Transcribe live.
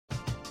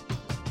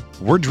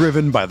We're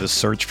driven by the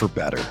search for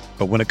better.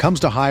 But when it comes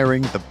to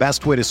hiring, the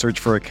best way to search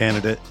for a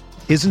candidate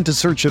isn't to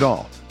search at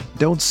all.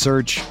 Don't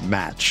search,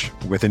 match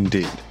with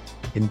Indeed.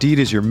 Indeed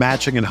is your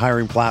matching and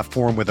hiring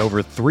platform with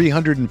over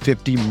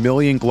 350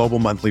 million global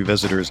monthly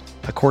visitors,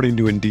 according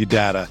to Indeed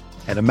data,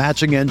 and a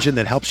matching engine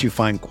that helps you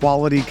find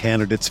quality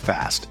candidates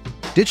fast.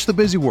 Ditch the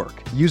busy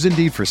work. Use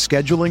Indeed for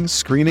scheduling,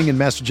 screening, and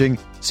messaging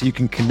so you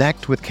can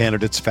connect with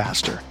candidates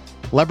faster.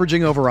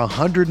 Leveraging over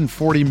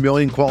 140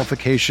 million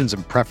qualifications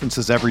and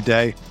preferences every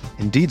day,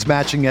 Indeed's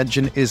matching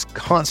engine is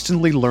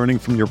constantly learning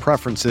from your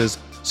preferences,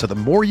 so the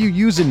more you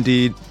use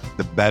Indeed,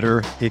 the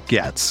better it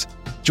gets.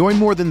 Join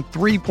more than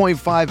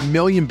 3.5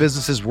 million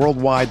businesses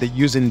worldwide that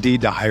use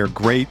Indeed to hire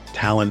great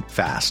talent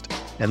fast.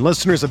 And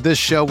listeners of this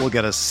show will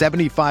get a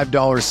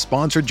 $75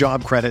 sponsored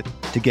job credit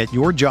to get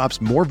your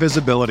jobs more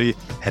visibility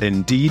at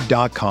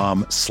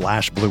Indeed.com/Blue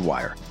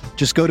Wire.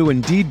 Just go to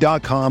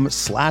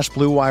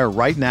Indeed.com/Blue Wire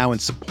right now and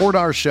support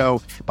our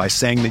show by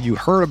saying that you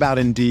heard about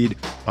Indeed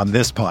on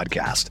this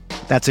podcast.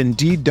 That's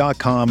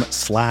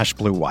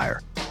Indeed.com/Blue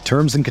Wire.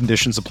 Terms and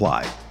conditions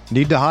apply.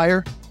 Need to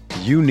hire?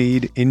 You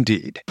need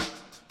Indeed.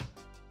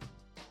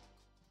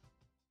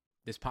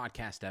 This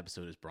podcast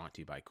episode is brought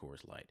to you by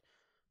Coors Light.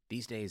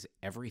 These days,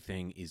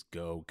 everything is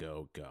go,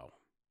 go, go.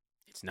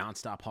 It's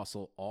nonstop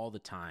hustle all the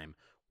time.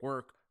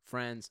 Work,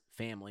 friends,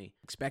 family,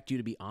 expect you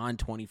to be on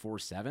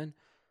 24/7.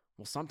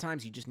 Well,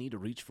 sometimes you just need to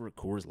reach for a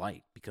Coors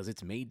Light because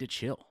it's made to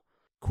chill.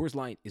 Coors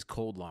Light is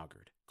cold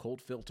lagered,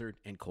 cold filtered,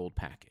 and cold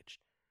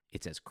packaged.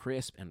 It's as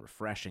crisp and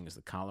refreshing as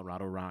the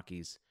Colorado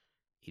Rockies.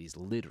 It is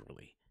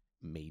literally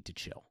made to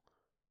chill.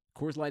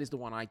 Coors Light is the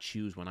one I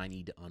choose when I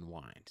need to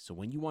unwind. So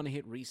when you want to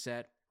hit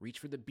reset, reach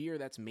for the beer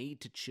that's made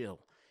to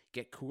chill.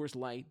 Get Coors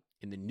Light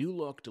in the new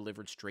look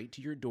delivered straight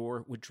to your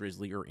door with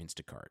Drizzly or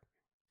Instacart.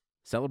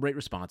 Celebrate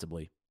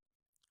responsibly.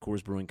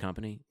 Coors Brewing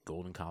Company,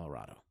 Golden,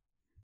 Colorado.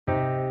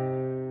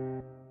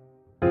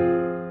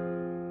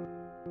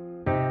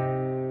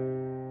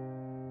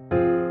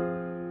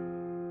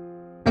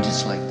 I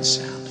just like the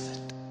sound of it.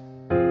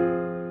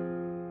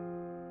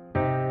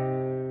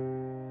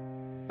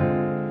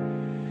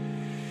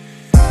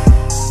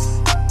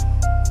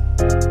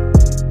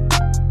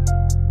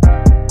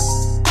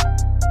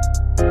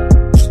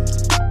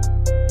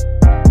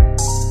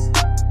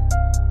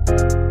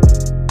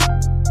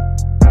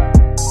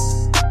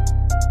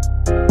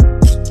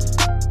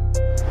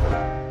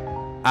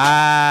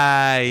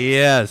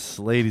 Yes,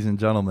 ladies and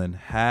gentlemen,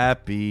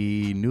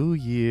 Happy New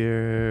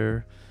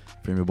Year.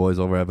 From your boys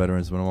over at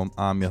Veterans Minimum,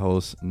 I'm your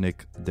host,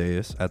 Nick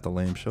Deus, at The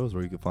Lame Show is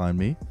where you can find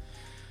me.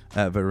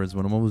 At Veterans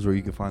Minimum is where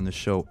you can find the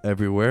show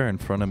everywhere. In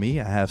front of me,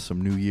 I have some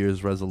New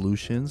Year's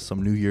resolutions,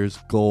 some New Year's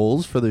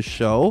goals for the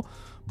show.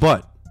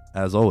 But,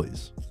 as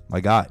always, my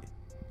guy,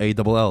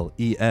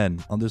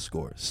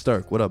 ALLEN_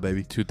 Stirk. What up,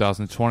 baby?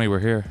 2020, we're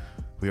here.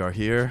 We are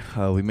here.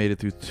 We made it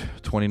through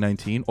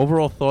 2019.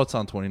 Overall thoughts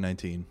on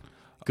 2019?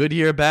 Good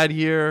year, bad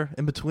year,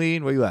 in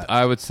between? Where you at?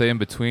 I would say in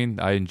between.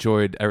 I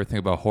enjoyed everything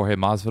about Jorge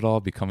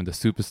Masvidal becoming the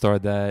superstar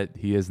that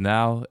he is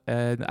now.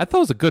 And I thought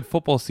it was a good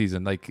football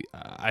season. Like,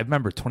 I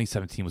remember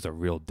 2017 was a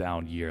real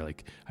down year.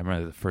 Like, I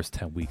remember the first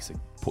 10 weeks, like,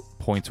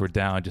 points were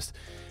down. Just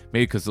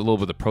maybe because a little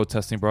bit of the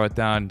protesting brought it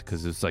down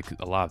because there's like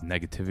a lot of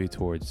negativity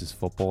towards just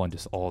football and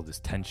just all of this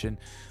tension.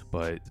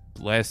 But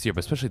last year,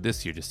 but especially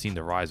this year, just seeing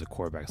the rise of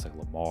quarterbacks like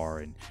Lamar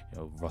and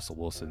Russell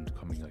Wilson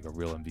becoming like a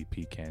real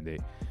MVP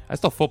candidate. I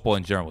thought football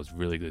in general was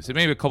really good. So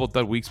maybe a couple of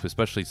dud weeks, but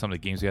especially some of the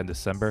games we had in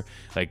December.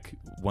 Like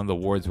one of the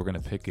awards we're going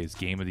to pick is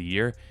Game of the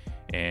Year,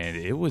 and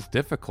it was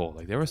difficult.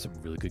 Like there were some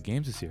really good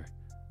games this year.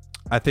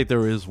 I think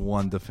there is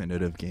one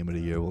definitive Game of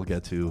the Year we'll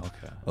get to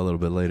a little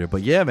bit later.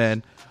 But yeah,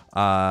 man,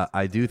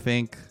 I do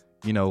think,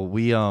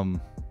 we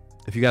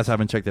if you guys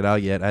haven't checked it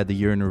out yet, I had the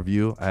year in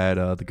review. I had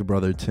the good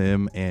brother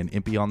Tim and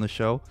Impy on the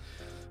show.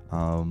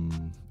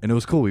 And it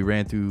was cool. We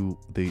ran through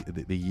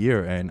the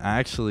year, and I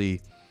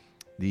actually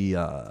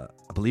I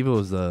believe it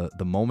was the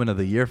moment of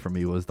the year for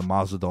me was the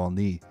Masvidal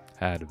knee.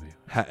 Had to be.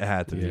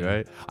 Had to be,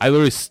 right? I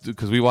literally,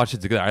 because we watched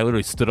it together, I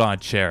literally stood on a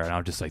chair, and I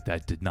was just like,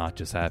 that did not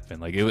just happen.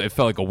 Like, it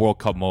felt like a World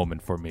Cup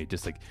moment for me.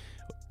 Just like,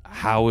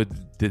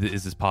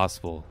 is this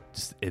possible?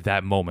 Just at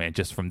that moment, and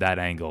just from that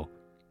angle,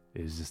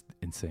 it was just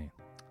insane.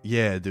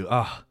 Yeah, dude.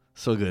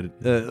 So good.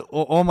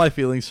 All my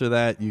feelings for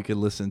that you can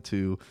listen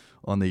to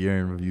on the Year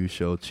in Review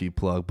show, cheap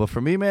plug. But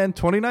for me, man,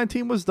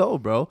 2019 was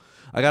dope, bro.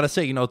 I got to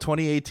say,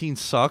 2018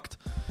 sucked.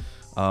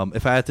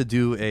 If I had to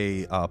do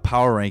a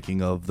power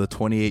ranking of the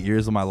 28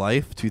 years of my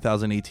life,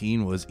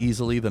 2018 was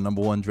easily the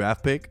number one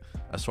draft pick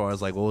as far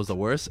as like what was the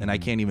worst. And I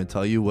can't even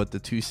tell you what the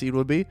 2 seed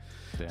would be.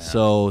 Damn.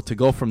 So to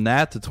go from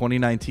that to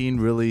 2019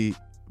 really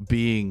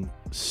being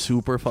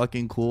super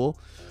fucking cool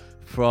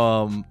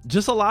from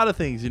just a lot of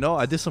things,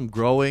 I did some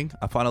growing.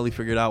 I finally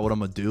figured out what I'm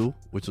going to do,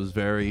 which was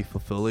very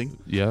fulfilling.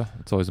 Yeah,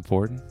 it's always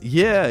important.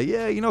 Yeah,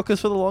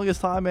 because for the longest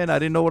time, man, I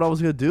didn't know what I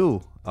was going to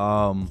do.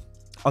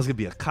 I was going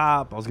to be a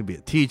cop. I was going to be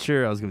a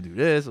teacher. I was going to do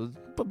this. It was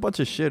a bunch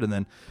of shit. And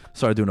then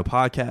started doing a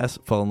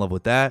podcast, fell in love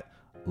with that.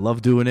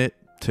 Love doing it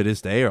to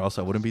this day, or else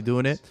I wouldn't be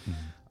doing it.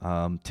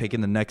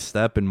 taking the next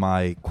step in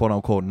my quote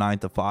unquote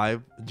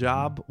 9-to-5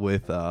 job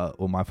with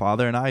my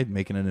father and I,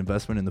 making an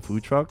investment in the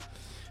food truck.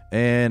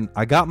 And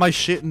I got my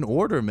shit in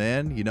order,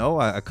 man. You know,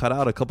 I cut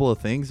out a couple of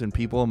things and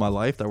people in my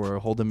life that were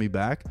holding me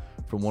back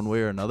from one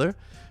way or another.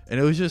 And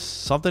it was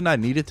just something I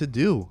needed to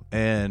do.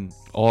 And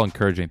all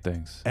encouraging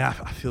things. I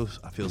feel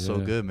so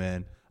good,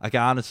 man. I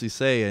can honestly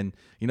say, and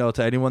you know,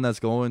 to anyone that's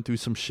going through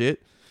some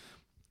shit,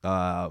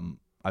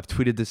 I've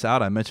tweeted this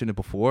out. I mentioned it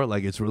before.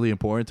 Like, it's really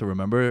important to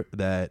remember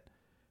that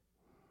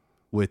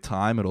with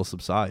time, it'll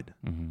subside.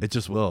 Mm-hmm. It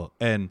just will.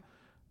 And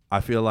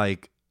I feel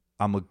like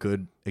I'm a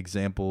good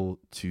example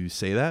to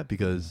say that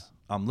because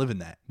I'm living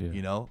that,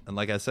 you know? And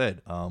like I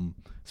said,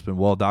 it's been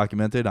well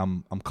documented.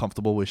 I'm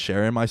comfortable with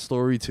sharing my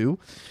story too.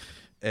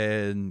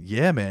 And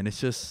yeah, man, it's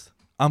just,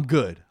 I'm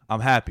good. I'm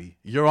happy.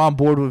 You're on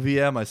board with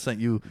VM. I sent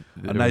you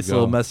a nice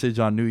little message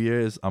on New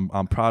Year's.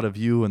 I'm proud of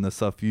you and the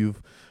stuff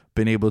you've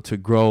been able to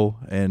grow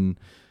and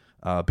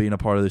being a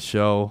part of the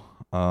show.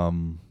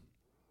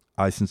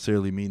 I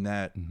sincerely mean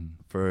that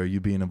for you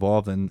being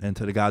involved, and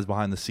to the guys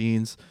behind the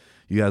scenes.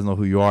 You guys know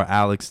who you are.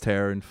 Alex,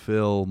 Taryn,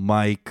 Phil,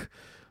 Mike,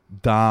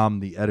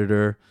 Dom, the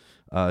editor.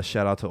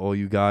 Shout out to all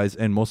you guys.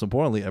 And most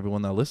importantly,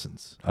 everyone that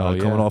listens.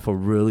 Coming off a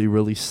really,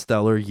 really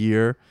stellar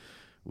year.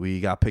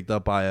 We got picked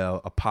up by a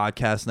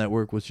podcast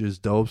network, which is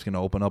dope. It's going to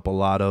open up a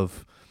lot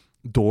of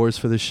doors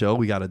for the show.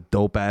 We got a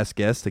dope-ass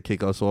guest to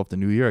kick us off the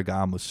new year, a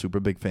guy I'm a super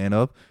big fan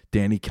of,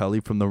 Danny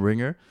Kelly from The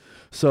Ringer.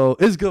 So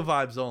it's good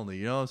vibes only,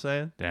 you know what I'm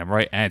saying? Damn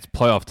right, and it's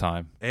playoff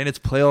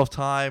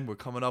time. We're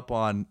coming up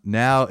on,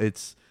 now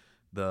it's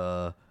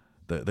the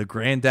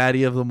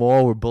granddaddy of them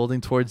all. We're building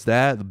towards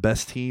that, the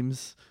best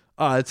teams.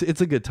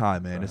 It's a good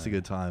time, man. It's a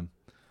good time.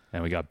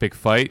 And we got big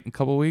fight in a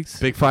couple weeks.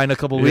 Big fight in a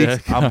couple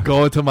weeks. I'm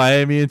going to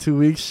Miami in 2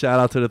 weeks. Shout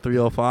out to the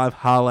 305.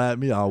 Holla at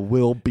me. I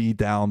will be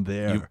down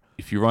there.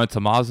 If you run to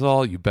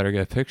Masvidal, you better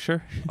get a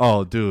picture.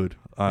 Oh, dude.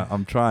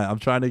 I'm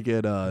trying to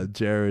get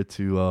Jared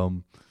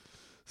to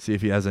see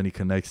if he has any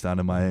connects down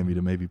in Miami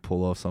to maybe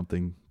pull off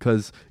something.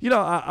 Because, you know,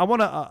 I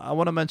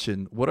wanna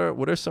mention, what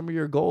are some of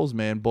your goals,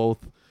 man? Both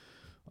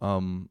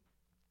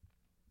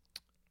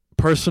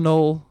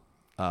personal,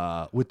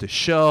 with the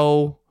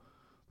show.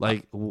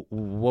 Like,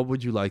 what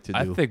would you like to do?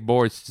 I think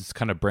more it's just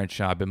kind of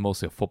branching out. I've been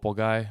mostly a football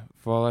guy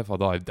for my life,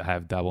 although I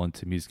have dabbled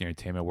into music and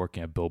entertainment,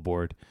 working at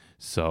Billboard.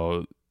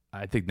 So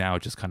I think now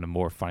it's just kind of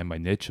more finding my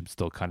niche. I'm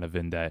still kind of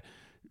in that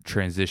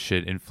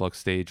transition influx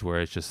stage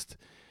where it's just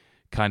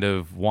kind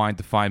of wanting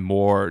to find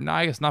more. No,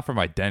 I guess not for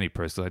my identity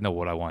personally. I know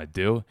what I want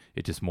to do.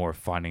 It's just more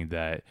finding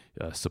that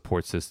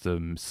support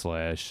system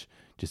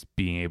 / just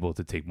being able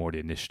to take more of the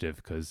initiative,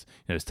 because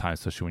there's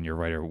times, especially when you're a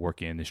writer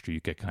working in the industry, you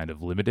get kind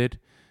of limited.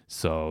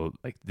 So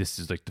like this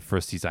is like the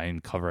first season I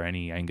didn't cover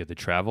any. I didn't get to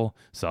travel,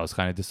 so that was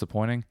kind of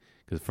disappointing.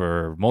 Because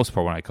for most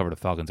part, when I covered the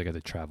Falcons, I got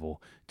to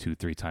travel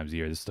 2-3 times a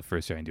year. This is the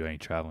first year I didn't do any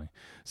traveling,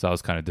 so I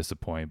was kind of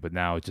disappointed. But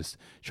now it's just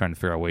trying to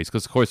figure out ways.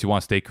 Because of course you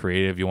want to stay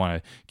creative, you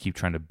want to keep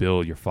trying to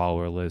build your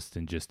follower list,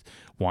 and just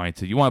you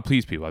want to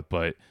please people.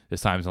 But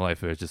there's times in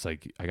life where it's just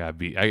like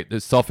the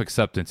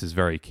self-acceptance is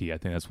very key. I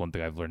think that's one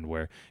thing I've learned,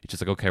 where it's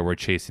just like, okay, we're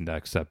chasing that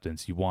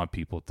acceptance. You want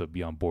people to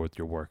be on board with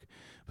your work,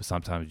 but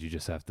sometimes you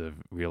just have to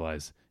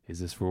realize, is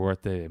this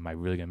worth it? Am I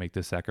really gonna make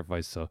this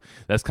sacrifice? So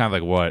that's kind of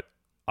like what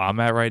I'm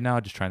at right now,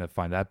 just trying to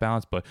find that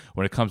balance. But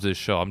when it comes to this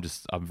show,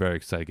 I'm very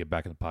excited to get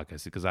back in the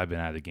podcast, because I've been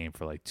out of the game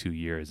for like 2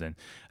 years, and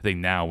I think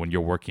now when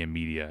you're working in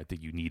media, I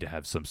think you need to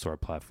have some sort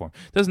of platform.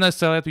 It doesn't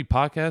necessarily have to be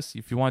podcasts.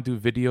 If you want to do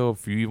video,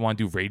 if you want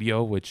to do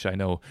radio, which I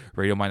know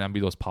radio might not be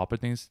those popular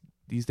things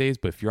these days,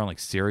 but if you're on like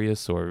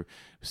Sirius or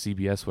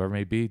CBS, whatever it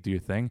may be, do your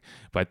thing.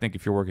 But I think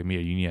if you're working in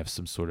media, you need to have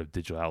some sort of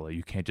digital outlet.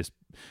 You can't just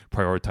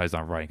prioritize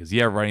on writing, because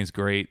writing's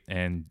great,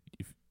 and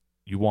if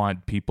you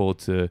want people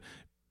to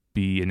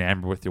be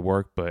enamored with your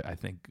work, but I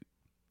think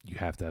you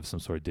have to have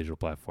some sort of digital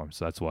platform.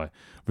 So that's why I'm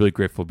really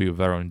grateful to be with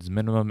Veterans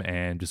Minimum,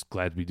 and just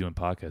glad to be doing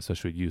podcasts,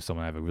 especially with you,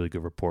 someone I have a really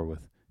good rapport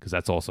with, because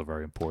that's also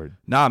very important.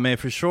 Nah, man,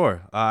 for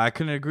sure. I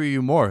couldn't agree with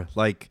you more.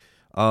 Like,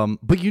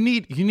 but you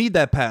need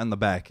that pat on the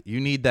back. You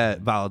need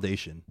that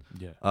validation.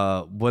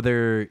 Yeah.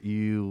 Whether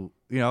you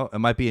know, it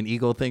might be an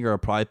ego thing or a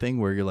pride thing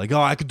where you're like,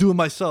 oh, I could do it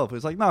myself.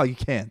 It's like, no, you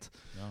can't.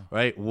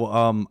 Right.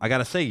 Well, I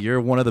gotta say,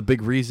 you're one of the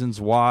big reasons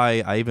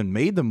why I even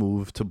made the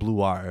move to Blue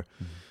Wire,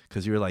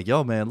 because you're like,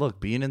 yo, man, look,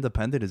 being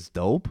independent is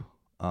dope.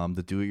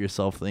 The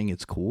do-it-yourself thing,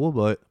 it's cool,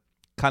 but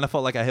kind of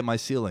felt like I hit my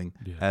ceiling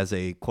as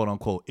a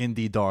quote-unquote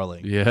indie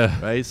darling. Yeah.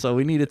 Right. So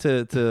we needed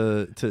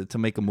to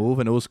make a move,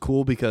 and it was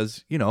cool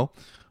because, you know,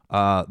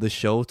 the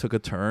show took a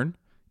turn,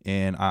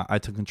 and I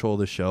took control of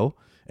the show,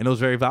 and it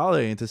was very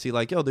validating to see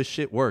like, yo, this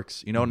shit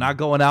works. You know, not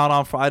going out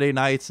on Friday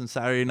nights and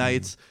Saturday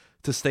nights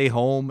to stay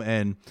home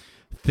and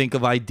think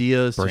of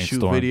ideas to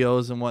shoot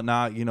videos and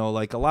whatnot. You know,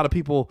 like a lot of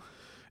people,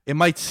 it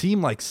might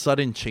seem like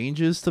sudden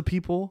changes to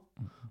people.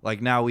 Like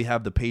now we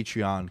have the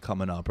Patreon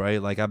coming up,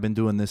 right? Like I've been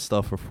doing this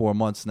stuff for 4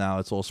 months now.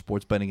 It's all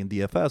sports betting and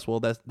DFS. Well,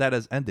 that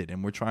has ended,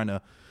 and we're trying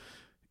to,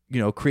 you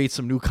know, create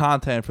some new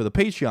content for the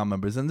Patreon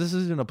members. And this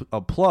isn't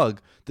a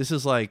plug. This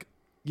is like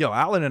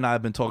Alan and I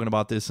have been talking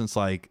about this since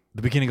like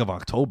the beginning of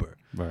October.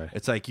 Right.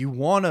 It's like you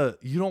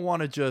don't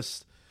want to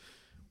just,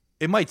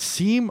 it might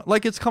seem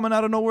like it's coming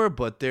out of nowhere,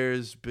 but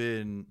there's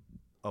been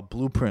a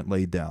blueprint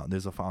laid down.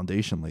 There's a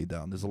foundation laid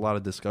down. There's a lot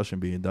of discussion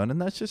being done,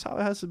 and that's just how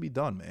it has to be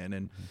done, man.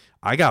 And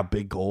I got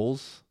big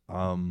goals.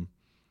 You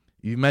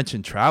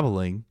mentioned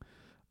traveling.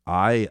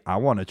 I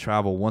want to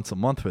travel once a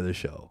month for the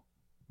show.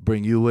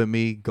 Bring you with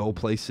me, go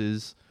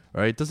places,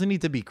 right? It doesn't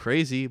need to be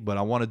crazy, but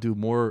I want to do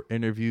more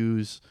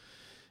interviews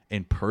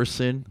in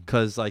person,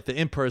 because like the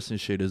in-person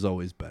shit is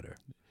always better.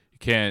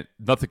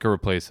 Nothing can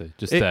replace it.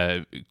 Just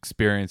that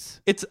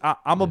experience.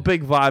 I'm a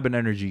big vibe and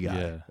energy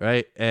guy,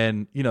 right?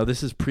 And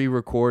this is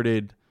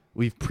pre-recorded.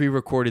 We've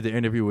pre-recorded the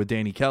interview with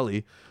Danny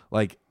Kelly.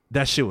 Like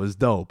that shit was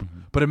dope. Mm-hmm.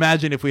 But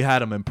imagine if we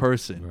had him in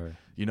person.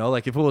 Right.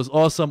 Like if it was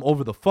awesome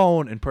over the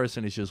phone, in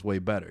person it's just way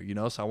better.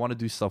 So I want to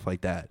do stuff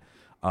like that.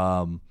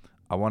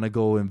 I want to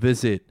go and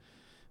visit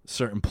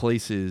certain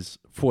places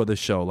for the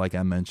show, like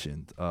I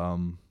mentioned.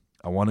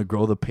 I want to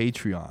grow the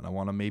Patreon. I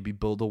want to maybe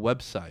build a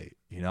website.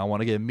 I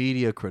want to get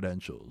media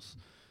credentials.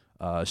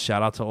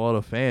 Shout out to all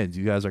the fans.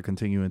 You guys are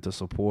continuing to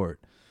support.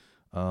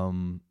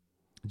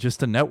 Just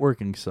the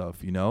networking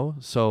stuff,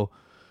 So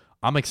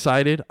I'm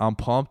excited. I'm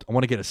pumped. I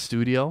want to get a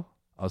studio.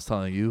 I was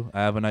telling you,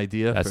 I have an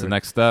idea. That's the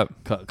next step.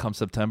 Come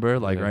September.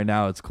 Like right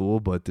now it's cool,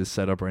 but this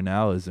setup right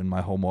now is in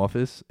my home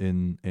office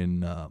in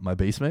my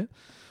basement.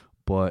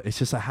 But it's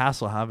just a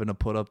hassle having to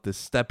put up this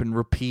step and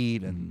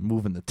repeat and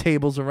moving the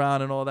tables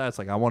around and all that. It's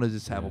like I want to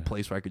just have a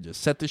place where I could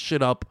just set this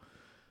shit up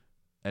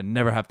and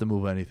never have to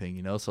move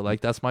anything, So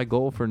like that's my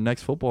goal for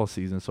next football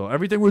season. So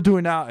everything we're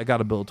doing now, I got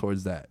to build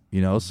towards that,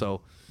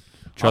 So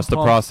trust the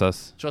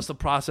process. Trust the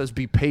process.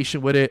 Be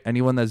patient with it.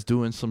 Anyone that's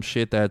doing some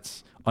shit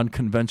that's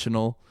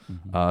unconventional.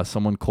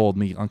 Someone called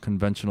me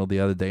unconventional the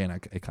other day, and I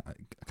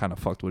kind of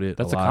fucked with it.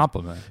 That's a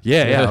compliment.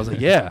 Yeah. I was like,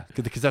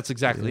 because that's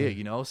exactly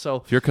it, So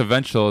if you're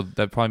conventional,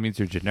 that probably means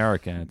you're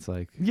generic, and it's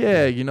like,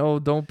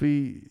 don't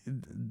be.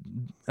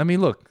 I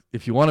mean, look,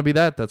 if you want to be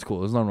that, that's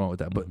cool. There's nothing wrong with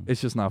that, but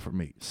it's just not for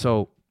me.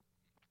 So,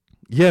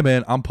 yeah,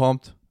 man, I'm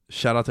pumped.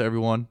 Shout out to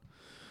everyone.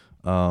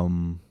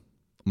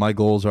 My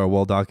goals are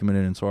well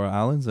documented, and so are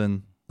Alan's,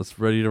 and let's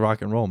ready to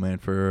rock and roll, man,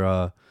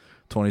 for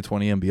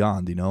 2020 and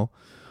beyond.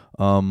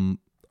 All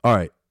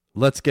right.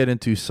 Let's get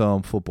into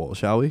some football,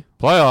 shall we?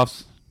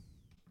 Playoffs.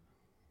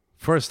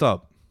 First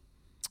up,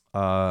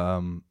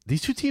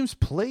 these two teams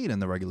played in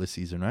the regular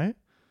season, right?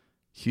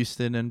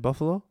 Houston and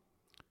Buffalo.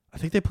 I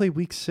think they played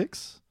week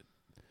 6.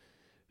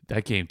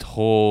 That game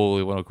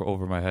totally went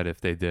over my head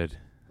if they did.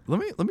 Let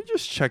me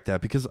just check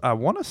that, because I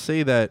want to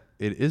say that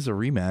it is a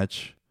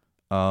rematch.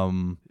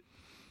 And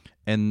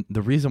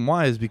the reason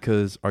why is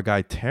because our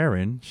guy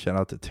Taryn, shout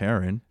out to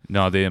Taryn.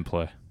 No, they didn't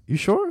play. You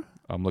sure?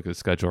 I'm looking at the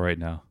schedule right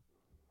now.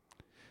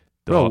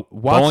 Bro,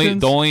 the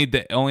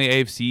only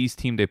AFC East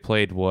team they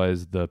played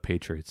was the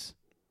Patriots.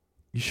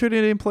 You sure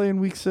they didn't play in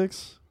week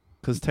 6?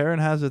 Because Taryn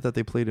has it that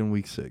they played in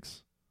week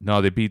 6.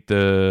 No, they beat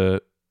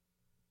the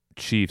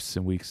Chiefs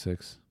in week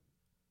 6.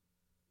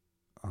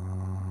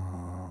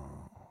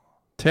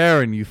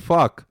 Taryn, you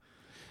fuck.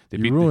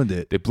 You ruined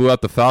it. They blew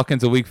out the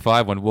Falcons in week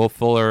 5 when Will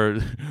Fuller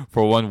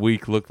for 1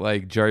 week looked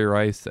like Jerry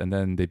Rice, and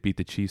then they beat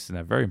the Chiefs in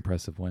that very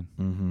impressive win.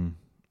 Mm-hmm.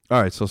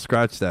 All right, so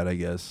scratch that, I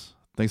guess.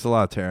 Thanks a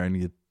lot, Taryn,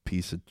 you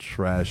piece of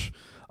trash.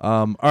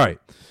 All right,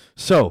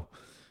 so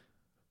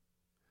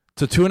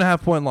it's a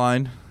 2.5 point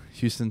line.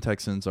 Houston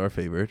Texans are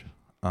favored.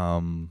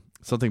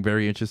 Something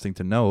very interesting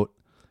to note,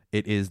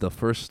 it is the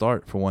first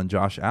start for one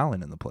Josh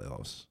Allen in the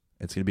playoffs.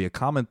 It's going to be a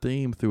common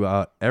theme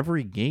throughout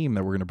every game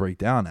that we're going to break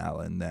down,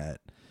 Allen,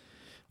 that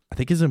I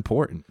think is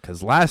important,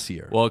 because last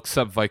year... Well,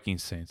 except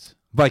Vikings Saints.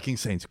 Vikings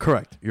Saints,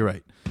 correct. You're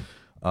right.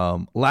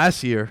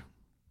 Last year,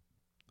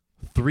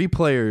 3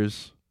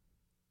 players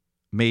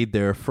made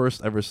their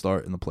first ever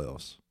start in the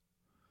playoffs.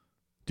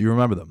 Do you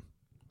remember them?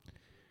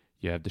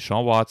 You have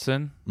Deshaun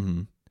Watson.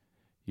 Mm-hmm.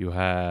 You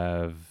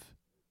have...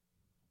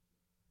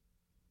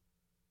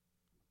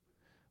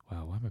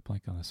 Wow, why am I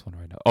blanking on this one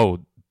right now? Oh,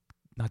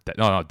 not that.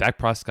 No, Dak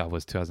Prescott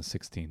was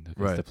 2016 against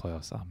right. the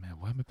playoffs. Oh, man,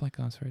 why am I blanking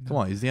on this right now? Come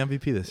on, he's the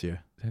MVP this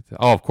year.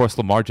 Oh, of course,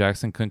 Lamar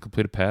Jackson couldn't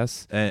complete a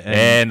pass.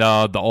 And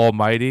the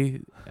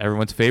almighty,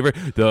 everyone's favorite,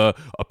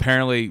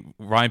 apparently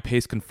Ryan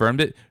Pace confirmed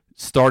it,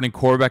 starting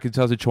quarterback in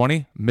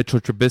 2020, Mitchell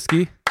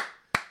Trubisky.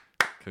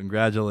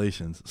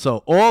 Congratulations.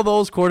 So all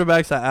those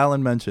quarterbacks that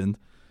Alan mentioned,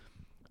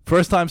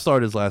 first-time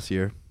starters last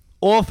year,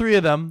 all 3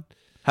 of them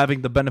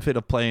having the benefit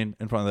of playing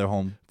in front of their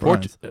home. I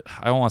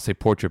don't want to say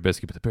poor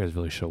Trubisky, but the Bears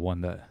really should have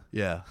won that.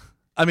 Yeah.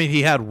 I mean,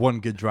 he had one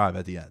good drive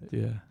at the end.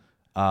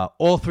 Yeah.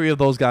 All 3 of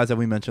those guys that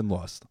we mentioned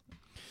lost.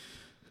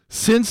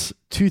 Since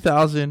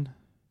 2000,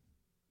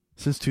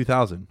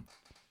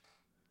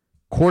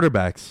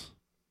 quarterbacks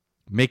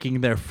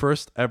making their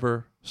first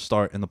ever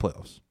start in the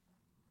playoffs.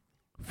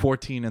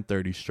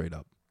 14-30 straight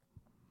up.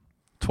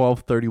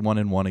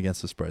 12-31-1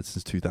 against the spread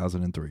since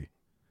 2003.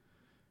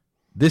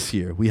 This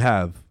year, we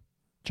have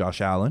Josh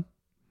Allen,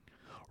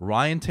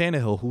 Ryan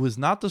Tannehill, who was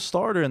not the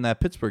starter in that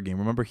Pittsburgh game.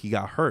 Remember, he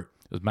got hurt.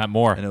 It was Matt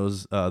Moore. And it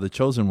was the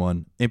chosen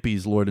one,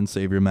 Impy's Lord and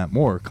Savior Matt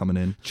Moore coming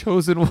in.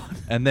 Chosen one.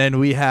 And then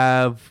we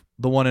have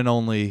the one and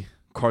only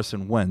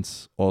Carson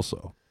Wentz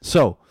also.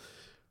 So,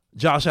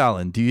 Josh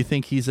Allen, do you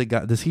think he's a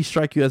guy? Does he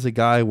strike you as a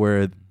guy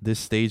where this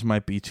stage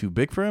might be too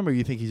big for him, or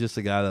you think he's just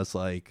a guy that's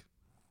like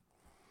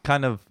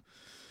kind of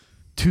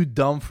too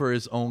dumb for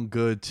his own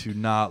good to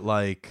not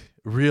like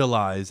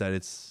realize that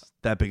it's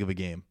that big of a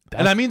game?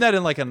 And I mean that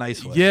in like a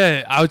nice way.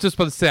 Yeah, I was just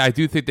about to say, I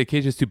do think the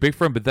cage is too big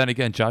for him, but then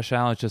again, Josh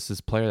Allen's just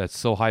this player that's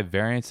so high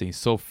variance and he's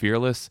so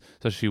fearless,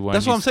 especially when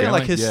That's what I'm saying.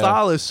 scaling. Like his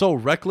style is so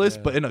reckless,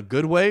 but in a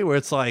good way, where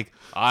it's like,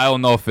 I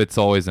don't know if it's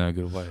always in a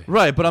good way.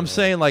 right. But I'm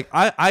saying like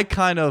I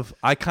kind of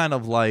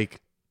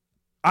like,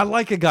 I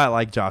like a guy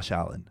like Josh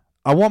Allen.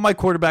 I want my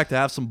quarterback to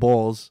have some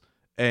balls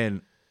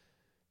and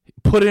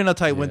put it in a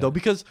tight window,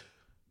 because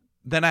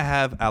then I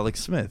have Alex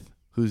Smith,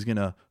 who's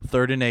gonna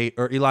 3rd and 8,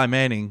 or Eli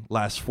Manning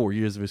last 4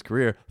 years of his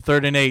career,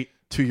 3rd and 8,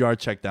 2-yard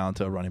check down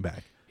to a running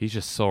back. He's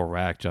just so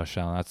racked, Josh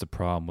Allen. That's the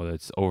problem, whether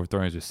it's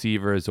overthrowing his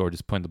receivers or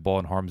just putting the ball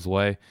in harm's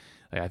way.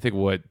 Like, I think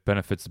what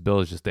benefits the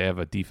Bills is just they have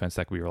a defense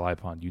that can be relied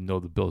upon. You know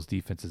the Bills'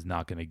 defense is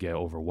not going to get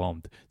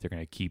overwhelmed. They're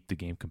going to keep the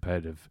game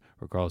competitive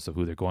regardless of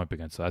who they're going up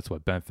against. So that's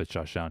what benefits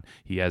Josh Allen.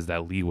 He has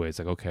that leeway. It's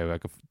like, okay, I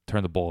could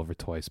turn the ball over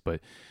twice, but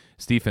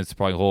his defense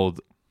probably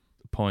hold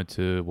opponent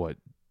to,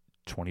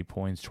 20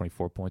 points,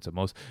 24 points at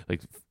most.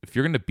 Like, if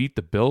you're going to beat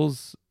the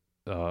Bills,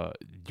 you're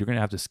going to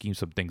have to scheme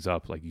some things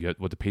up, like you got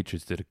what the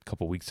Patriots did a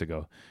couple weeks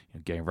ago,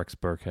 getting Rex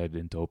Burkhead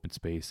into open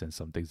space and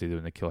some things they do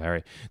in the Kill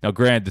Harry. Now,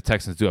 granted, the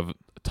Texans do have a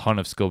ton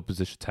of skill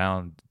position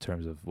talent in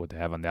terms of what they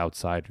have on the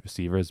outside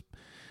receivers,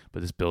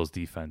 but this Bills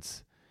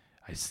defense,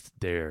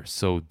 they're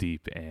so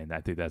deep, and I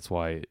think that's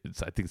why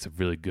it's a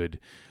really good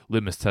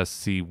litmus test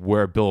to see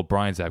where Bill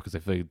O'Brien's at, because I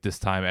feel like this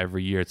time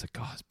every year it's like,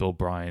 oh, it's Bill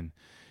O'Brien.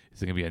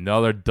 Is it going to be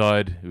another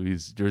dud?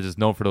 They're just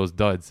known for those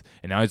duds.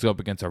 And now he's up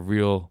against a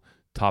real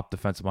top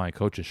defensive minded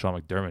coach in Sean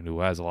McDermott, who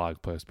has a lot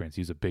of player experience.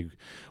 He's a big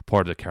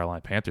part of the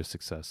Carolina Panthers'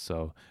 success.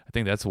 So I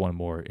think that's one of the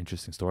more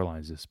interesting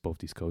storylines, is both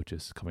these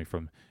coaches coming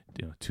from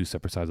two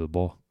separate sides of the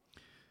ball.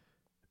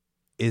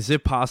 Is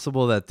it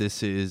possible that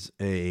this is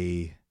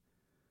a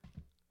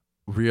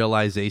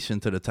realization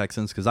to the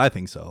Texans? Because I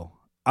think so.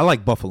 I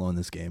like Buffalo in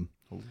this game.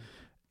 Ooh.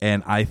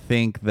 And I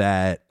think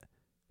that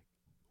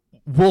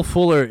Will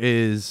Fuller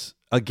is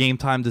a game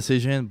time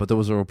decision, but there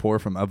was a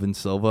report from Evan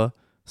Silva.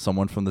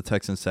 Someone from the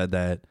Texans said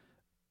that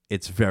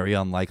it's very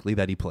unlikely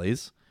that he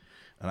plays.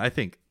 And I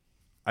think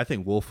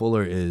Will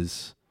Fuller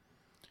is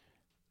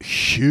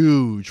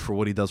huge for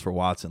what he does for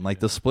Watson.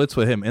 Like, the splits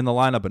with him in the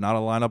lineup and out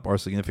of the lineup are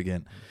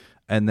significant.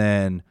 And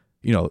then,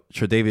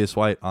 Tre'Davious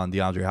White on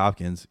DeAndre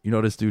Hopkins.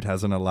 This dude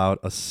hasn't allowed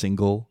a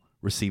single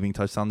receiving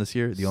touchdown this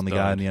year, the only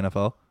guy in the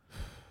NFL.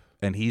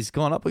 And he's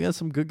going up against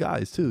some good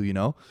guys too,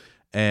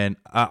 And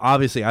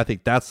obviously, I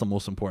think that's the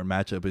most important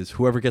matchup, is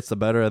whoever gets the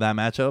better of that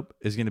matchup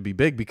is going to be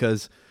big,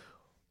 because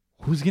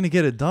who's going to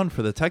get it done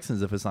for the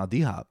Texans if it's not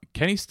D-Hop?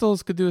 Kenny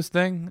Stills could do his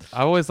thing.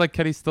 I always like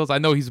Kenny Stills. I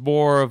know he's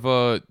more of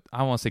a, I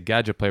don't want to say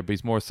gadget player, but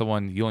he's more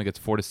someone, he only gets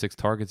 4 to 6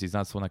 targets. He's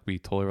not someone that can be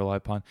totally relied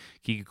upon.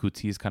 Keke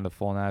Coutee is kind of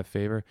falling out of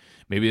favor.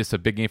 Maybe it's a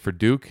big game for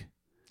Duke.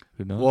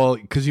 Who knows? Well,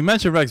 because you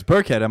mentioned Rex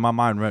Burkhead, and my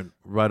mind went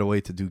right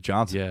away to Duke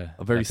Johnson. Yeah.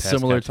 A very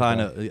similar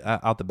kind of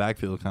out the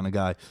backfield kind of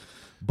guy.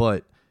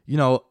 But,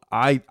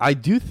 I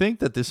do think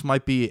that this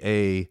might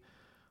be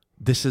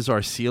this is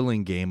our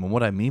ceiling game. And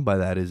what I mean by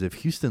that is, if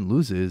Houston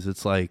loses,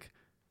 it's like,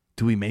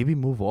 do we maybe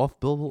move off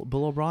Bill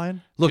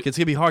O'Brien? Look, it's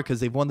going to be hard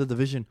because they've won the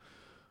division,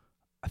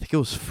 I think it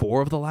was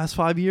 4 of the last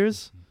 5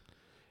 years.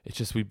 It's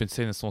just, we've been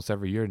saying this almost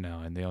every year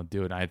now, and they don't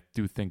do it. And I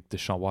do think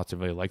Deshaun Watson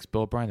really likes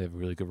Bill O'Brien. They have a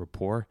really good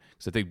rapport.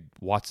 Because I think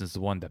Watson's the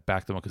one that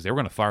backed them up, because they were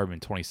going to fire him in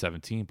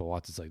 2017, but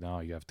Watson's like,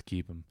 no, you have to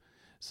keep him.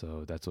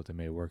 So that's what they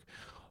made work.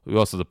 We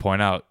also to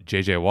point out,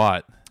 J.J.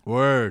 Watt.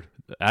 Word.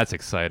 That's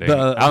exciting.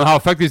 I don't know how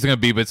effective he's going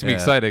to be, but it's going to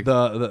be exciting.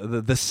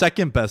 The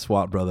second best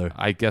Watt brother.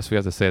 I guess we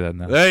have to say that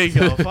now. There you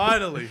go.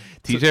 Finally.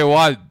 TJ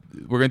Watt,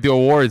 we're going to do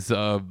awards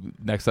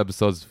next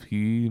episodes.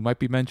 He might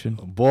be mentioned.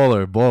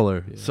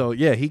 Baller. Yeah. So,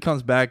 yeah, he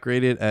comes back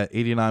graded at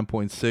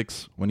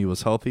 89.6 when he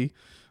was healthy.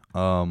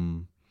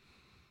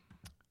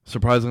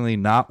 Surprisingly,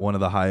 not one of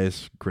the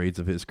highest grades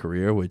of his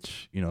career,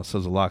 which,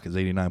 says a lot, because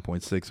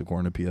 89.6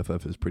 according to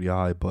PFF is pretty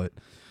high. But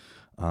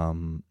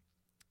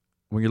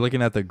when you're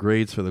looking at the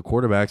grades for the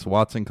quarterbacks,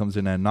 Watson comes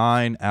in at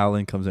 9,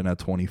 Allen comes in at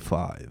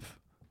 25.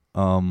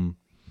 What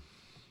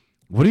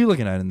are you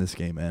looking at in this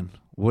game, man?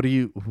 Who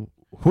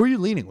are you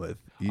leaning with?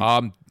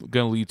 I'm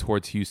going to lead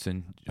towards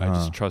Houston. I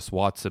just trust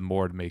Watson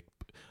more to make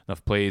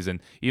enough plays. And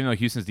even though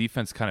Houston's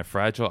defense is kind of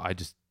fragile, I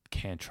just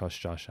can't trust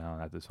Josh Allen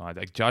at this point.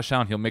 Like, Josh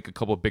Allen, he'll make a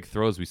couple of big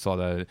throws. We saw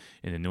that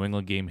in the New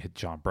England game, hit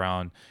John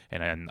Brown,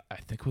 and then I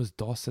think it was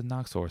Dawson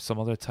Knox or some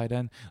other tight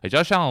end. Like,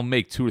 Josh Allen will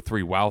make 2 or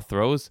 3 wow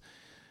throws,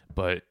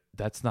 but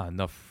that's not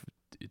enough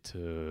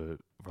to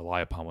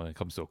rely upon when it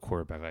comes to a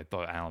quarterback. I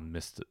thought Allen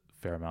missed a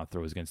fair amount of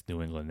throws against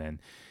New England, and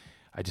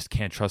I just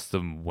can't trust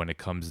them when it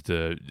comes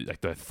to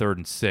like the 3rd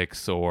and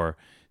 6 or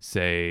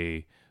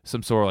say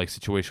some sort of like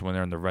situation when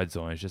they're in the red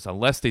zone. It's just,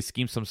 unless they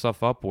scheme some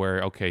stuff up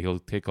where, okay, he'll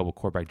take a couple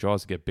quarterback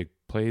draws to get big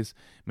plays,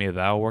 maybe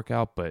that'll work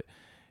out. But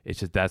it's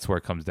just that's where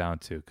it comes down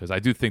to, because I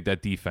do think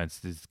that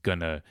defense is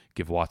gonna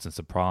give Watson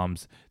some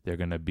problems. They're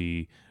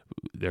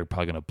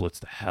probably gonna blitz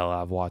the hell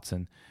out of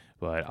Watson,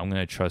 but I'm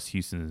gonna trust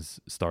Houston's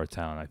star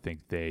talent. I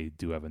think they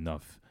do have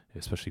enough,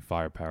 especially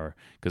firepower,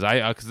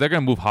 because they're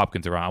gonna move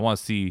Hopkins around. I want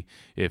to see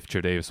if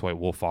Tre'Davious White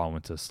will follow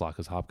into the slot,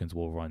 because Hopkins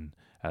will run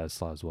out of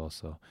slot as well.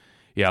 So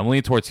yeah, I'm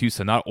leaning towards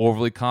Houston. Not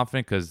overly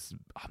confident because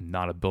I'm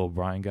not a Bill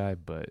O'Brien guy,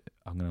 but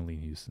I'm gonna lean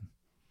Houston.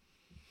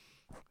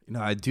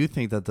 I do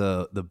think that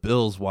the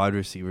Bills wide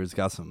receivers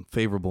got some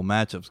favorable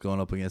matchups going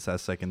up against that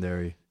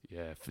secondary.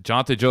 Yeah, if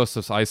Jonathan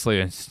Joseph's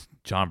isolated and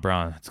John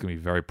Brown, it's going to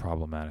be very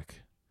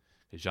problematic.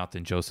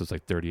 Jonathan Joseph's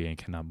like 38 and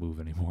cannot move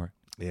anymore.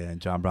 Yeah,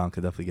 and John Brown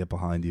could definitely get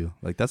behind you.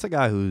 Like, that's a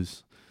guy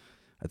who's,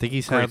 I think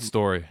he's Great had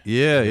story.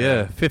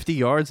 Yeah, 50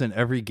 yards in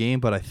every game,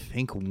 but I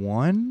think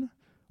one,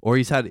 or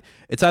it's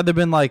either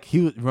been like,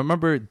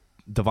 remember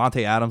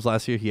Devontae Adams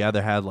last year? He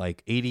either had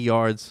like 80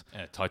 yards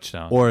and a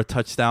touchdown or a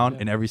touchdown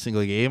in every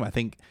single game. I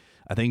think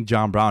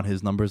John Brown,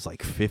 his number's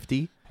like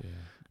 50. Yeah.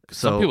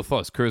 Some people thought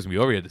his career was going to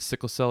be over. He had the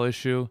sickle cell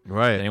issue.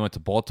 Right. Then he went to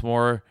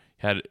Baltimore.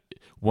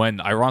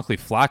 When ironically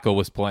Flacco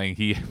was playing,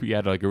 he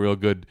had like a real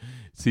good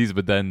season.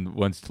 But then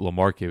once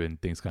Lamar came in,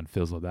 things kind of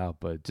fizzled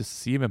out. But just to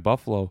see him in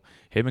Buffalo,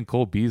 him and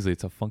Cole Beasley,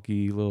 it's a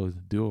funky little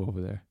duo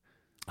over there.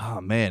 Oh,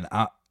 man.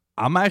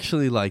 I'm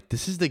actually like,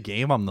 this is the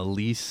game I'm the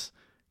least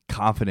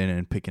confident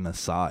in picking a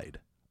side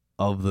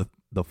of the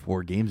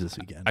 4 games this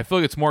weekend. I feel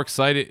like it's more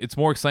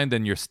exciting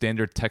than your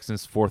standard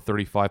Texans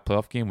 435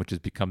 playoff game, which has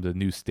become the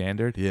new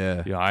standard.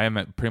 Yeah. I am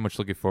pretty much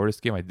looking forward to this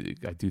game. I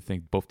do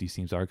think both these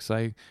teams are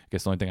exciting. I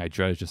guess the only thing I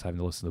dread is just having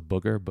to listen to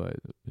Booger, but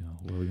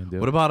what are we gonna do?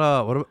 What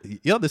about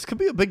this could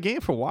be a big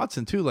game for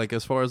Watson too, like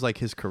as far as like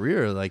his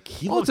career. Like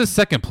it's his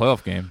second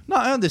playoff game. No,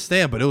 I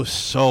understand, but it was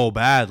so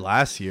bad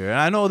last year. And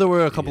I know there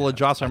were a couple of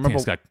drops. I remember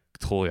he got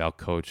totally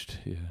outcoached.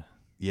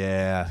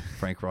 Yeah,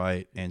 Frank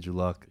Wright, Andrew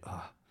Luck.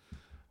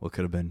 What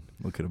could have been?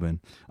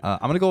 I'm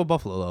going to go with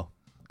Buffalo, though.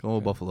 Go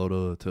with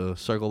Buffalo to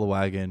circle the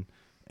wagon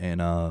and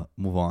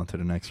move on to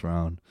the next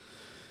round.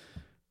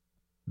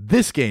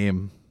 This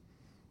game,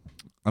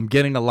 I'm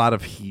getting a lot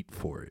of heat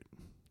for it.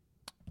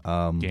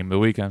 Game of the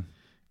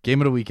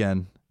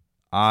weekend.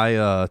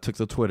 I took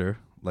to Twitter,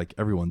 like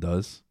everyone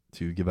does,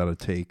 to give out a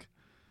take.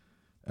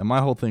 And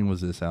my whole thing was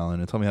this, Alan,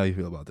 and tell me how you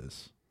feel about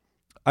this.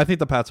 I think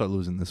the Pats are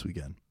losing this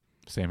weekend.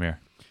 Same here.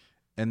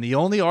 And the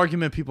only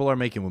argument people are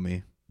making with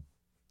me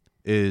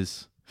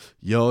is,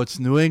 it's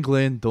New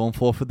England. Don't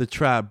fall for the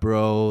trap,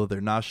 bro.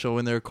 They're not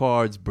showing their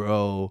cards,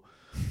 bro.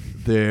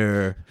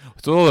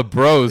 It's all the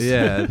bros.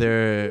 Yeah,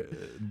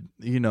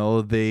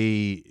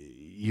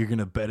 you're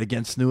gonna bet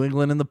against New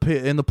England in the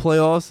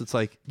playoffs. It's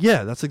like,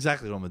 yeah, that's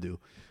exactly what I'm gonna do.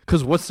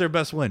 Because what's their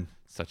best win?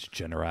 Such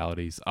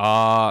generalities.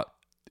 Either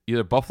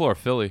Buffalo or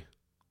Philly.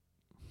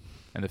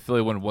 And the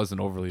Philly one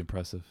wasn't overly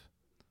impressive.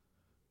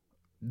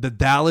 The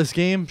Dallas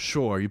game,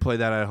 sure, you play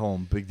that at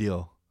home, big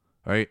deal.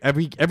 All right,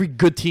 every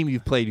good team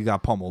you've played, you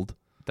got pummeled.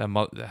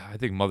 I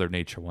think Mother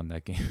Nature won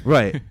that game.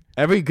 Right,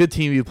 every good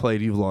team you played,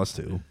 you've lost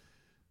to.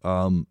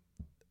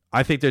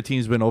 I think their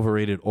team's been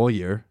overrated all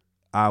year.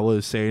 I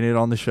was saying it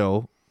on the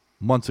show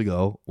months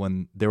ago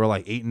when they were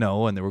like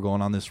 8-0 and they were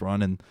going on this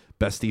run and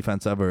best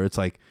defense ever. It's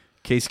like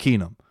Case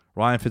Keenum,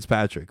 Ryan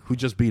Fitzpatrick, who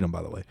just beat him,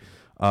 by the way,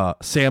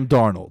 Sam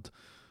Darnold.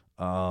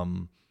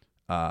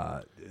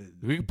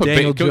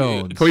 Daniel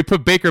Jones. Can we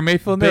put Baker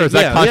Mayfield in there? Is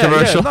that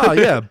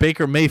controversial?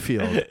 Baker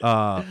Mayfield.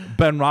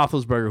 Ben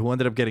Roethlisberger, who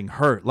ended up getting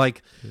hurt.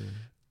 Like,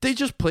 they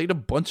just played a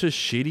bunch of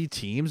shitty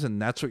teams, and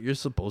that's what you're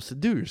supposed to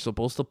do. You're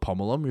supposed to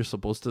pummel them. You're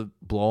supposed to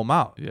blow them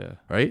out. Yeah.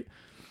 Right?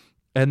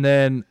 And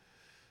then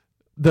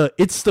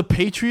it's the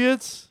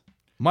Patriots.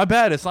 My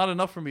bad. It's not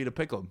enough for me to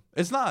pick them.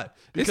 It's not.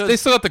 Because they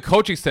still got the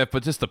coaching staff,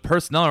 but just the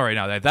personnel right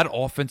now. That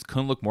offense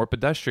couldn't look more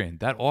pedestrian.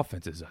 That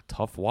offense is a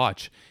tough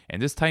watch.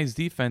 And this Titans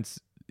defense,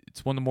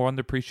 it's one of the more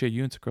underappreciated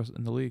units across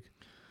in the league.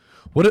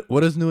 What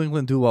does New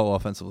England do well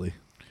offensively?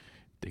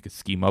 They could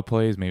scheme up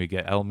plays, maybe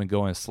get Edelman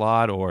going a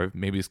slot, or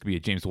maybe this could be a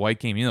James White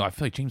game. I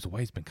feel like James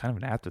White's been kind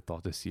of an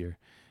afterthought this year.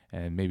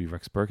 And maybe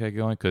Rex Burkhead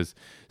going, because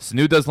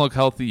Sanu doesn't look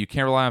healthy. You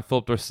can't rely on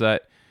Philip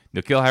Dorsett.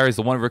 N'Keal Harry's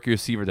the one rookie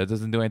receiver that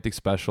doesn't do anything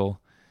special.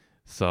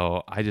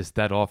 So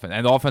that offense,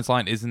 and the offense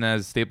line isn't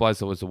as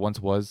stabilized as it once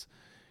was.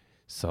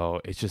 So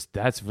it's just,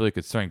 that's really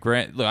concerning.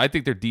 Look, I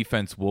think their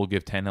defense will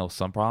give Tannehill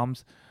some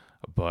problems,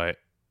 but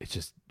it's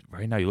just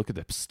right now you look at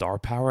the star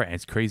power, and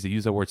it's crazy to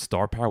use that word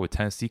star power with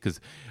Tennessee, because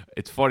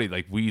it's funny.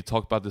 Like, we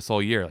talked about this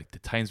all year. Like, the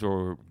Titans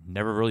were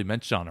never really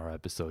mentioned on our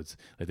episodes.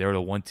 Like, they were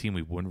the one team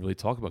we wouldn't really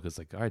talk about because,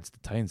 like, all right, it's the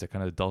Titans. They're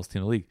kind of the dullest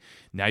team in the league.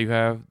 Now you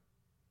have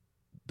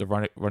the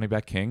running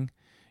back king.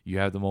 You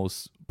have the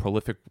most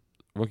prolific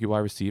rookie wide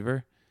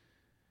receiver.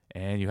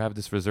 And you have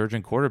this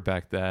resurgent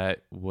quarterback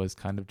that was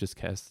kind of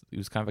he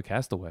was kind of a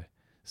castaway.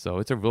 So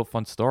it's a real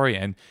fun story.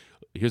 And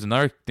here's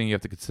another thing you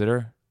have to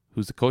consider.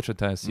 Who's the coach of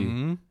Tennessee?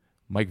 Mm-hmm.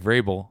 Mike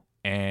Vrabel.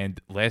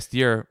 And last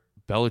year,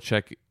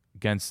 Belichick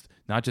against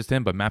not just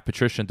him, but Matt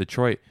Patricia in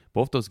Detroit.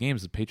 Both those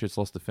games, the Patriots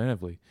lost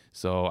definitively.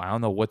 So I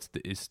don't know what's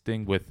this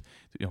thing with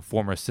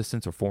former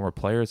assistants or former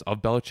players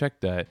of Belichick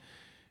that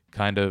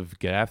kind of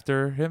get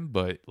after him.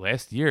 But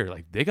last year,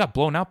 like they got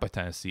blown out by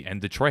Tennessee,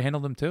 and Detroit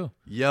handled them too.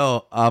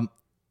 Yo,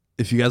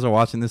 if you guys are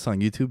watching this on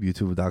YouTube,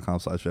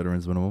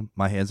 youtube.com/veteransminimum,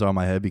 my hands are on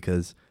my head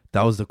because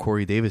that was the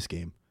Corey Davis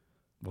game.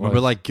 Remember,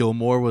 like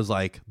Gilmore was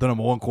like the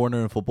number one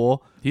corner in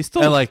football. He's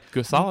still and, like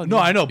good, solid. No,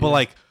 I know, but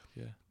like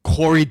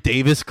Corey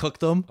Davis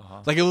cooked him.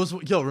 Uh-huh. Like it was,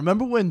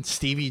 remember when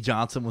Stevie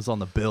Johnson was on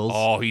the Bills?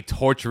 Oh, he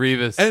torched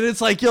Revis. And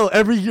it's like,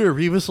 every year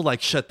Revis will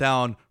like shut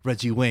down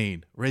Reggie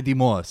Wayne, Randy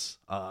Moss,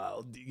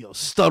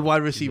 stud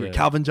wide receiver,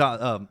 Calvin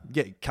Johnson,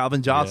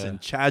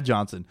 Chad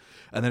Johnson.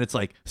 And then it's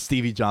like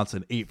Stevie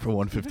Johnson, 8 for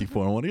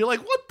 154 and 1. You're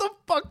like, what the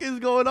fuck is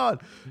going on?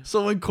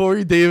 So when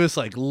Corey Davis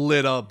like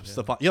lit up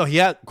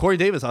Stephon, Corey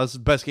Davis, that was the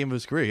best game of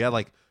his career. He had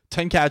like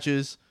 10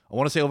 catches. I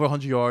want to say over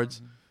 100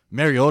 yards.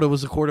 Mariota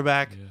was the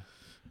quarterback. Yeah.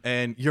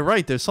 And you're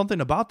right. There's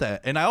something about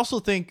that. And I also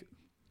think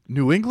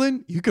New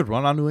England, you could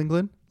run on New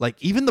England.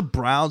 Like even the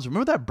Browns.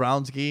 Remember that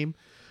Browns game?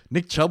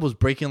 Nick Chubb was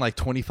breaking like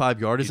 25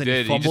 yarders and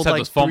he fumbled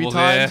like 3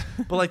 times.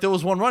 Yeah. But like there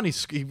was one run.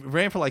 He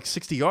ran for like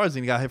 60 yards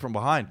and he got hit from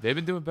behind. They've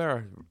been doing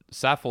better.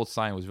 Saffold's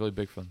sign was really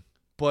big for them.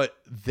 But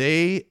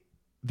the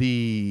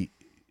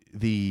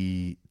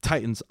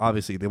Titans,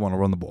 obviously, they want to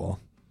run the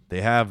ball.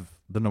 They have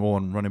the number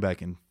one running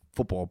back in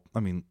football. I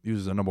mean, he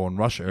was the number one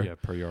rusher. Yeah,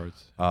 per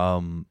yards.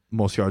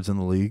 Most yards in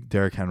the league,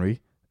 Derrick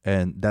Henry.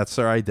 And that's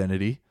their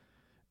identity.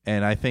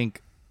 And I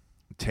think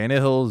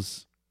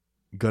Tannehill's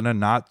going to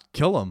not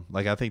kill him.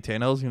 Like, I think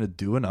Tannehill's going to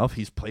do enough.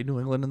 He's played New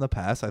England in the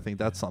past. I think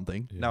that's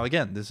something. Yeah. Now,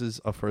 again, this is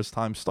a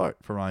first-time start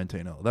for Ryan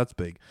Tannehill. That's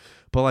big.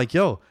 But, like,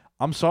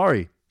 I'm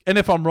sorry. And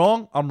if I'm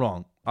wrong, I'm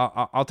wrong.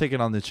 I'll take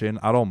it on the chin.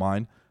 I don't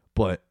mind.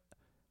 But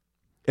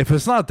if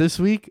it's not this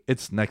week,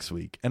 it's next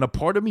week. And a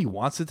part of me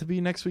wants it to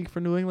be next week for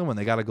New England when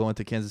they got to go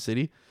into Kansas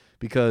City,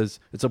 because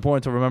it's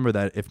important to remember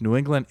that if New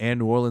England and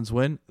New Orleans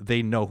win,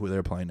 they know who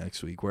they're playing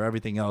next week, where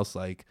everything else,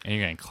 like... And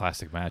you're getting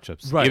classic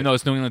matchups. Right. Even though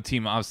it's New England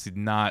team, obviously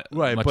not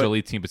much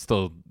elite team, but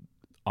still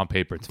on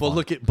paper, it's fun.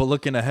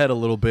 Looking ahead a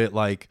little bit,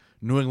 like,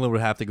 New England would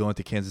have to go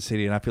into Kansas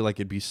City, and I feel like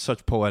it'd be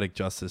such poetic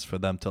justice for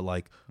them to,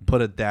 like,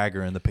 put a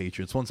dagger in the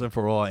Patriots once and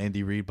for all,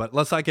 Andy Reid. But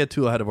let's not get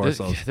too ahead of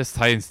ourselves. This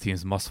Titans team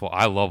is must-watch.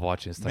 I love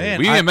watching this Titans.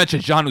 We even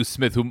mentioned Jonnu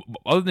Smith, who,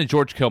 other than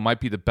George Kittle, might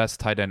be the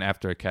best tight end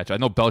after a catch. I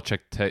know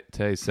Belichick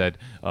today said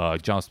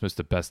Jonnu Smith's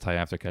the best tight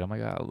end after a catch. I'm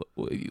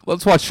like,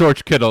 let's watch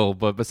George Kittle.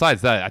 But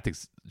besides that, I think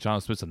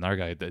Jonnu Smith's another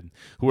guy that,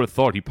 who would have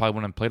thought he probably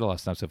wouldn't have played a lot of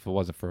snaps if it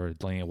wasn't for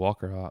Delanie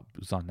Walker,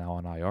 who's now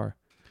on IR.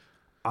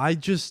 I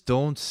just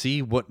don't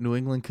see what New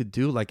England could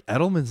do. Like,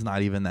 Edelman's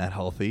not even that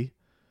healthy.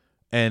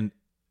 And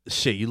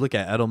shit, you look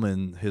at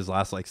Edelman, his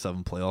last like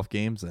 7 playoff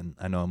games, and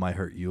I know it might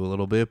hurt you a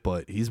little bit,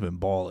 but he's been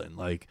balling.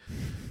 Like,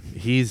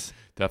 he's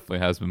definitely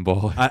has been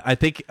balling. I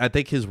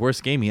think his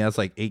worst game, he has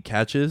like 8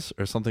 catches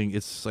or something.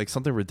 It's like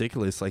something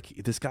ridiculous. Like,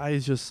 this guy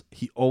is just,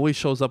 he always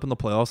shows up in the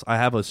playoffs. I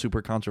have a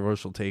super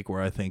controversial take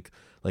where I think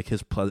like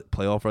his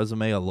playoff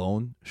resume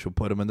alone should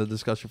put him in the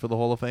discussion for the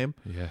Hall of Fame.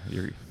 Yeah,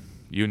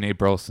 you and Nate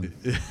Burleson.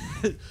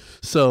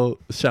 So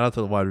shout out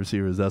to the wide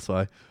receivers. That's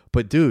why.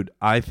 But dude,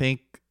 I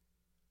think,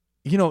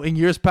 in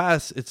years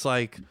past, it's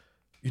like,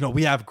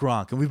 we have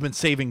Gronk and we've been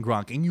saving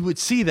Gronk, and you would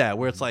see that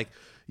where it's like,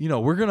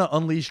 we're going to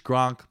unleash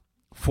Gronk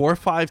 4 or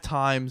 5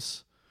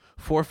 times,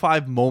 4 or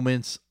 5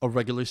 moments of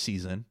regular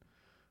season,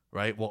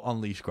 right? We'll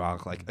unleash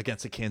Gronk like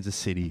against a Kansas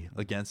City,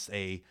 against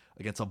a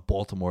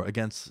Baltimore,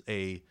 against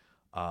a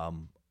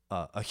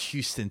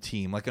Houston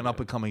team, like an up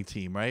and coming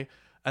team, right?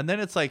 And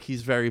then it's like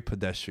he's very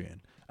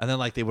pedestrian. And then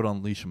like they would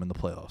unleash him in the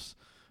playoffs.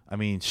 I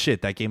mean,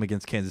 shit, that game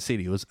against Kansas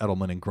City, it was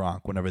Edelman and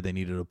Gronk whenever they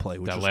needed to play,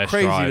 which was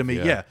crazy to me.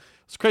 Yeah.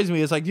 It's crazy to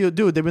me. It's like, dude,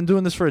 they've been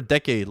doing this for a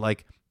decade.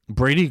 Like,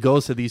 Brady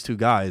goes to these 2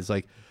 guys.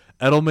 Like,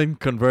 Edelman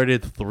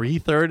converted 3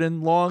 third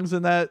and longs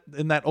in that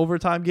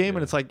overtime game.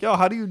 And it's like,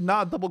 how do you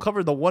not double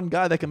cover the one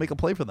guy that can make a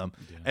play for them?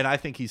 Yeah. And I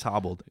think he's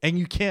hobbled. And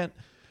you can't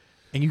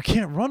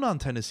run on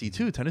Tennessee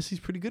too. Tennessee's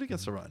pretty good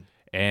against the run.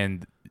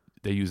 And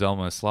they use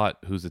Edelman in a slot.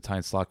 Who's the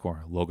tight slot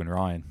corner? Logan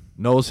Ryan.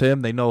 Knows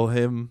him. They know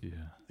him.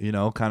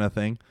 Yeah. Kind of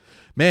thing.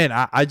 Man,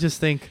 I just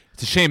think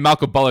it's a shame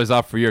Malcolm Butler's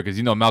out for a year,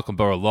 because Malcolm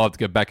Butler loved to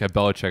get back at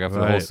Belichick after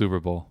the whole Super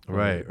Bowl.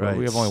 Right.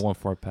 We have only one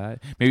for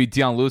Pat. Maybe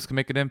Deion Lewis can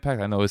make an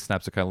impact. I know his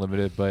snaps are kind of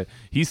limited, but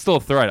he's still a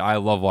threat. I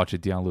love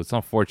watching Deion Lewis. It's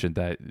unfortunate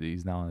that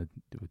he's now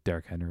with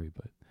Derrick Henry,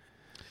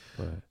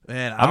 but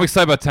man, I'm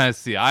excited about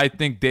Tennessee. I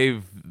think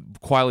they've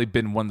quietly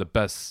been one of the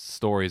best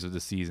stories of the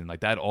season.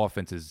 Like, that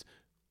offense is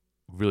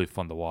really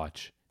fun to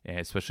watch, and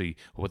especially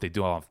what they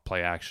do off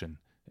play action.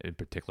 In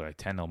particular, like,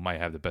 Tannehill might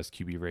have the best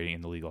QB rating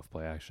in the league off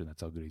play action.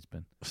 That's how good he's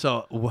been.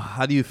 So,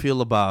 how do you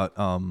feel about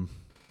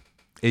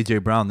A.J.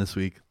 Brown this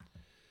week?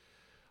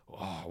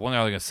 Oh, one thing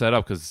I was going to set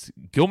up, because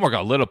Gilmore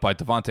got lit up by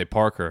Devontae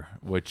Parker,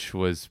 which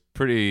was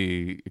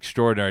pretty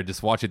extraordinary.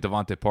 Just watching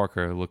Devontae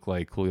Parker look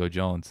like Julio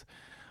Jones.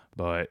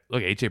 But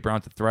look, A.J.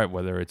 Brown's a threat,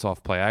 whether it's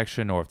off play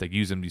action or if they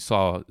use him. You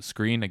saw a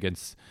screen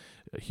against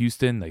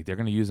Houston, like they're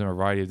going to use them a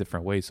variety of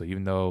different ways. So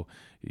even though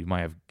you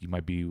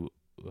might be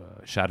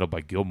shadowed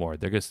by Gilmore,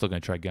 they're still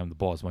going to try to get him the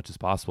ball as much as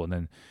possible. And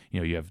then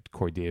you have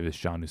Corey Davis,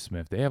 Jonnu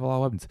Smith. They have a lot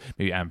of weapons.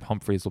 Maybe Adam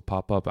Humphries will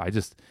pop up.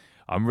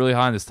 I'm really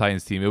high on this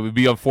Titans team. It would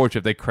be unfortunate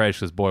if they crash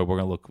because, boy, we're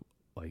going to look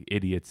like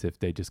idiots if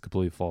they just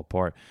completely fall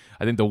apart.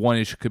 I think the one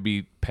issue could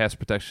be pass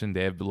protection.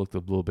 They have looked a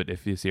little bit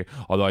iffy this year,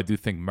 although I do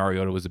think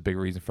Mariota was a big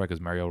reason for it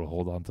because Mariota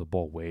hold on to the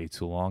ball way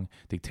too long.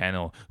 I think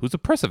Tannehill, who's an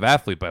impressive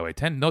athlete, by the way.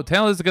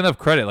 Tannehill isn't going to have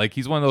credit. Like,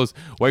 he's one of those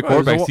white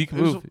quarterbacks. He can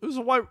move. He was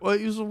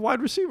a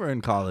wide receiver in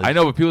college. I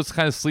know, but people just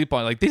kind of sleep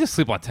on, like, they just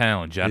sleep on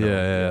Tannehill in general.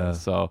 Yeah.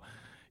 So,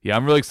 yeah,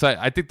 I'm really excited.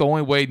 I think the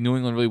only way New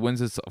England really wins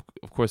is,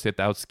 of course, they have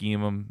to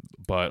out-scheme them,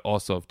 but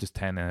also if just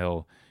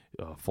Tannehill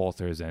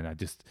falters, and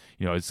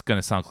it's going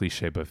to sound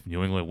cliche, but if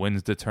New England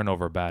wins the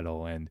turnover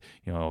battle and,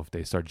 if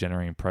they start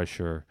generating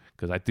pressure,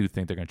 because I do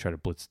think they're going to try to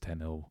blitz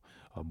Tannehill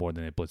more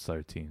than they blitz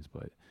other teams,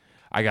 but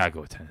I got to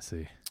go with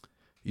Tennessee.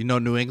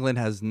 New England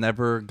has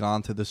never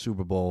gone to the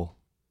Super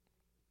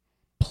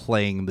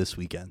playing this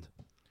weekend.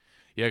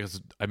 Yeah,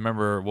 because I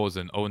remember, what was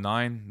it, in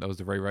 2009? That was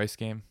the Ray Rice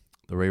game.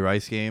 The Ray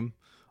Rice game.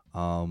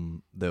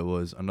 There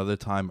was another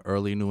time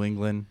early New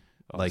England.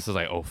 This is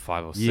like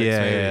 05, 06.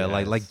 Yeah,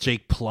 like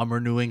Jake Plummer,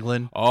 New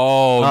England.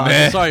 Oh,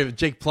 man. Sorry,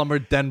 Jake Plummer,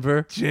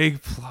 Denver. Man.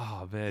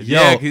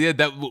 Yo.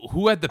 Yeah,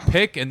 who had the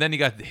pick, and then he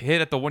got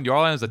hit at the 1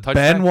 yard line as a touchdown?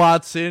 Ben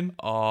Watson.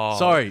 Oh.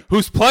 Sorry.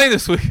 Who's playing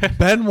this weekend?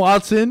 Ben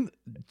Watson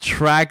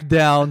tracked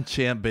down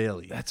Champ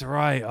Bailey. That's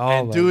right. Oh,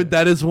 and, dude,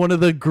 that is one of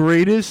the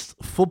greatest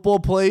football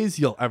plays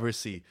you'll ever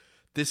see.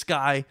 This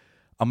guy,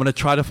 I'm going to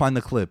try to find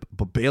the clip,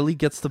 but Bailey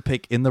gets the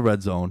pick in the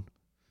red zone.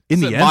 In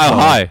the end zone. Mile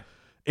High.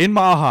 In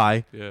Mile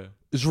High. Yeah.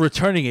 Is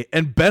returning it,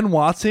 and Ben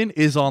Watson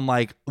is on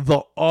like the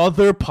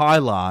other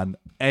pylon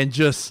and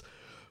just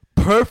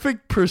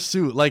perfect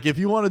pursuit. Like if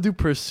you want to do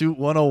pursuit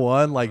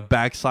 101, like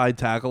backside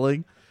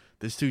tackling,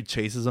 this dude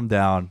chases him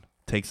down,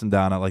 takes him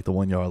down at like the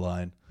 1 yard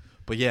line.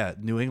 But yeah,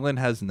 New England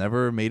has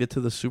never made it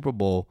to the Super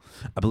Bowl.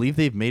 I believe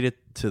they've made it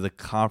to the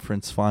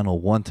conference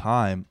final one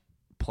time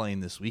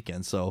playing this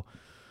weekend. So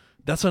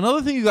that's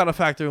another thing you got to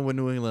factor in with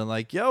New England.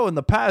 Like, in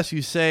the past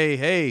you say,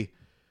 hey,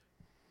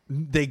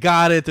 they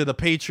got it. They're the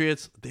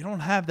Patriots. They don't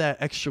have that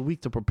extra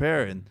week to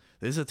prepare. And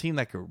there's a team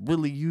that could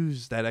really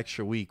use that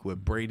extra week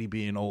with Brady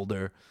being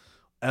older,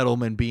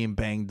 Edelman being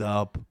banged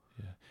up.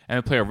 Yeah. And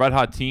they play a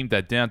red-hot team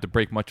that didn't have to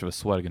break much of a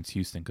sweat against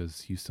Houston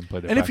because Houston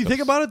played their backups. If you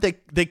think about it,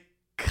 they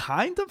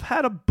kind of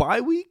had a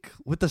bye week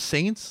with the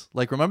Saints.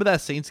 Like, remember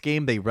that Saints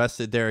game? They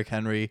rested Derrick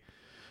Henry.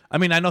 I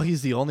mean, I know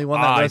he's the only one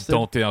that rested. I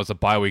don't think that was a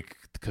bye week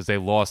because they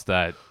lost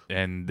that,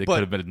 and it could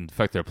have been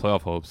affect their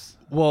playoff hopes.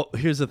 Well,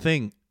 here's the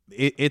thing.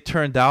 It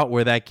turned out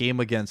where that game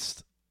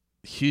against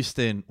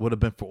Houston would have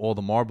been for all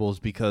the marbles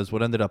because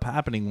what ended up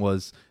happening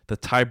was the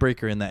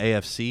tiebreaker in the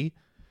AFC.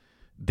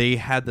 They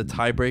had the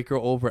tiebreaker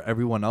over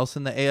everyone else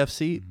in the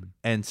AFC. Mm-hmm.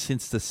 And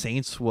since the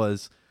Saints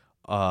was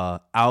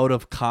out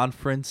of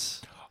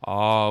conference,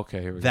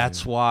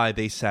 that's why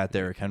they sat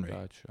Derrick Henry.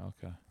 Gotcha.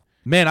 Okay.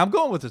 Man, I'm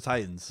going with the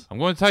Titans. I'm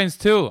going with the Titans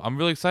too. I'm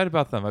really excited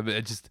about them.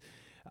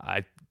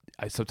 I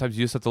sometimes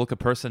you just have to look at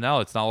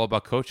personnel. It's not all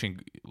about coaching.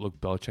 Look,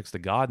 Belichick's the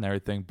god and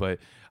everything, but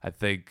I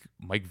think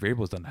Mike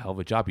Vrabel's done a hell of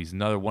a job. He's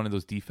another one of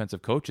those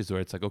defensive coaches where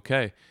it's like,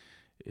 okay,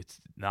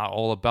 it's not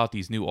all about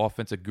these new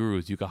offensive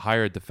gurus. You can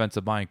hire a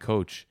defensive mind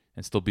coach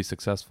and still be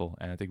successful.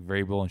 And I think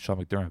Vrabel and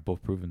Sean McDermott have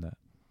both proven that.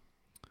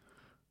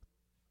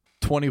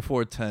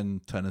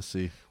 24-10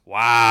 Tennessee.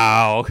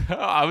 Wow.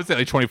 I would say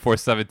like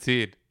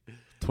 24-17.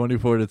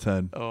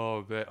 24-10.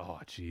 Oh, man. Oh,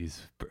 jeez.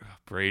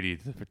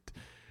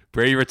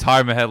 Brady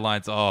retirement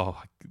headlines. Oh,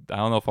 I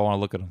don't know if I want to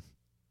look at them.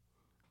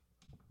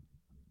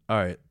 All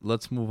right,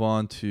 let's move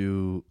on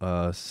to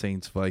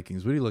Saints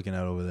Vikings. What are you looking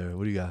at over there?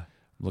 What do you got?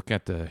 Looking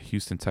at the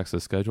Houston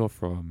Texas schedule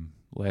from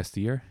last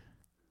year.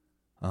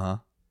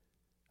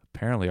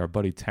 Apparently, our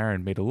buddy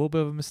Taryn made a little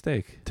bit of a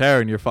mistake.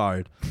 Taryn, you're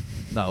fired.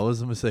 No, it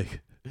was a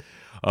mistake.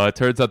 It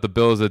turns out the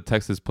Bills that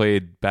Texas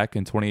played back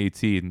in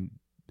 2018.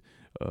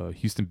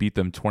 Houston beat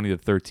them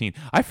 20-13.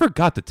 I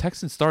forgot the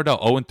Texans started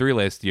out 0-3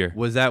 last year.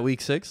 Was that week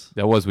 6?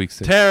 That was week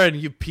 6.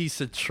 Taryn, you piece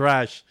of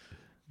trash.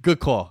 Good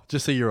call.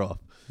 Just say you're off.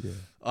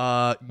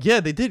 Yeah.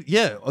 They did.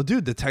 Yeah. Oh,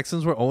 dude, the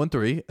Texans were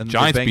 0-3 and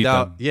Giants they banged beat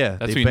out. them. Yeah,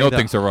 that's when you know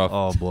things are rough.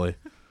 Oh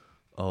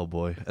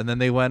boy. And then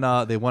they won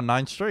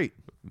 9 straight.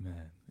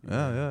 Man.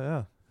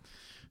 Yeah.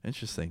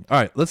 Interesting. All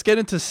right, let's get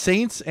into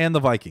Saints and the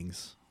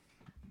Vikings.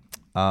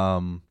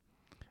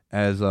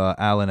 As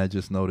Alan had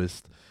just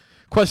noticed.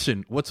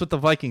 Question: what's with the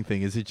Viking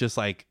thing? Is it just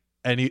like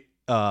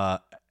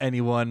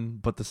anyone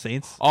but the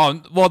Saints? Oh,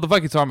 well, the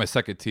Vikings are my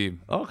second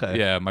team. Okay.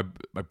 Yeah, my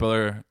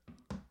brother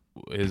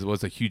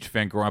was a huge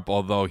fan growing up,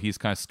 although he's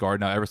kind of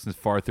scarred now. Ever since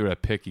far through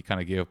that pick, he kind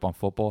of gave up on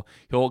football.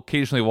 He'll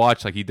occasionally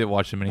watch, like he did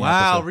watch in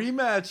Minneapolis. Wow,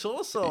 rematch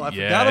also. I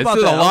forgot about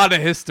that. There's a lot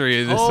of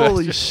history in this.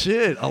 Holy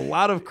shit. A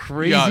lot of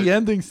crazy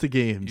endings to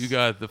games. You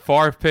got the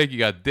Favre pick. You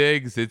got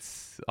Diggs.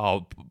 It's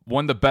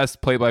one of the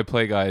best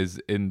play-by-play guys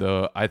in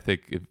the, I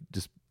think,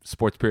 just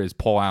sports period is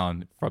Paul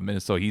Allen from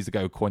Minnesota. He's the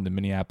guy who coined the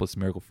Minneapolis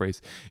Miracle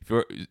phrase. If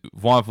you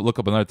want to look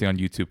up another thing on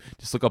YouTube,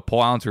 just look up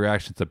Paul Allen's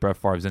reaction to Brett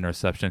Favre's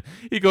interception.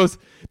 He goes,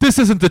 "This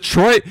isn't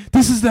Detroit.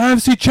 This is the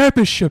NFC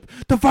Championship.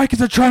 The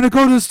Vikings are trying to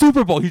go to the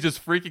Super Bowl." He's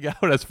just freaking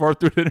out as Favre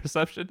threw the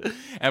interception.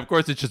 And, of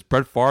course, it's just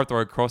Brett Favre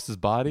throwing across his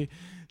body.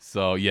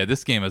 So, yeah,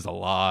 this game has a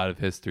lot of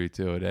history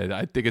to it. And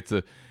I think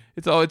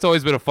it's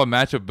always been a fun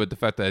matchup, but the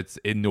fact that it's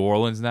in New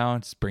Orleans now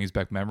just brings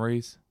back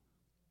memories.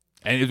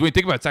 And when you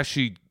think about it, it's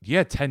actually,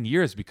 10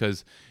 years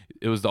because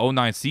it was the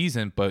 2009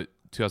 season, but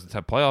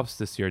 2010 playoffs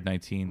this year,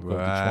 19 going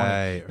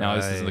to 20. Now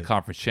this is in the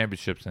conference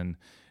championships, and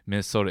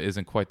Minnesota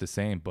isn't quite the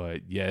same.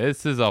 But, yeah,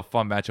 this is a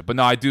fun matchup. But,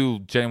 no, I do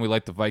genuinely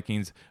like the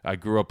Vikings. I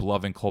grew up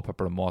loving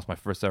Culpepper and Moss. My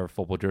first ever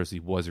football jersey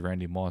was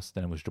Randy Moss.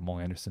 Then it was Jamal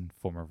Anderson,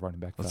 former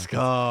running back. Let's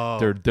go.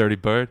 Dirty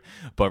Bird.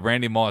 But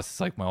Randy Moss is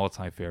like my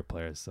all-time favorite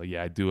player. So,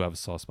 yeah, I do have a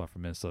soft spot for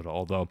Minnesota,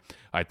 although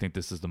I think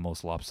this is the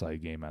most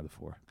lopsided game out of the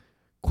four.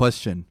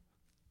 Question.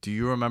 Do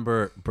you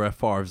remember Brett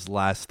Favre's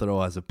last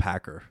throw as a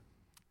Packer?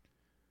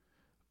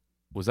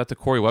 Was that to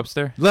Corey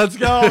Webster? Let's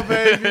go,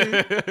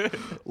 baby.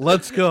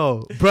 Let's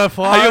go. Brett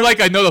Favre. How you like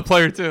I know the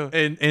player too.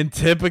 In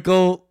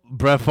typical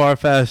Brett Favre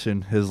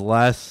fashion, his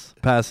last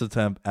pass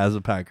attempt as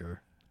a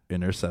Packer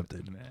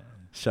intercepted. Man.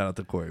 Shout out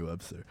to Corey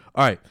Webster.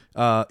 All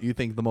right. You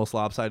think the most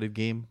lopsided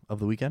game of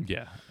the weekend?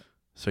 Yeah.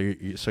 So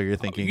you're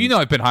thinking. You know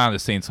I've been high on the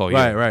Saints all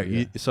year. Right.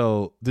 Yeah.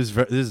 So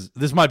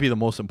this might be the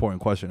most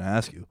important question to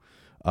ask you.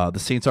 The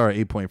Saints are an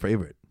 8-point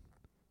favorite.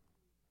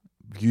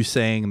 You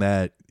saying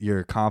that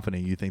you're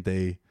confident you think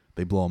they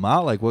blow them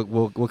out? Like,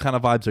 what kind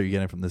of vibes are you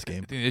getting from this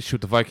game? I think the issue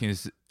with the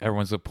Vikings,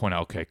 everyone's going to point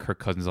out, okay, Kirk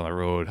Cousins on the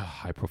road,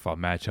 high-profile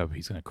matchup,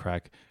 he's going to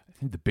crack. I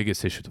think the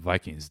biggest issue with the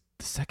Vikings,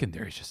 the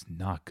secondary is just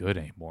not good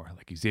anymore.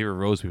 Like Xavier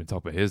Rhodes, we've been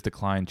talking about his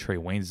decline. Trey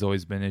Wayne's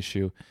always been an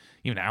issue.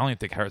 Even I don't even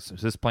think Harrison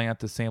is playing at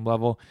the same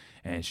level.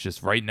 And it's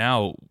just right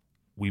now,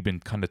 we've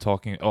been kind of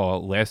talking. Oh,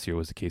 last year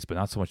was the case, but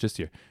not so much this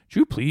year.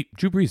 Drew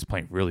Brees is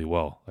playing really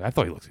well. Like, I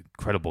thought he looked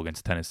incredible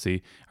against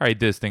Tennessee. All right, he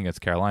did his thing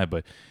against Carolina,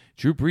 but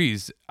Drew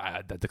Brees,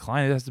 that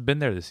decline hasn't been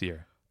there this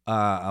year.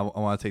 I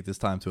want to take this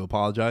time to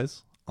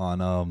apologize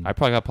on. I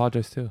probably got to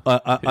apologize too.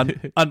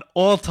 An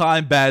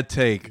all-time bad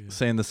take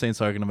saying the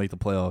Saints are going to make the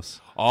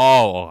playoffs.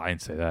 Oh, I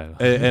didn't say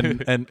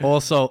that. and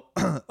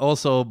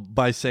also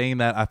by saying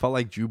that, I felt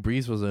like Drew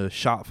Brees was a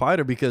shot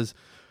fighter because.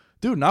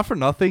 Dude, not for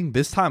nothing.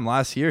 This time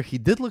last year, he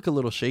did look a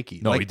little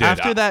shaky. No, like, he did.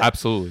 After that,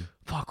 absolutely.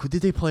 Fuck, who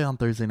did they play on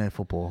Thursday Night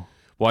Football?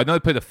 Well, I know they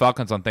played the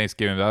Falcons on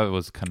Thanksgiving. That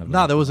was kind of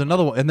no. There was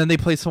another one, and then they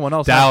played someone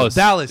else. Dallas.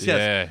 Yes.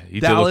 Yeah, he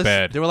Dallas, did look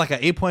bad. They were like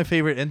an 8-point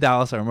favorite in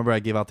Dallas. I remember I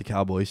gave out the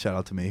Cowboys. Shout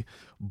out to me.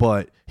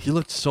 But he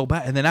looked so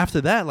bad. And then after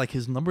that, like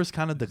his numbers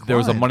kind of declined. There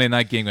was a Monday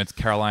night game against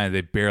Carolina.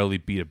 They barely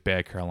beat a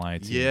bad Carolina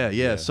team.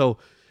 Yeah. So,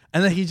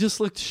 and then he just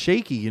looked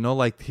shaky.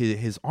 Like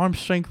his arm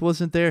strength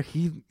wasn't there.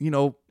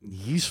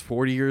 He's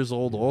 40 years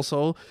old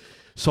also.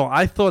 So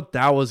I thought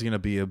that was going to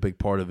be a big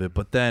part of it.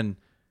 But then,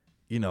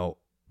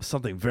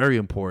 something very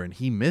important.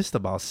 He missed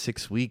about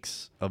 6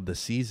 weeks of the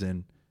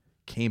season,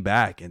 came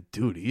back, and,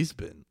 dude, he's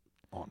been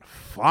on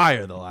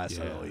fire the last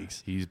 7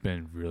 weeks. He's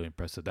been really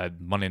impressive. That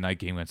Monday night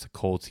game against the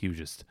Colts, he was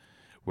just,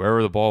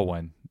 wherever the ball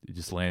went, it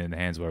just landed in the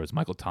hands, whether it was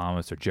Michael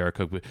Thomas or Jared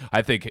Cook. But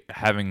I think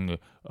having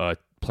a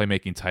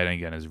playmaking tight end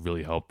again has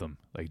really helped them.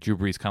 Like, Drew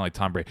Brees, kind of like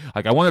Tom Brady.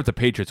 Like, I wonder if the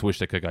Patriots wish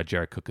they could have got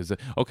Jared Cook. Because,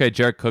 okay,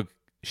 Jared Cook,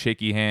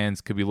 shaky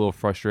hands, could be a little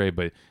frustrated,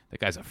 but that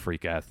guy's a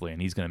freak athlete,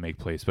 and he's going to make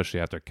plays, especially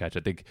after a catch. I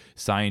think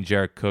signing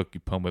Jared Cook,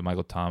 you put him with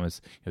Michael Thomas,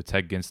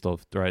 Ted Ginn still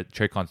threat.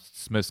 Traquan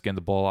Smith's getting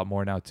the ball a lot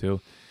more now, too.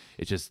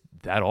 It's just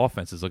that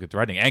offense is looking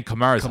threatening. And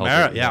Kamara's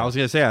healthy. Yeah, I was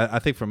going to say, I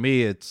think for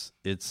me, it's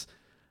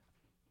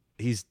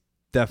he's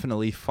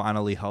definitely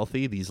finally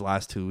healthy. These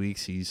last 2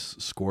 weeks, he's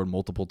scored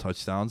multiple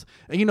touchdowns.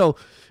 And,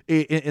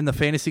 in the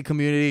fantasy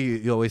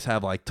community, you always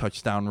have, like,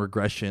 touchdown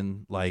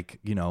regression. Like,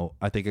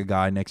 I think a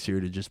guy next year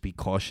to just be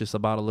cautious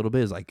about a little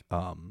bit is, like,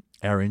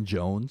 Aaron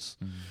Jones,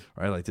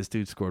 right? Like, this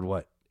dude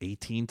scored,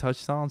 18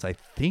 touchdowns? I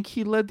think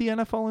he led the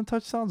NFL in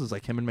touchdowns. It's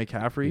like him and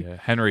McCaffrey. Yeah,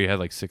 Henry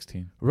had,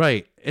 16.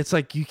 Right. It's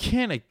like you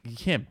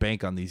can't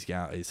bank on these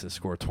guys to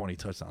score 20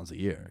 touchdowns a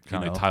year.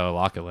 Kind of like Tyler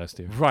Lockett last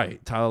year. Right.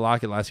 Tyler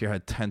Lockett last year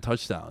had 10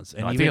 touchdowns.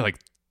 And I think like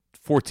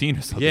 14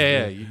 or something.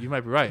 Yeah, you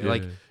might be right.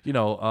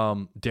 Yeah.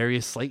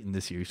 Darius Slayton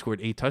this year, he scored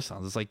 8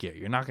 touchdowns. It's like,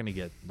 you're not going to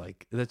get,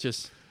 that's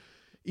just,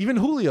 even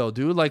Julio,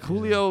 dude. Like,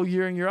 Julio,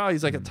 year in, year out,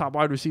 he's like a top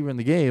wide receiver in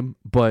the game,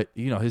 but,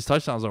 his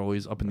touchdowns are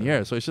always up in the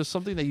air. So it's just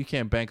something that you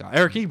can't bank on.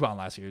 Eric Ebron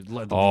last year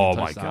led the league in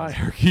touchdowns. Oh, my God.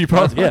 Eric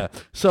Ebron. Yeah.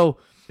 So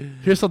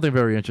here's something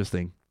very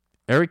interesting.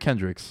 Eric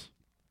Kendricks,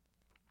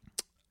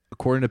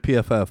 according to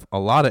PFF, a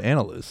lot of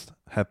analysts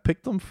have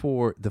picked him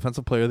for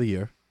Defensive Player of the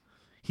Year.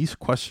 He's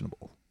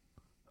questionable.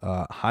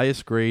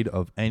 Highest grade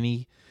of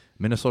any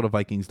Minnesota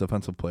Vikings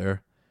defensive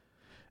player.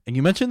 And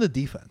you mentioned the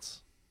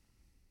defense.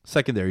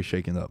 Secondary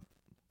shaking up.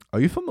 Are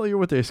you familiar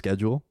with their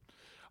schedule?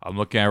 I'm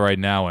looking at it right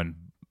now, and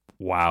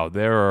wow,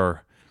 there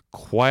are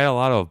quite a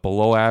lot of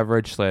below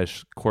average /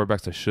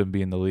 quarterbacks that shouldn't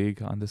be in the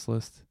league on this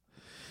list.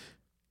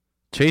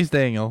 Chase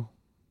Daniel,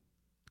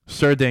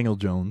 Sir Daniel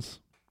Jones,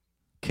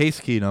 Case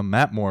Keenum,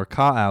 Matt Moore,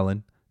 Kyle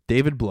Allen,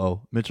 David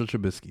Blow, Mitchell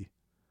Trubisky,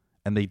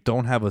 and they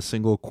don't have a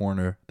single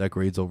corner that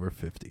grades over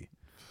 50.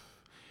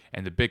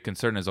 And the big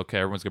concern is, okay,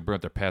 everyone's going to bring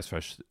up their pass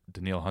rush.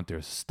 Danielle Hunter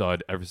is a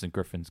stud. Everson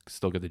Griffin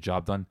still get the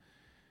job done.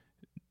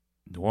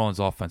 New Orleans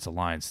offensive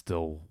line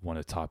still one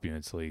of the top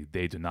units in the league.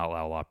 They do not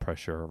allow a lot of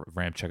pressure.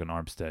 Ramczyk and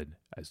Armstead,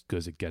 as good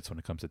as it gets when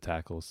it comes to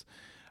tackles.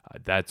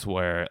 That's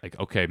where, like,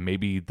 okay,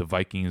 maybe the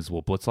Vikings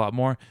will blitz a lot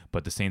more,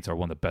 but the Saints are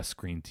one of the best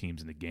screen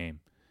teams in the game.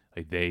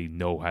 Like, they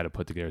know how to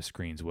put together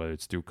screens, whether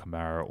it's through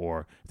Kamara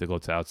or if they go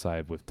to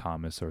outside with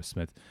Thomas or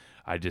Smith.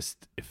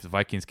 If the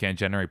Vikings can't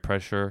generate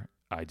pressure,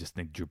 I just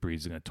think Drew Brees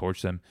is going to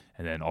torch them.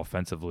 And then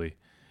offensively,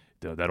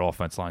 that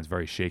offense line is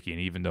very shaky.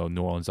 And even though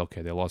New Orleans,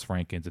 okay, they lost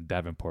Rankins and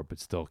Davenport, but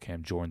still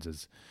Cam Jordan's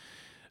is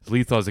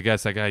lethal as a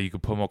guess. That guy, you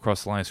could put him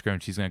across the line of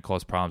scrimmage, he's going to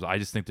cause problems. I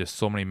just think there's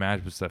so many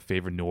matchups that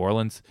favor New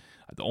Orleans.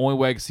 The only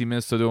way I can see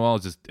Minnesota doing well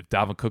is just if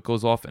Dalvin Cook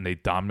goes off and they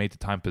dominate the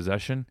time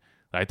possession.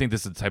 I think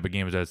this is the type of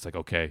game that it's like,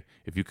 okay,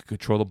 if you could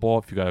control the ball,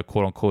 if you got to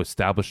quote-unquote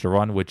establish the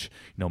run, which,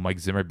 Mike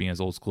Zimmer being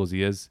as old school as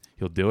he is,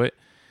 he'll do it.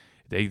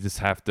 They just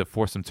have to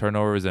force some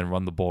turnovers and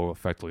run the ball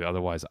effectively.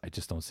 Otherwise, I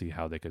just don't see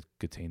how they could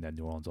contain that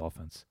New Orleans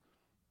offense.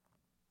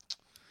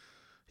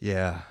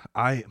 Yeah,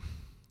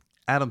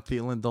 Adam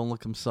Thielen don't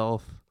look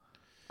himself.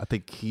 I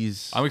think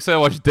I'm excited to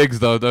watch Diggs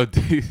though.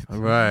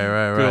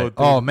 Right.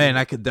 Oh man,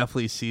 I could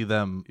definitely see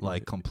them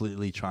like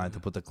completely trying to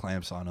put the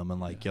clamps on him and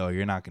like, yo,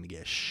 you're not gonna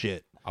get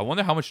shit. I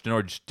wonder how much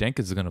Janoris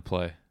Jenkins is gonna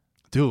play.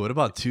 Dude, what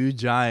about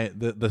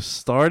the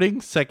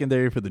starting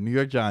secondary for the New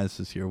York Giants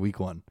this year, week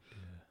 1,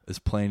 is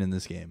playing in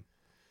this game.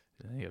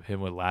 You have him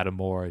with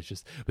Lattimore. It's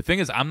just the thing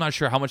is, I'm not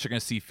sure how much they're going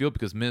to see field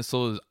because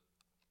Minnesota.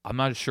 I'm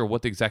not sure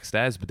what the exact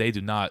stat is, but they do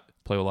not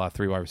play a lot of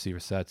 3 wide receiver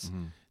sets.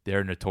 Mm-hmm.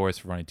 They're notorious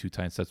for running 2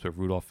 tight end sets with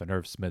Rudolph and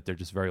Irv Smith. They're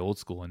just very old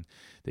school, and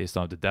they just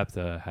don't have the depth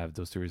to have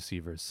those 2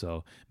 receivers.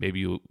 So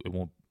maybe it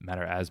won't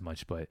matter as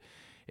much, but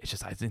it's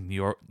just I think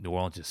New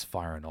Orleans just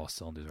firing all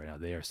cylinders right now.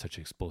 They are such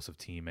an explosive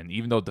team, and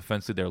even though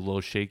defensively they're a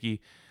little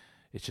shaky,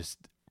 it's just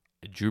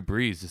Drew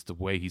Brees, just the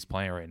way he's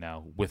playing right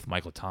now with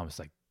Michael Thomas,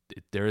 like.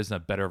 There isn't a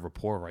better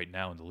rapport right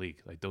now in the league.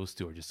 Like those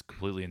two are just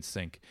completely in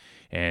sync.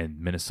 And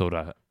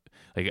Minnesota,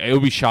 like it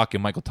would be shocking.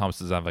 Michael Thomas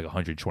doesn't have like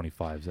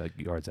 125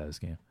 yards out of this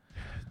game.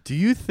 Do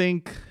you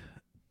think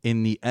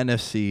in the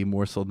NFC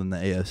more so than the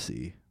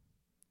AFC,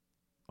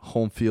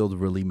 home field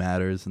really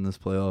matters in this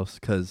playoffs?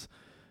 Because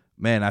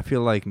man, I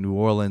feel like New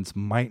Orleans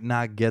might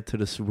not get to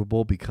the Super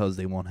Bowl because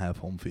they won't have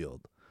home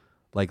field.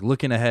 Like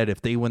looking ahead, if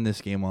they win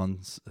this game on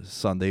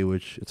Sunday,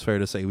 which it's fair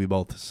to say we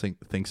both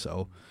think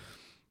so.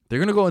 They're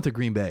going to go into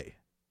Green Bay.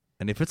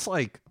 And if it's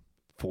like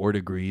 4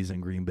 degrees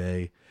in Green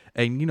Bay,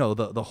 and,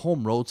 the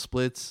home road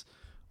splits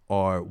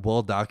are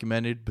well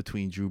documented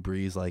between Drew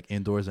Brees, like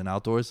indoors and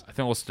outdoors. I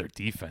think also their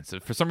defense.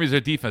 For some reason, their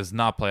defense does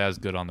not play as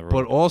good on the road.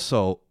 But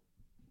also,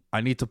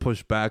 I need to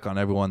push back on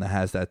everyone that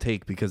has that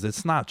take because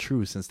it's not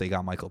true since they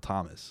got Michael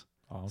Thomas.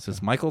 Oh, okay.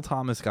 Since Michael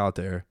Thomas got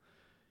there,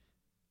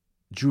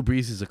 Drew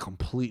Brees is a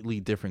completely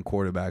different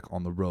quarterback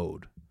on the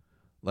road.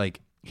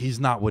 Like, he's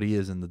not what he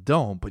is in the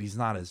dome, but he's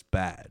not as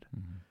bad.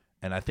 Mm-hmm.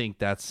 And I think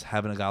that's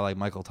having a guy like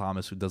Michael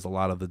Thomas who does a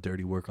lot of the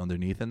dirty work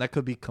underneath. And that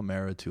could be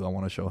Kamara, too. I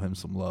want to show him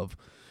some love.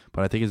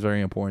 But I think it's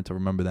very important to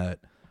remember that.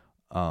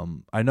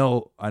 I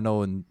know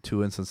in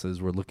 2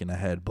 instances we're looking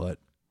ahead, but,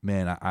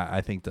 man,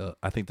 I think the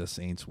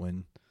Saints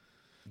win.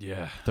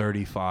 Yeah.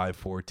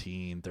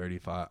 35-14,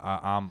 35.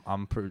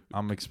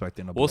 I'm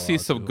expecting a blowout. We'll see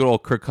some good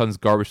old Kirk Cousins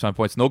garbage time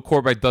points. No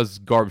quarterback does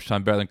garbage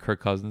time better than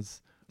Kirk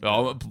Cousins.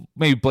 Oh,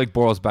 maybe Blake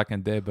Bortles back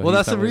in the day. But well,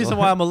 that's the reason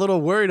why I'm a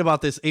little worried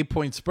about this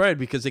 8-point spread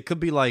because it could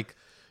be like,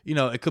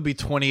 it could be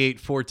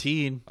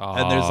 28-14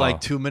 and there's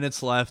like 2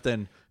 minutes left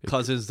and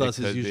Cousins does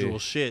his usual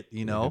shit,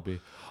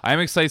 I'm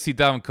excited to see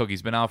Dalvin Cook.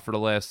 He's been out for the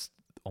last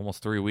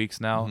almost 3 weeks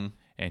now,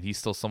 and he's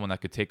still someone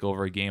that could take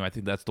over a game. I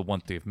think that's the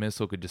one thing. If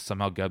Minnesota could just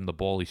somehow get him the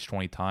ball at least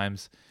 20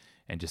 times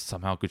and just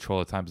somehow control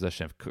the time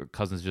possession, if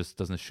Cousins just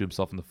doesn't shoot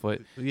himself in the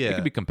foot, it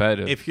could be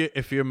competitive.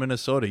 If you're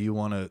Minnesota, you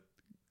want to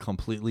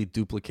completely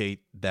duplicate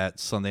that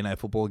Sunday Night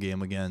Football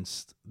game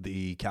against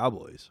the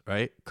Cowboys,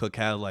 right? Cook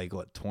had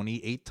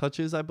 28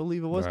 touches, I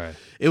believe it was. Right.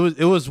 It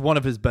was one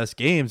of his best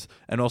games,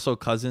 and also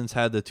Cousins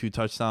had the 2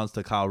 touchdowns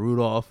to Kyle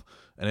Rudolph,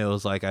 and it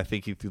was like I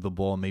think he threw the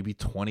ball maybe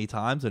 20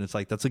 times, and it's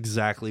like that's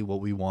exactly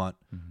what we want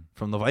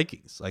from the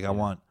Vikings. I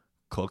want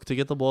Cook to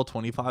get the ball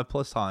 25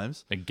 plus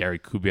times, and Gary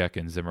Kubiak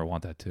and Zimmer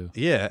want that too.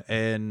 Yeah,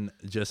 and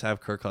just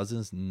have Kirk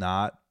Cousins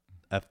not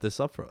F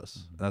this up for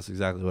us. That's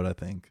exactly what I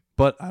think.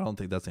 But I don't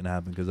think that's going to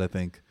happen because I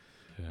think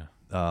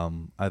it's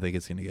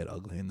going to get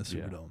ugly in the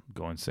Superdome.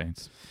 Going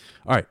Saints.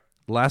 All right.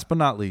 Last but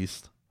not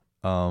least,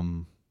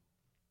 Russell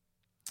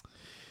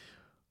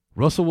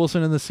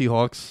Wilson and the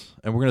Seahawks.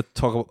 And we're going to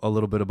talk a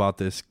little bit about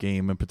this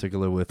game in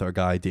particular with our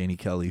guy, Danny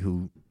Kelly,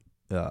 who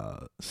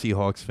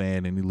Seahawks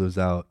fan, and he lives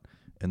out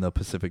in the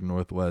Pacific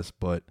Northwest.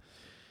 But,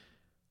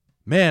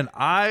 man,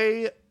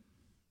 I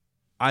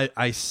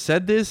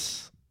said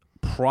this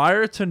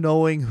prior to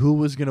knowing who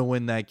was going to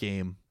win that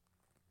game.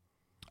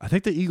 I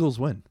think the Eagles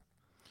win.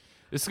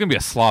 This is going to be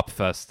a slop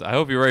fest. I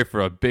hope you're ready for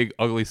a big,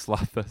 ugly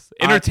slop fest.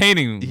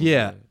 Entertaining.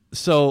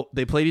 So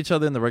they played each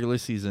other in the regular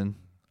season.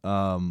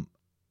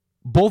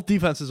 Both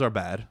defenses are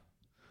bad.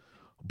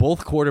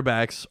 Both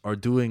quarterbacks are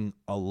doing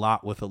a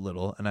lot with a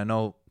little. And I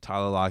know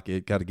Tyler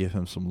Lockett, got to give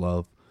him some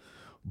love.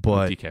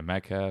 But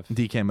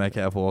DK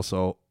Metcalf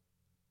also.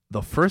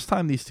 The first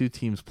time these two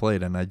teams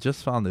played, and I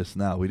just found this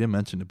now, we didn't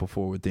mention it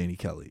before with Danny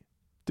Kelly.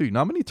 Dude, you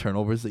know how many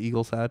turnovers the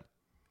Eagles had?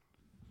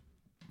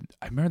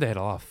 I remember they had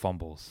a lot of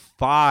fumbles.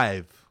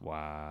 5.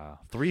 Wow.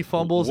 3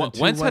 fumbles and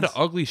 2 Wentz had an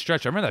ugly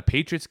stretch. I remember that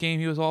Patriots game.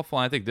 He was awful.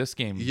 And I think this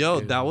game.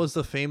 That was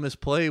the famous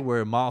play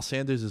where Miles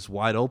Sanders is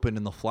wide open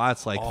in the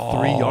flats, like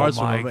 3 yards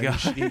from him.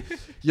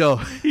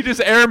 He just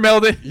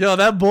airmailed it. Yo,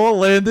 that ball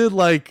landed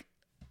like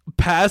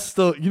past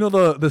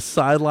the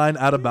sideline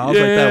out of bounds,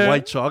 like that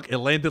white chalk. It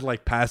landed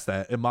like past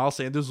that, and Miles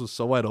Sanders was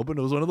so wide open.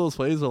 It was one of those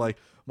plays where like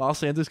Miles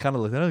Sanders kind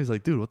of looked at him. He's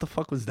like, "Dude, what the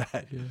fuck was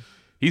that?" Yeah.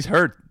 He's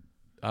hurt.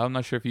 I'm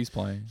not sure if he's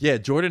playing. Yeah,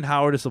 Jordan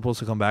Howard is supposed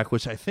to come back,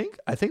 which I think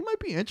might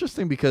be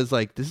interesting because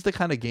like this is the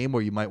kind of game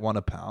where you might want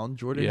to pound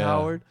Jordan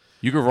Howard.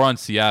 You could run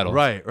Seattle,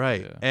 right?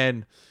 Yeah.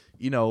 And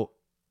the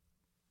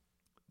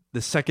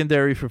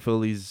secondary for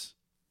Phillies,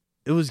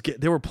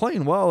 they were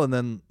playing well, and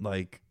then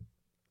like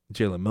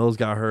Jalen Mills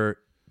got hurt.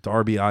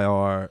 Darby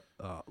IR,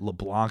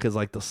 LeBlanc is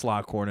like the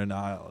slot corner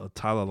now.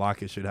 Tyler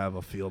Lockett should have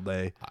a field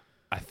day.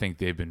 I think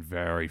they've been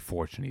very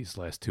fortunate these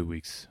last 2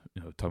 weeks.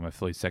 Talking about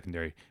Philly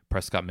secondary,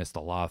 Prescott missed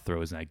a lot of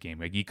throws in that game.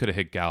 Like he could have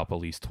hit Gallup at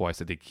least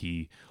twice. I think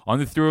he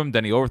underthrew him,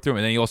 then he overthrew him,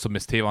 and then he also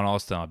missed Tavon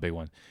Austin on a big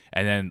one.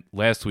 And then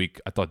last week,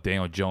 I thought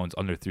Daniel Jones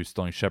underthrew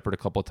Sterling Shepard a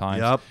couple of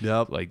times.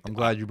 Yep. Like I'm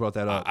glad you brought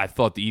that up. I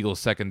thought the Eagles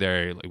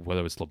secondary, like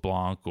whether it's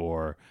LeBlanc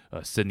or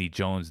Sidney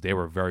Jones, they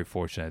were very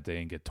fortunate they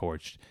didn't get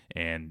torched.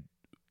 And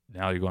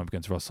now you're going up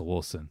against Russell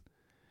Wilson.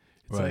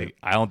 It's like,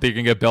 I don't think you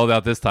can get bailed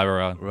out this time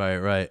around.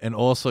 Right. And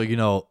also,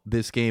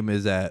 this game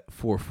is at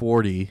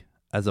 4:40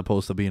 as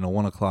opposed to being a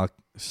 1 o'clock.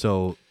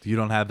 So you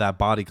don't have that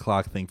body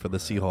clock thing for the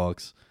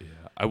Seahawks. Yeah.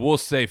 I will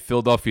say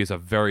Philadelphia is a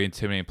very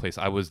intimidating place.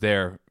 I was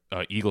there,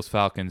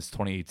 Eagles-Falcons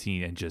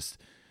 2018, and just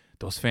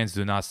those fans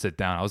do not sit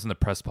down. I was in the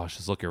press box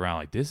just looking around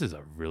like, this is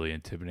a really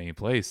intimidating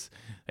place.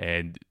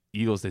 And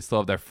Eagles, they still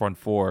have their front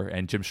four,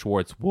 and Jim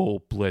Schwartz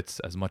will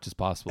blitz as much as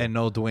possible. And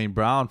no Dwayne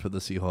Brown for the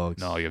Seahawks.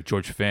 No, you have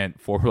George Fant,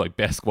 former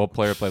basketball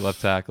player, play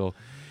left tackle.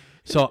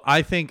 So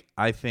I think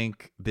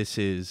this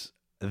is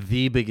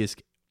the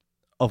biggest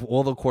of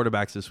all the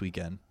quarterbacks this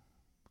weekend.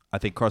 I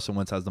think Carson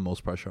Wentz has the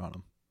most pressure on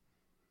him.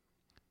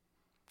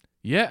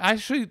 Yeah,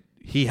 actually,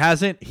 he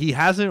hasn't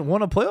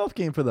won a playoff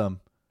game for them.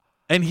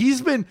 And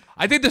he's been...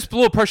 I think there's a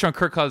little pressure on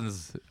Kirk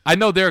Cousins. I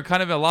know they're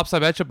kind of a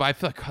lopsided matchup, but I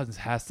feel like Cousins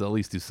has to at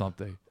least do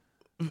something.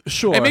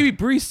 Sure. And maybe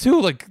Breeze too.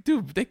 Like,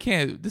 dude, they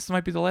can't. This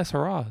might be the last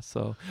hurrah.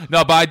 So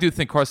no, but I do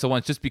think Carson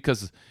Wentz, just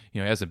because he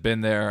hasn't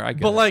been there.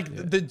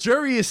 The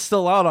jury is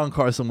still out on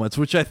Carson Wentz,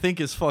 which I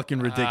think is fucking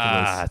ridiculous.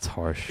 That's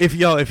harsh. If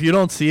you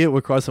don't see it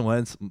with Carson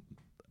Wentz,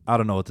 I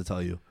don't know what to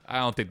tell you. I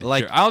don't think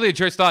the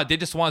jury's thought. They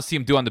just want to see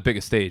him do on the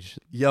biggest stage.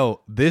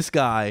 This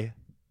guy,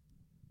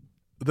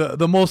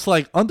 the most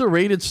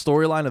underrated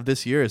storyline of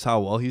this year is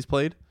how well he's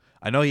played.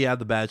 I know he had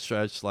the bad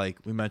stretch, like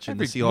we mentioned,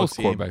 the Seahawks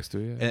game quarterbacks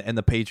do, and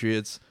the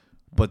Patriots.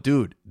 But,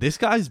 dude, this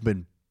guy's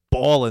been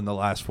balling the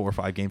last 4 or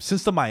 5 games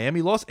since the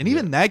Miami loss. And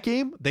even that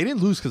game, they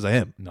didn't lose because of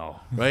him. No.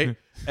 Right?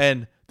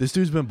 And this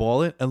dude's been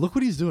balling. And look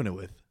what he's doing it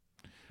with.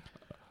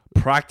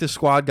 Practice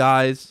squad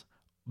guys,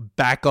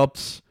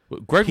 backups.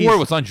 Greg Ward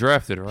was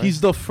undrafted, right?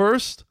 He's the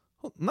first,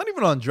 not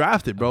even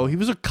undrafted, bro. He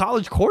was a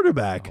college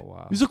quarterback. Oh,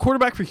 wow. He was a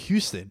quarterback for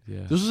Houston.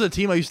 Yeah. This was a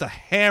team I used to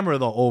hammer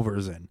the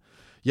overs in.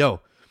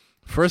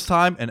 First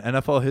time in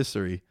NFL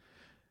history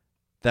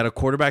that a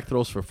quarterback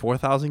throws for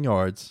 4,000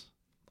 yards.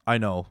 I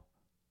know.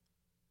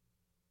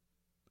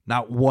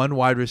 Not one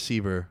wide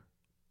receiver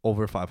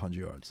over 500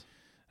 yards.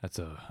 That's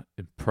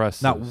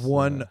impressive. Not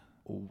one.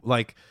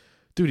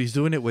 Dude, he's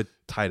doing it with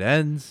tight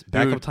ends,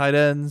 backup tight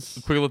ends.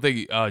 Quick little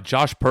thing.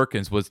 Josh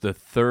Perkins was the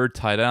third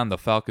tight end on the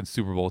Falcons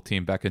Super Bowl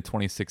team back in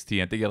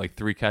 2016. I think he had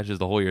 3 catches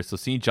the whole year. So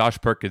seeing Josh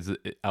Perkins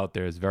out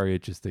there is very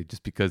interesting,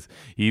 just because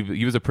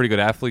he was a pretty good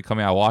athlete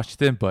coming out of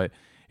Washington, but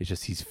it's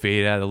just he's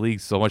faded out of the league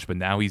so much, but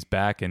now he's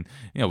back. And,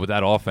 with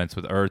that offense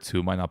with Ertz,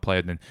 who might not play,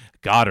 and then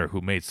Goddard, who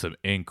made some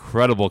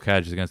incredible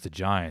catches against the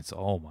Giants.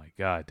 Oh, my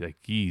God.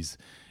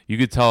 You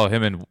could tell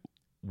him and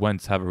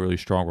Wentz have a really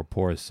strong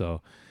rapport.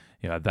 So,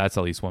 that's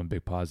at least one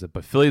big positive.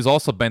 But Philly's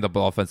also banged up the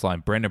offense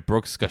line. Brandon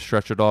Brooks got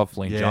stretchered off.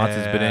 Lane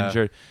Johnson's been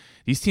injured.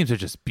 These teams are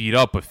just beat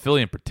up, but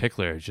Philly in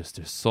particular, there's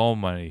so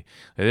many.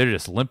 They're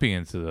just limping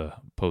into the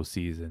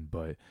postseason,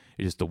 but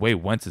it's just the way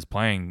Wentz is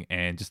playing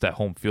and just that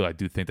home field. I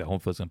do think that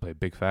home field is going to play a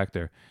big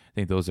factor. I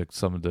think those are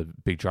some of the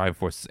big driving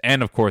forces.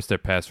 And, of course, their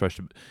pass rush.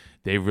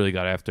 They really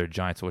got after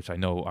Giants, which I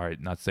know are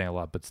not saying a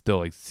lot, but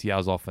still,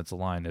 Seattle's offensive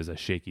line is as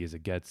shaky as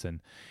it gets.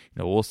 And,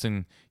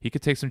 Wilson, he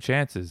could take some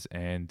chances,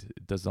 and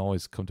it doesn't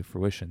always come to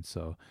fruition.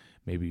 So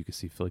maybe you could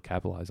see Philly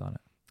capitalize on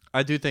it.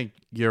 I do think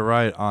you're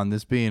right on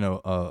this being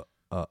a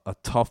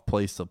tough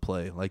place to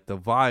play. The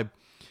vibe,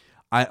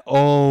 I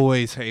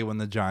always hate when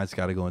the Giants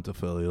got to go into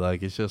Philly.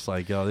 It's just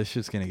this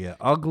shit's going to get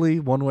ugly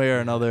one way or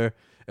another.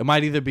 It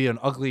might either be an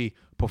ugly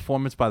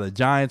performance by the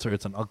Giants or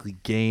it's an ugly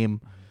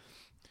game.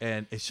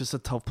 And it's just a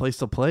tough place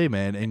to play,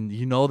 man. And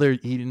they're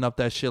eating up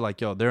that shit like,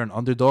 yo, they're an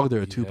underdog.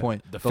 They're a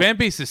 2-point. The fan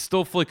base is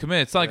still fully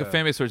committed. It's not like a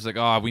fan base where it's like,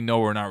 oh, we know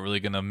we're not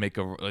really going to make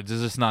there's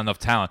just not enough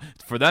talent.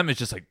 For them, it's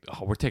just like,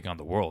 oh, we're taking on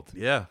the world.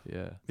 Yeah.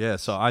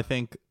 So I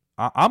think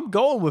I'm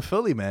going with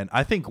Philly, man.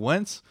 I think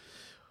Wentz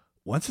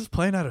is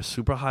playing at a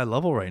super high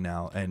level right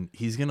now, and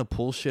he's going to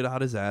pull shit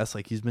out his ass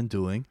like he's been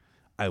doing.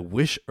 I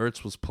wish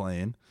Ertz was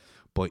playing,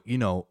 but,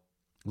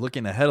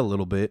 looking ahead a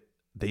little bit,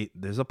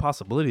 there's a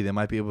possibility they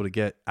might be able to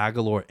get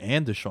Aguilar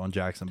and Deshaun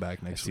Jackson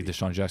back next week.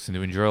 Deshaun Jackson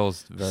doing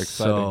drills. Very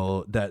exciting.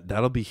 So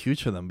that'll be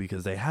huge for them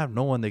because they have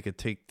no one they could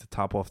take the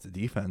top off the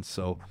defense.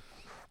 So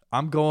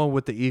I'm going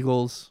with the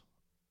Eagles,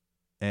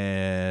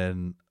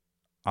 and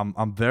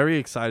I'm very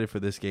excited for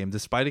this game.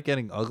 Despite it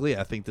getting ugly,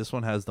 I think this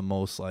one has the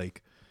most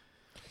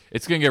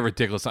It's gonna get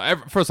ridiculous.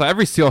 First of all,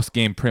 every Seahawks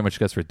game pretty much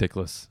gets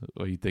ridiculous.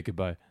 What you think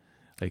about,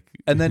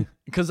 and then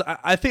because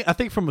I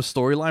think from a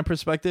storyline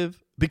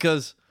perspective,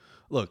 because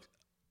look.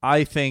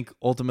 I think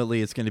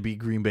ultimately it's going to be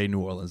Green Bay,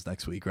 New Orleans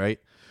next week, right?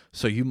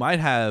 So you might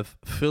have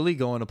Philly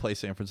going to play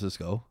San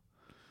Francisco,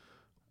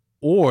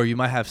 or you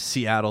might have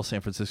Seattle,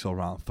 San Francisco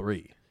round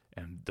 3.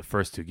 And the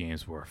first 2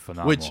 games were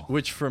phenomenal.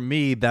 Which for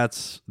me,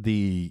 that's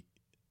I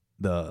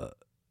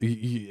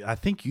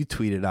think you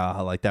tweeted out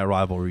how that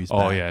rivalry's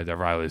back. Oh yeah, that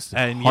rivalry's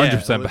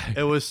 100% back.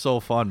 It was so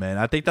fun, man.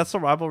 I think that's the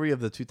rivalry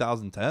of the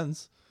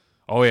 2010s.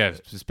 Oh yeah,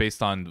 just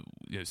based on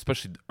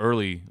especially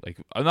early,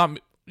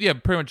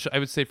 pretty much I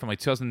would say from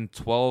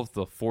 2012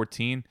 to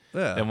 14.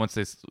 Yeah. And once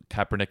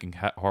Kaepernick and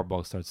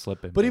Harbaugh started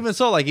slipping. But even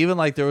so,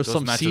 there was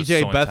some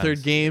CJ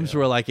Beathard games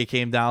where it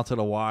came down to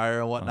the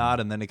wire and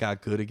whatnot, and then it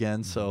got good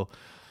again. So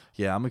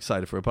yeah, I'm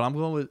excited for it. But I'm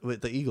going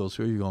with the Eagles.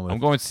 Who are you going with? I'm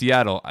going with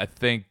Seattle. I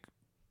think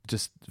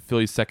just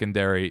Philly's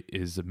secondary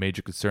is a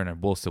major concern,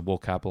 and Wilson will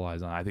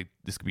capitalize on it. I think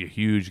this could be a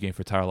huge game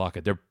for Tyler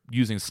Lockett. They're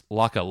using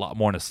Lockett a lot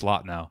more in a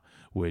slot now,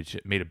 which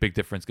made a big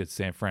difference against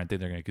San Fran. I think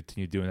they're going to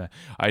continue doing that.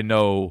 I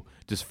know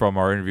just from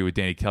our interview with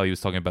Danny Kelly, he was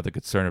talking about the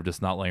concern of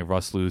just not letting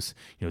Russ loose,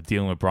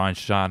 dealing with Brian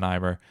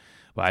Schottenheimer.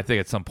 But I think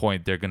at some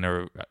point they're going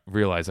to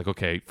realize,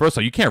 okay, first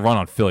of all, you can't run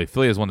on Philly.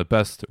 Philly is one of the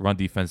best run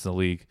defense in the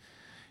league.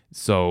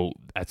 So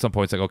at some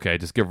point it's okay,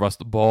 just give Russ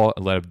the ball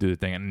and let him do the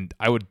thing. And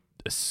I would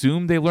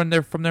assume they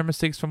learned from their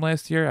mistakes from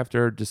last year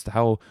after just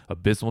how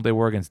abysmal they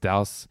were against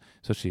Dallas,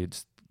 especially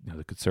just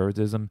the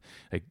conservatism.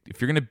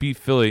 If you're going to beat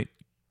Philly,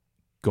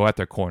 go at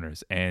their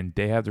corners, and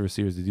they have the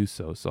receivers to do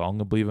so. So I'm going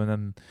to believe in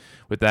them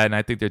with that, and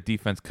I think their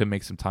defense could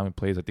make some timely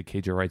plays. I think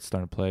KJ Wright's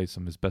starting to play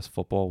some of his best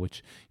football,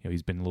 which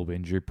he's been a little bit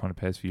injury-prone the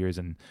past few years,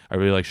 and I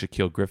really like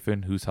Shaquille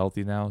Griffin, who's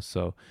healthy now.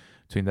 So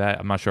between that,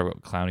 I'm not sure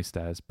what Clowney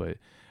stats, but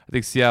I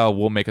think Seattle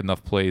will make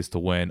enough plays to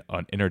win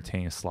an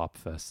entertaining slop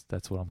fest.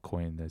 That's what I'm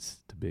coining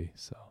this to be.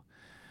 So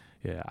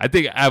yeah, I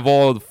think out of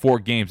all the 4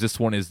 games, this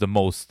one is the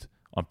most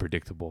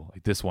unpredictable.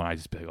 This one, I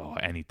just be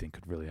anything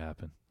could really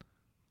happen.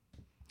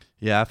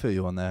 Yeah, I feel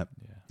you on that.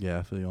 Yeah,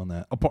 I feel you on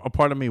that. A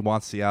part of me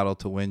wants Seattle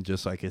to win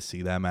just so I can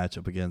see that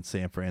matchup against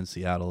San Fran.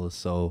 Seattle is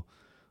so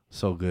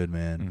good,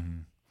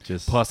 man.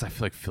 Mm-hmm. Plus, I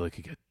feel like Philly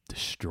could get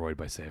destroyed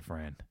by San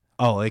Fran.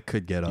 Oh, it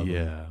could get ugly.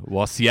 Yeah.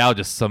 Well, Seattle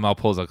just somehow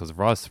pulls out because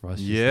Russ.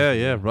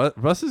 Yeah.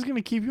 Russ is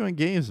gonna keep you in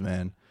games,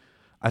 man.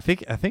 I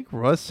think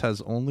Russ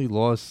has only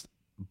lost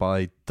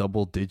by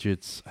double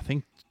digits. I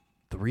think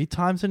 3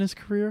 times in his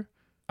career.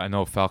 I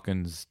know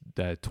Falcons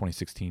that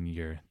 2016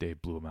 year they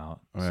blew him out,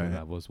 right. So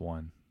that was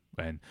one.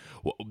 And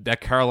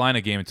that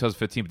Carolina game in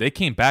 2015, they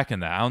came back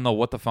in that. I don't know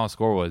what the final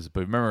score was, but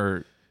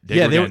remember,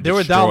 they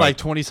were down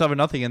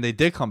 27-0, and they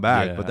did come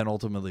back, but then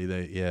ultimately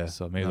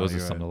So maybe those are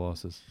some of the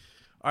losses.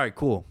 All right,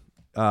 cool.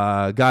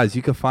 Guys,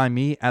 you can find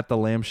me at The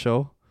Lamb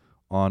Show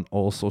on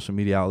all social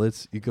media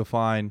outlets. You can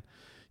find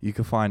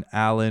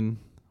Alan.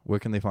 Where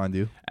can they find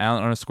you?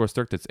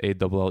 Alan_Stirk. That's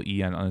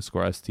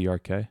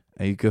ALLEN_STRK.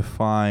 And you can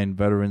find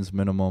Veterans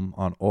Minimum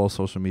on all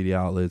social media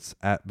outlets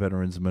at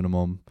Veterans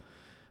Minimum.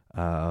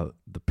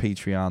 The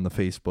Patreon, the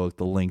Facebook,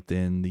 the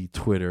LinkedIn, the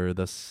Twitter,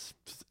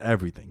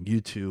 everything.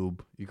 YouTube.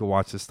 You can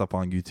watch this stuff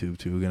on YouTube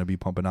too. We're going to be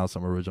pumping out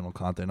some original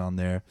content on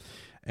there.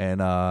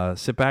 And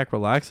sit back,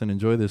 relax, and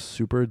enjoy this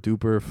super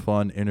duper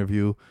fun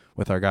interview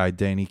with our guy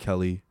Danny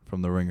Kelly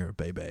from The Ringer,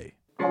 baby.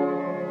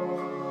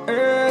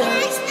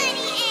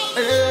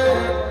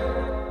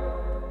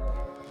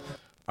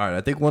 All right,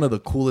 I think one of the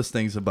coolest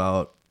things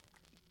about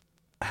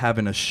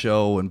having a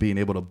show and being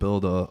able to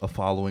build a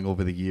following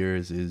over the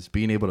years is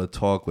being able to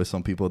talk with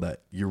some people that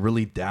you're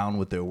really down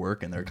with their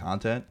work and their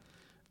content.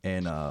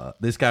 And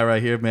this guy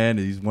right here, man,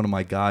 he's one of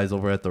my guys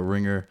over at The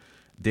Ringer,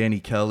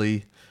 Danny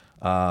Kelly,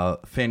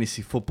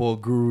 fantasy football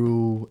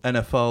guru,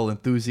 NFL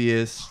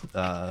enthusiast.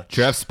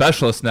 Draft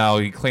specialist now.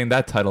 He claimed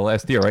that title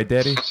last year, right,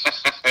 Daddy?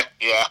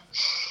 Yeah.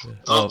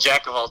 Little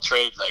jack of all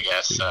trades, I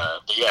guess.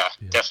 But yeah,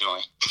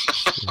 definitely.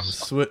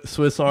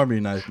 Swiss Army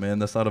knife, man.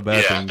 That's not a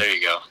bad thing. There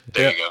you go.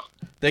 There you go.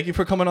 Thank you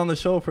for coming on the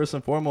show, first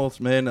and foremost,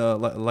 man.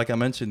 Like I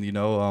mentioned,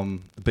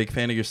 big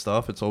fan of your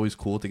stuff. It's always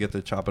cool to get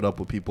to chop it up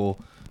with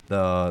people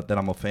that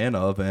I'm a fan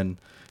of. And,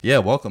 yeah,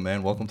 welcome,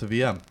 man. Welcome to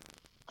VM.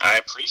 I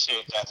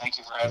appreciate that. Thank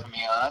you for having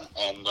me on.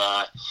 And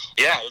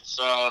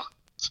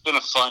it's been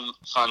a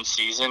fun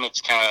season.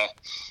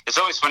 It's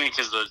always funny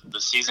because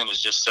the season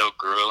is just so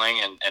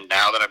grueling, and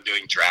now that I'm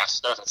doing draft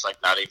stuff, it's like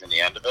not even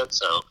the end of it.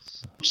 So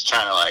I'm just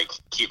trying to like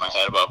keep my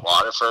head above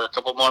water for a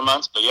couple more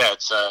months. But yeah,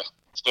 it's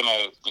been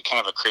a kind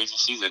of a crazy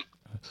season.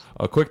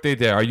 A quick day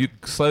there. Are you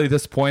slightly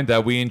disappointed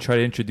that we didn't try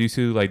to introduce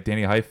you like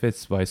Danny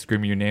Heifetz by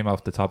screaming your name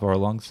off the top of our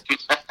lungs?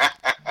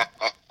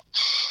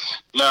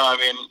 No, I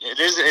mean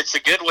it's a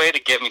good way to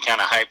get me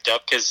kind of hyped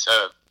up because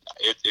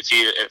if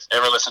you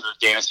ever listen to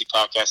the Dynasty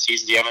podcast,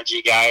 he's the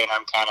energy guy and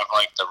I'm kind of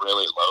like the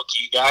really low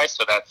key guy.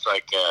 So that's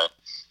like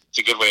it's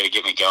a good way to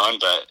get me going.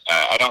 But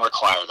I don't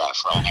require that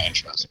for all my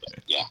intros. But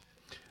yeah,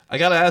 I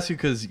gotta ask you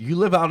because you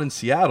live out in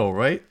Seattle,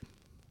 right?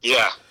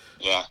 Yeah.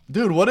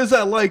 Dude, what is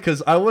that like?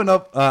 Because I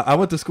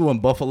went to school in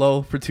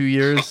Buffalo for 2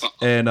 years,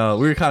 and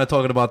we were kind of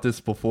talking about this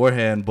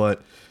beforehand,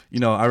 but,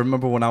 you know, I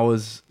remember when I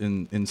was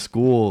in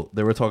school,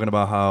 they were talking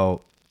about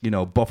how, you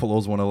know,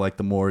 Buffalo's one of, like,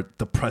 the more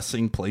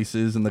depressing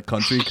places in the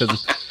country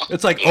because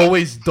it's like,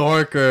 always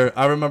darker.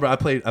 I remember I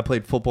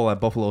played football at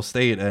Buffalo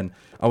State, and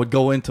I would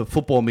go into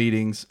football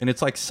meetings, and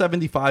it's like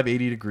 75,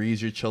 80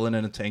 degrees. You're chilling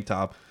in a tank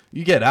top.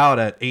 You get out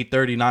at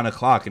 8:30, 9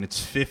 o'clock, and it's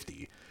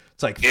 50.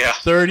 It's like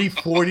 30,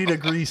 40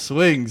 degree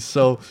swings.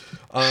 So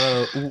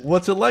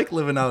what's it like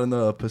living out in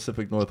the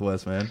Pacific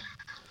Northwest, man?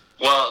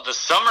 Well, the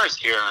summers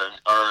here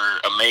are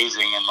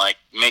amazing and like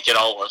make it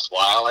all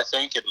worthwhile, I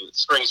think. And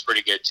spring's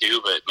pretty good too,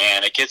 but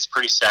man, it gets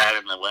pretty sad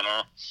in the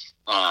winter.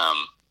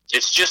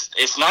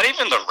 It's not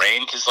even the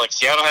rain because like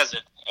Seattle has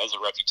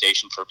a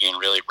reputation for being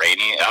really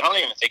rainy. I don't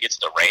even think it's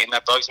the rain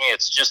that bugs me.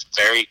 It's just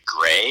very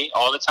gray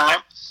all the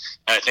time.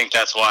 And I think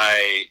that's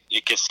why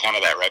it gets kind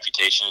of that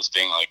reputation as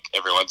being like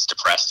everyone's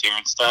depressed here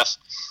and stuff.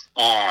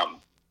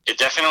 It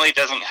definitely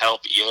doesn't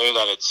help either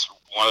that it's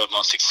one of the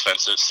most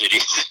expensive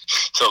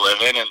cities to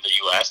live in the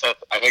U.S.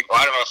 I think, well,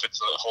 I don't know if it's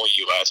the whole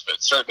U.S.,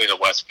 but certainly the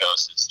West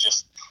Coast. It's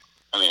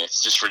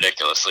just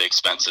ridiculously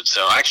expensive.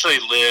 So I actually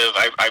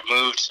I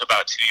moved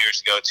about 2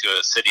 years ago to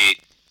a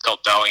city called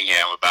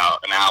Bellingham,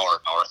 about an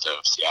hour north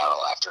of Seattle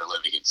after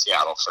living in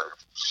Seattle for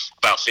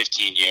about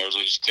 15 years.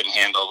 I just couldn't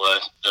handle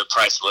the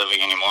price of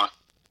living anymore.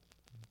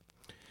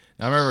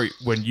 I remember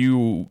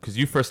because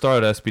you first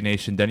started SB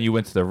Nation, then you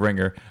went to the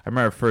Ringer. I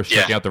remember first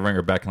checking out the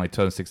Ringer back in like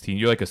 2016.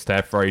 You're like a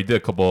staff writer. You did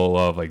a couple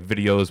of like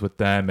videos with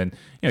them, and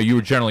you know you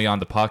were generally on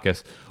the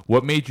podcast.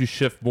 What made you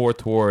shift more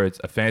towards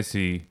a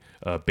fantasy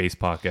based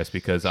podcast?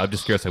 Because I'm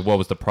just curious, like, what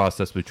was the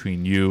process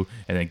between you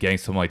and then getting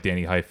someone like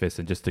Danny Heifetz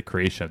and just the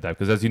creation of that?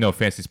 Because as you know,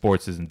 fantasy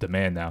sports is in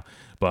demand now.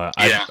 But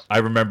I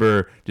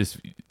remember just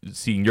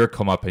seeing your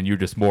come up, and you're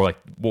just more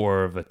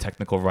of a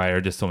technical writer,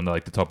 just someone that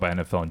like to talk about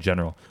NFL in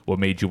general. What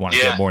made you want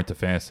to get more into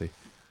fantasy?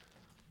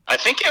 I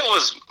think it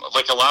was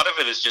like a lot of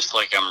it is just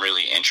like I'm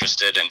really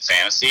interested in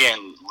fantasy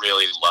and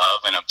really love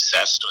and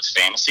obsessed with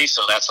fantasy.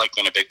 So that's like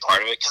been a big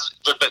part of it.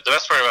 But the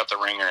best part about the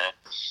Ringer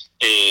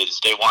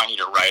is they want you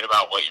to write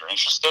about what you're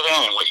interested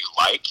in and what you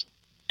like.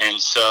 And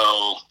so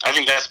I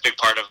think that's a big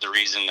part of the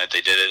reason that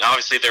they did it. And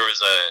obviously, there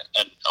was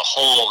a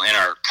hole in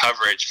our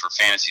coverage for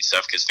fantasy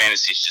stuff because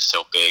fantasy is just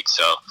so big.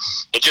 So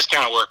it just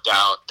kind of worked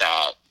out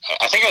that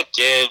I think I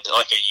did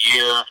like a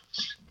year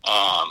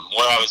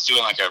where I was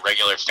doing like a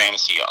regular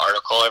fantasy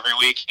article every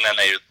week. And then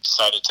they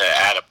decided to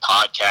add a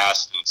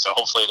podcast. And so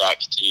hopefully that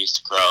continues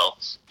to grow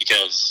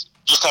because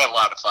just had a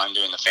lot of fun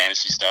doing the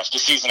fantasy stuff.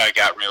 This season I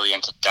got really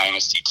into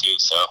Dynasty too.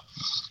 So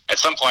at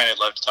some point, I'd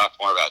love to talk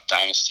more about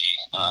Dynasty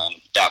on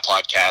that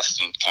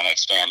podcast and kind of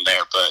expand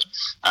there. But,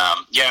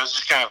 it was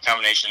just kind of a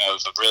combination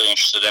of really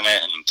interested in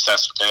it and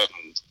obsessed with it,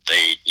 and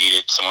they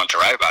needed someone to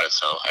write about it,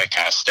 so I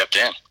kind of stepped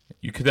in.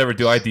 You could never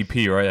do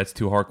IDP, right? That's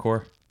too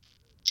hardcore?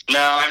 No,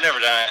 I've never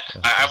done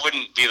it. I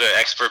wouldn't be the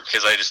expert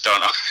because I just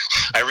don't know.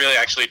 I really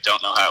actually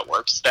don't know how it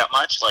works that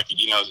much. Like,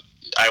 you know,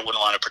 I wouldn't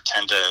want to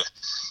pretend to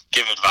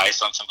give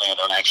advice on something I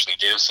don't actually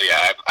do. So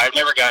yeah, I've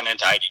never gotten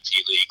into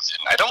IDP leagues,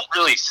 and I don't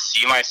really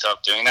see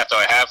myself doing that, though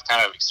I have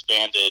kind of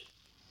expanded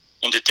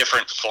into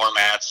different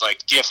formats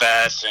like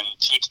DFS and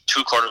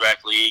two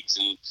quarterback leagues,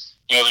 and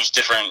you know, there's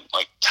different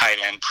like tight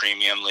end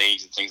premium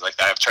leagues and things like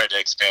that. I've tried to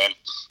expand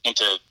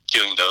into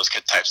doing those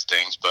types of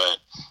things, but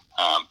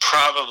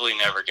probably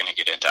never going to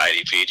get into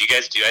IDP. Do you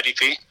guys do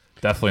IDP?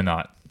 Definitely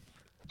not.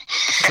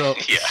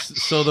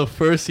 So the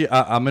first year,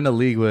 I'm in a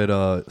league with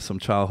some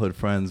childhood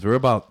friends. We're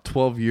about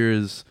 12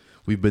 years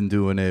we've been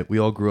doing it. We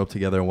all grew up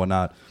together and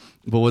whatnot.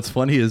 But what's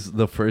funny is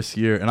the first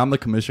year, and I'm the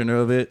commissioner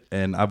of it,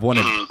 and I've won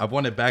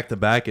it back to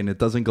back, and it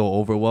doesn't go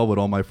over well with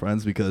all my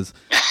friends because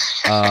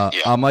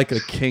I'm like a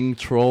king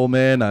troll,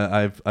 man.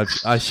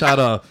 I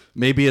shot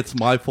maybe it's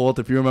my fault.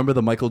 If you remember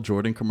the Michael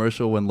Jordan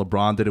commercial when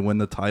LeBron didn't win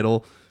the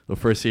title the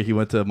first year he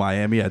went to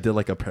Miami, I did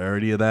like a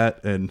parody of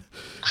that, and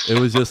it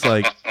was just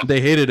like they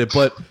hated it.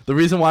 But the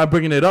reason why I'm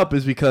bringing it up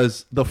is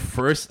because the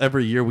first ever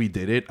year we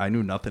did it, I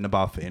knew nothing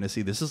about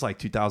fantasy. This is like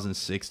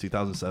 2006,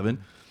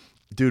 2007.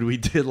 Dude, we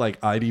did like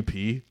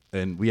IDP,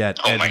 and we had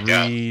Ed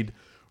Reed,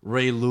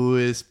 Ray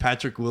Lewis,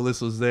 Patrick Willis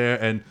was there,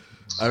 and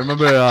I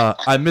remember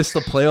I missed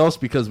the playoffs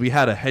because we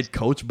had a head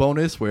coach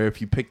bonus where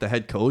if you picked the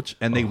head coach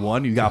and they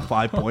won, you got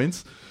 5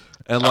 points.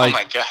 And like, oh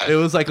my God. it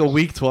was like a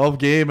week 12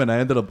 game, and I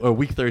ended up, or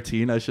week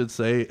 13, I should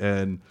say.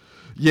 And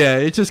yeah,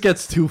 it just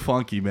gets too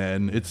funky,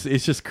 man. It's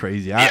just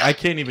crazy. Yeah. I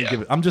can't even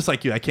give it. I'm just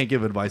like you. I can't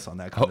give advice on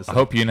that kind of I stuff.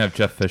 hope you didn't have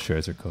Jeff Fisher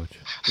as your coach.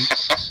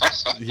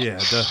 Thank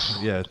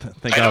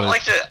I God. don't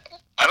like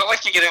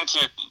to get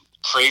into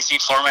crazy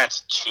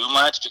formats too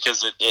much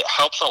because it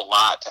helps a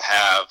lot to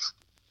have,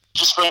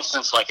 just for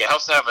instance, like it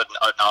helps to have a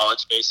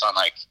knowledge base on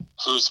like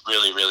who's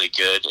really, really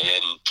good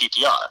in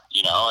PPR,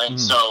 you know? And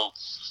so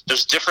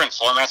there's different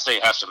formats that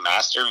you have to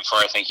master before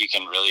I think you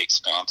can really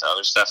expand to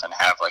other stuff and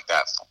have like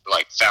that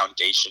like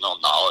foundational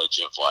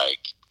knowledge of like,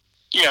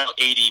 you know,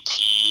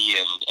 ADP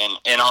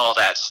and all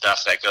that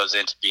stuff that goes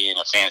into being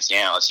a fantasy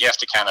analyst. You have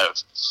to kind of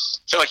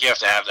feel like you have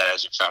to have that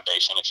as your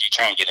foundation. If you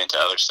try and get into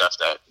other stuff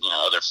that, you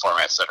know, other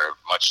formats that are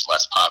much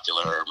less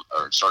popular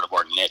or sort of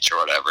more niche or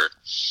whatever,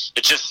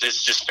 it's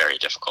just very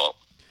difficult.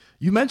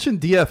 You mentioned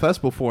DFS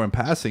before in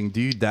passing.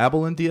 Do you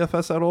dabble in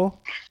DFS at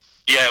all?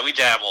 Yeah, we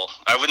dabble.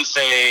 I wouldn't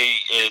say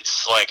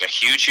it's like a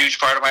huge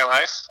part of my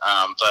life,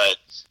 but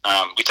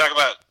we talk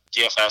about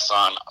DFS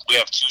we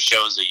have 2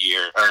 shows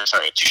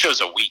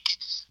a week,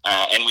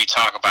 and we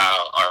talk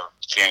about our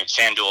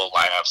FanDuel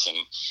lineups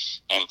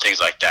and things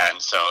like that. And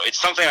so it's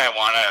something I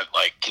want to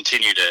like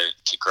continue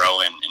to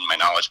grow in my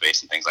knowledge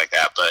base and things like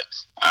that. But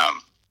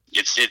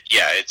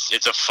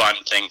it's a fun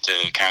thing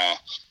to kind of.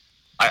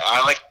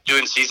 I like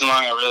doing season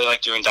long. I really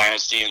like doing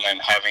Dynasty, and then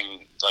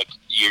having like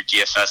your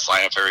DFS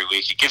lineup every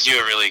week. It gives you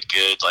a really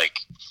good like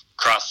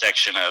cross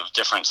section of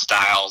different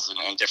styles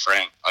and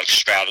different like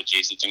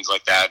strategies and things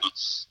like that.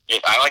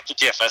 And I like the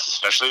DFS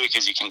especially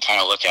because you can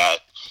kind of look at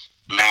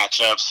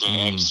matchups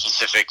and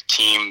specific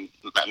team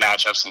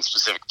matchups and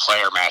specific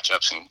player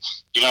matchups, and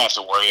you don't have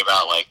to worry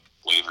about like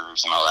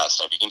waivers and all that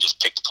stuff. You can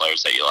just pick the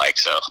players that you like.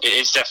 So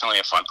it's definitely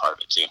a fun part of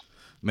it too.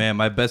 Man,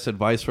 my best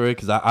advice for it,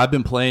 because I've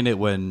been playing it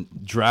when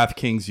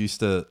DraftKings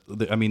used to,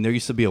 I mean, there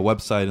used to be a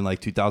website in like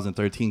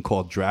 2013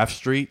 called Draft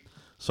Street.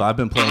 So I've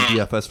been playing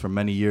DFS for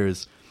many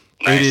years.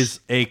 Nice. It is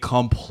a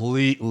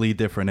completely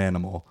different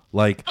animal.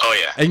 Like, oh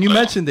yeah. And you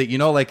mentioned that, you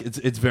know, like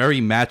it's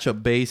very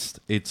matchup based.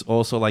 It's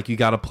also like you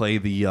got to play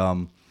the,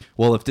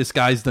 well, if this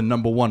guy's the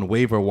number 1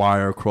 waiver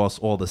wire across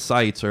all the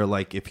sites, or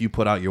like if you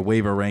put out your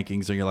waiver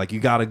rankings and you're like, you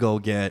got to go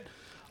get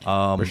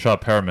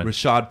Rashad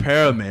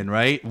Perriman,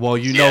 right? Well,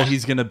 you know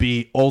he's going to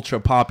be ultra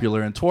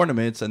popular in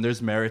tournaments, and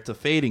there's merit to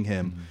fading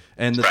him.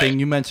 And the thing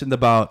you mentioned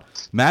about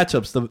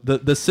matchups,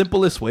 the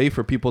simplest way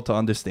for people to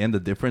understand the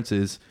difference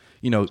is,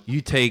 you know,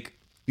 you take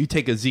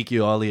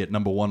Ezekiel Elliott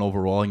number 1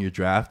 overall in your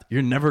draft,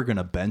 you're never going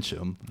to bench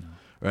him,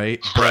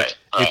 right? But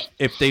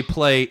if they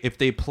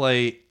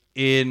play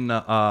in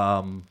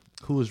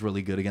who was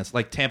really good against,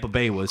 like Tampa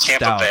Bay was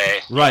stout.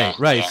 Right.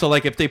 Yeah. So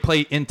like if they play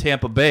in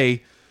Tampa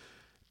Bay,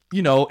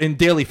 you know, in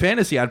daily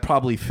fantasy, I'd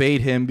probably fade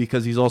him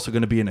because he's also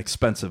going to be an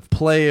expensive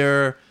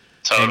player,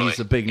 and he's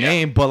a big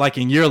name. But like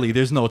in yearly,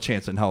 there's no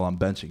chance in hell I'm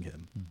benching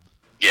him.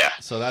 Yeah.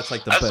 So that's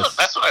like that's what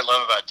I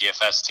love about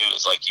DFS too,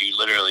 is like you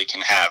literally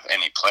can have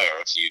any player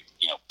if you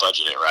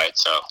budget it right.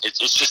 So it's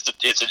just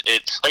like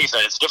you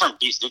said, it's a different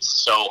beast. It's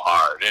so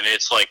hard, and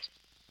it's like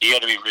you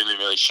got to be really,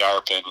 really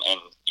sharp, and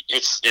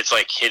it's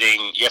like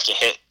hitting. You have to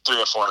hit 3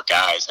 or 4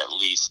 guys at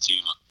least to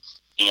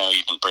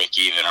even break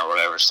even or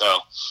whatever. So.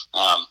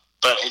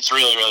 But it's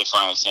really, really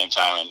fun at the same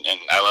time, and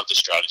I love the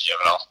strategy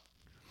of it all.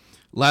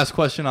 Last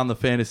question on the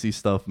fantasy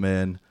stuff,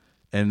 man,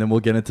 and then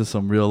we'll get into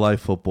some real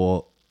life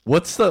football.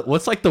 What's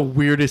like the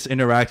weirdest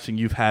interaction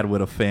you've had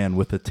with a fan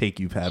with a take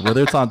you've had,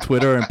 whether it's on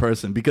Twitter or in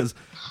person? Because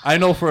I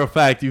know for a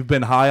fact you've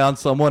been high on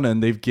someone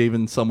and they've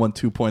given someone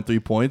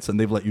 2.3 points and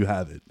they've let you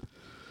have it.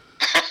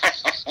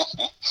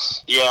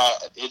 Yeah,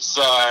 it's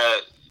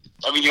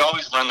you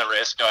always run the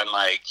risk on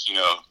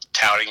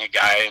touting a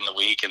guy in the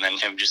week and then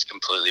him just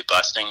completely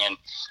busting. And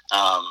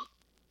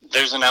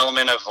there's an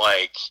element of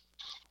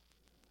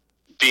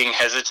being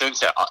hesitant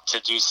to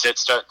do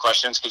sit-start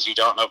questions because you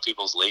don't know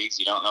people's leagues,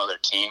 you don't know their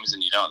teams,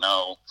 and you don't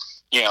know,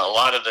 a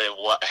lot of the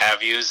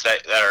what-have-yous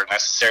that are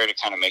necessary to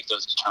kind of make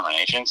those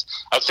determinations.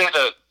 I'd say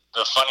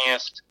the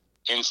funniest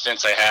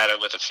instance I had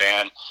with a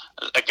fan,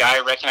 a guy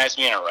recognized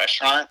me in a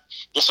restaurant.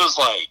 This was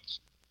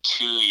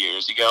 2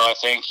 years ago, I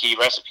think. He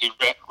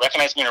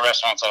recognized me in a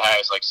restaurant and said hi.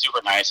 It was super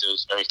nice. It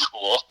was very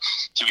cool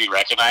to be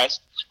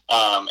recognized.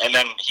 And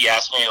then he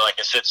asked me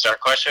a sit-start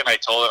question. I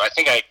told him, I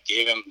think I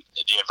gave him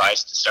the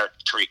advice to start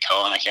Tariq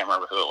Cohen. I can't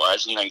remember who it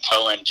was. And then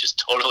Cohen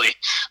just totally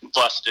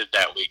busted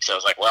that week. So I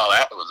was like, wow,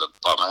 that was a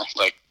bummer.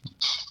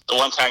 The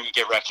one time you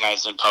get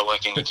recognized in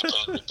public and you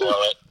completely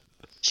blow it.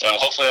 So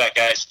hopefully that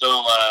guy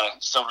still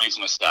reads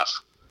my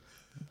stuff.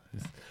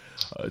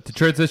 To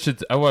transition,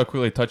 I want to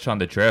quickly touch on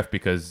the draft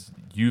because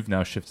you've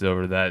now shifted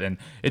over to that, and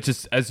it's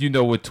just, as you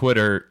know, with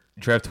Twitter,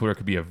 draft Twitter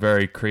could be a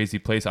very crazy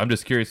place. I'm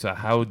just curious,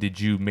 how did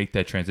you make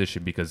that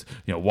transition? Because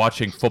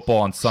watching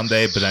football on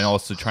Sunday, but then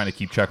also trying to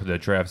keep track of the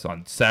drafts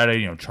on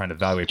Saturday, trying to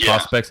evaluate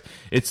prospects,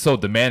 it's so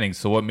demanding.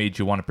 So what made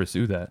you want to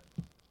pursue that?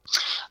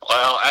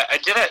 Well, I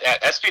did it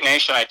at SB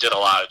Nation. I did a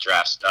lot of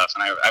draft stuff,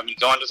 and I've been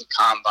going to the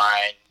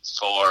combine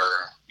for,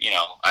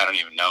 I don't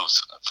even know,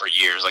 for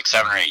years, like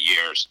 7 or 8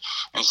 years.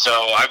 And so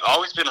I've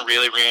always been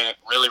really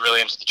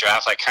into the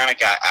draft. I kind of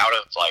got out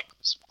of like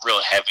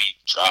real heavy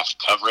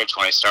draft coverage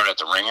when I started at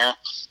the Ringer,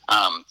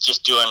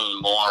 just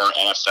doing more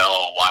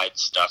NFL wide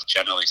stuff,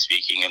 generally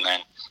speaking. And then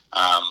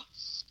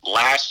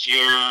last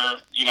year,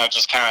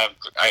 just kind of,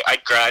 I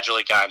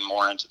gradually gotten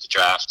more into the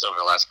draft over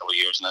the last couple of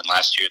years. And then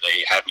last year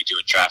they had me do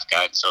a draft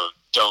guide. So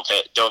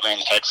dove in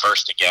head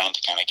first again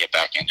to kind of get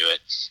back into it.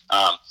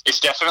 It's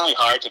definitely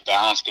hard to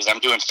balance because I'm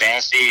doing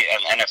fantasy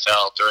and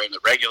NFL during the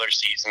regular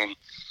season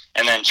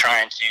and then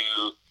trying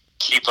to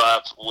keep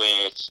up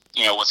with,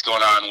 what's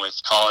going on with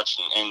college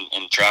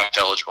and draft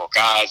eligible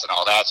guys and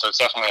all that. So it's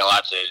definitely a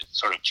lot to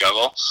sort of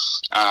juggle.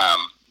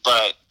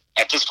 But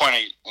at this point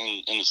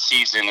in the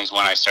season is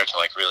when I start to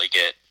like really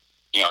get,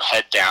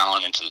 head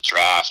down into the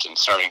draft and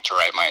starting to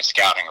write my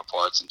scouting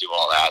reports and do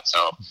all that.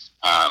 So,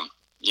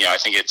 I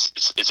think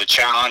it's a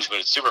challenge, but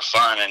it's super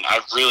fun. And I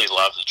really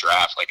love the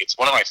draft. Like it's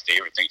one of my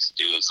favorite things to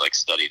do is like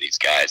study these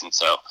guys. And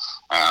so,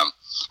 I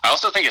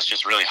also think it's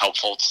just really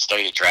helpful to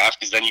study the draft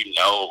because then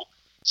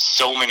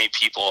so many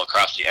people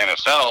across the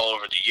NFL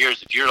over the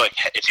years. If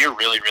you're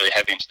really, really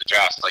heavy into the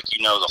draft, like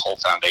the whole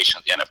foundation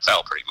of the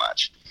NFL pretty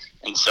much.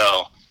 And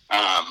so,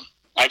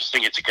 I just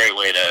think it's a great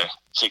way to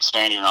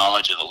expand your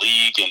knowledge of the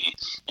league,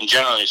 and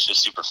generally it's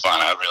just super fun.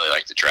 I really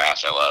like the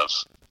draft. I love,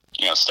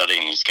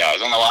 studying these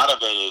guys. And a lot of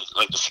it is,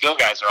 like, the skill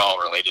guys are all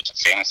related to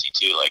fantasy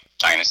too, like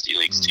dynasty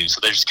leagues too. So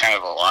there's kind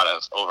of a lot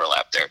of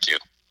overlap there too.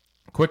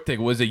 Quick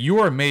thing, was it you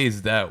or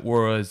Mays that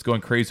was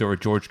going crazy over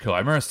George Kittle? I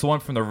remember someone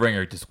from the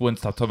Ringer just wouldn't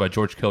stop talking about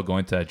George Kittle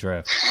going to that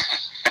draft.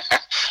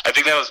 I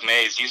think that was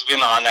Mays. He's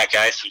been on that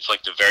guy since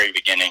like the very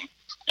beginning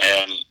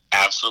and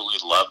absolutely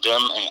loved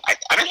him. And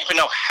I don't even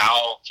know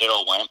how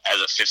Kittle went as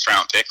a 5th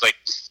round pick. Like,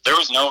 there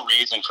was no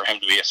reason for him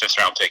to be a 5th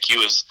round pick. He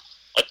was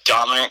a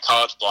dominant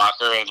college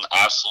blocker and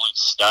absolute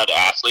stud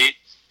athlete.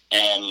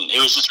 And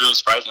it was just really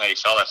surprising that he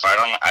fell that far.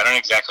 I don't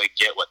exactly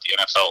get what the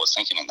NFL was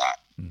thinking in that.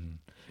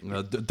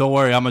 Don't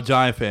worry, I'm a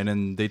Giant fan,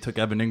 and they took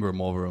Evan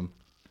Ingram over him.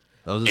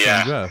 That was the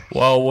same draft.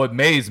 Well, what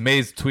Mays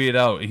tweeted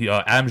out,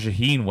 Adam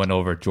Shaheen went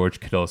over George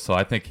Kittle, so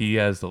I think he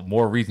has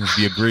more reasons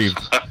to be aggrieved.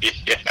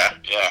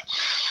 Yeah.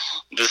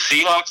 The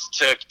Seahawks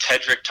took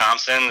Tedrick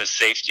Thompson, the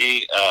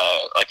safety,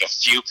 like a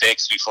few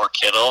picks before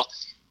Kittle,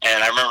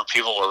 and I remember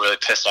people were really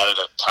pissed at it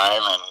at the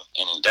time,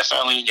 and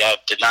definitely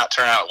did not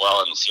turn out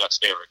well in the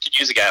Seahawks' favor. Could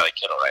use a guy like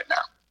Kittle right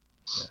now.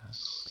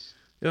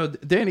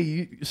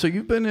 Danny, so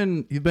you've been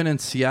in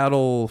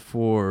Seattle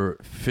for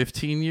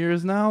 15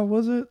 years now,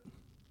 was it?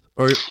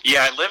 Or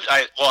yeah,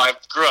 I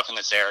grew up in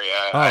this area.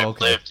 I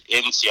lived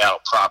in Seattle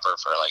proper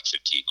for like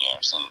 15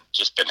 years and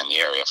just been in the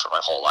area for my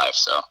whole life.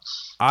 So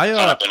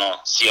I've been a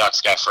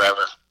Seahawks guy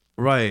forever.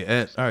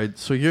 Right. All right.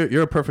 So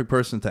you're a perfect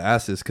person to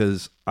ask this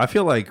because I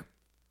feel like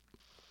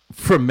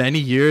for many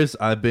years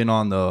I've been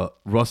on the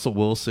Russell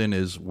Wilson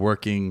is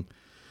working,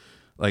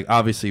 like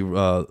obviously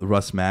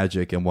Russ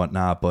Magic and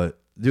whatnot, but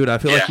dude, I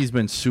feel like he's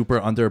been super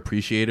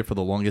underappreciated for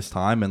the longest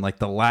time, and like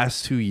the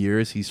last 2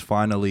 years, he's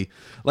finally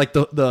like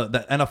the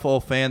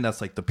NFL fan that's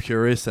like the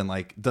purist and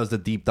like does the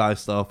deep dive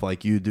stuff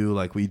like you do,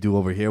 like we do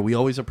over here. We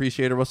always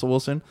appreciated Russell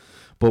Wilson,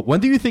 but when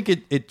do you think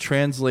it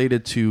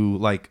translated to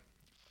like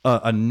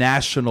a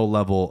national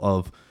level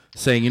of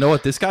saying, you know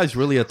what, this guy's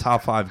really a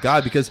top 5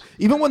 guy? Because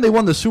even when they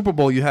won the Super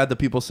Bowl, you had the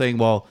people saying,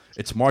 well,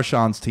 it's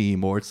Marshawn's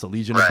team or it's the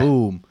Legion of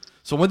Boom.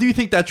 So when do you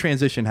think that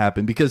transition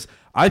happened? Because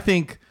I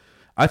think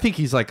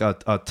he's like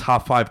a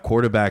top 5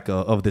 quarterback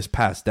of this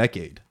past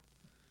decade.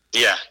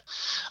 Yeah,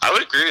 I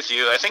would agree with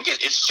you. I think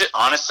it's just,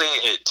 honestly,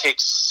 it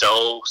takes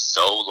so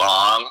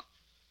long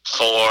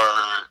for,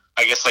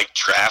 I guess, like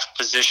draft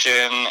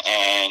position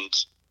and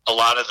a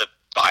lot of the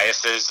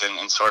biases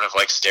and sort of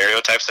like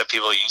stereotypes that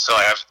people use. So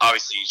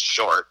obviously he's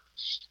short.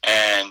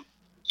 And,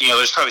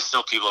 there's probably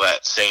still people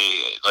that say,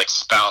 like,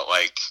 spout,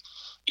 like,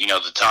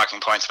 the talking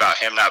points about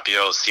him not being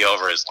able to see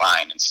over his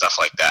line and stuff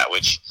like that,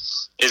 which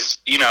is,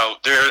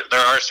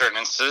 there are certain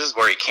instances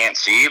where he can't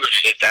see, but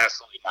it's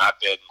absolutely not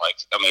been like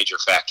a major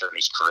factor in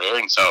his career.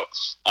 And so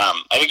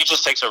I think it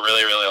just takes a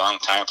really, really long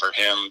time for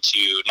him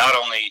to not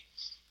only,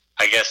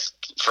 I guess,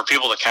 for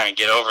people to kind of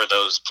get over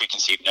those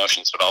preconceived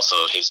notions, but also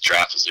his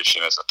draft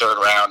position as a 3rd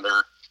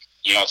rounder.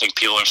 I think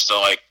people are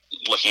still like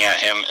looking at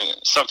him, and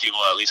some people,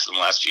 at least in the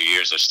last few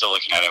years, are still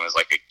looking at him as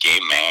like a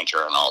game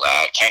manager and all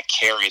that. Can't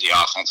carry the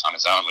offense on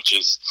his own, which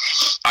is,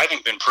 I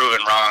think, been proven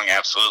wrong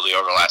absolutely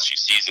over the last few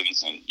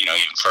seasons and,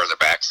 even further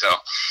back. So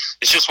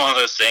it's just one of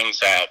those things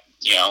that,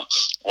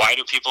 why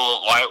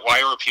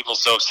were people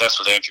so obsessed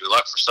with Andrew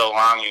Luck for so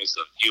long?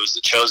 He was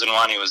the chosen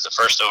one. He was the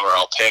first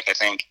overall pick, I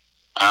think.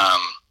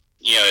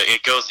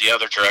 It goes the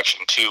other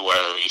direction too,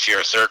 where if you're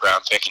a 3rd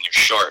round pick and you're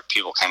short,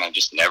 people kind of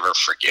just never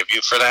forgive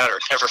you for that or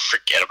never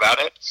forget about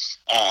it.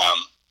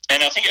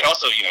 And I think it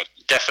also,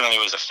 definitely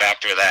was a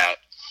factor that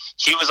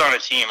he was on a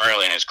team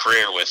early in his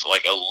career with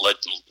like a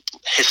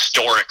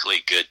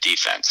historically good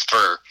defense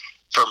for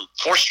for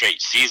 4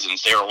 straight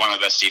seasons, they were one of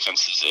the best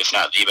defenses, if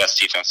not the best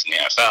defense in the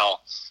NFL.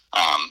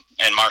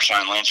 And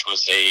Marshawn Lynch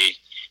was a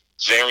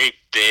very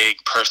big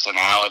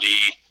personality,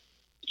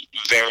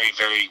 very,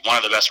 very one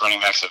of the best running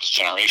backs of his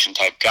generation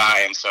type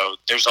guy. And so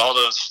there's all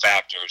those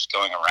factors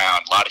going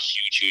around, a lot of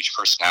huge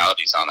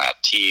personalities on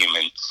that team.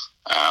 And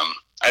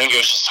I think it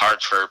was just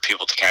hard for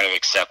people to kind of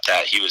accept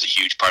that he was a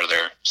huge part of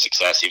their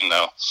success, even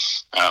though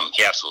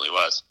he absolutely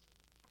was.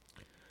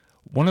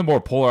 One of the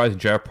more polarizing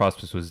draft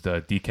prospects was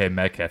the DK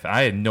Metcalf.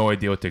 I had no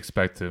idea what to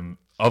expect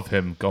of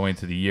him going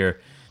into the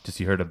year. Just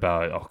you heard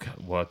about,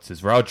 what's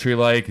his route tree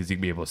like? Is he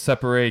going to be able to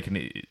separate?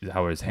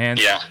 How are his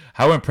hands? Yeah.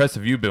 How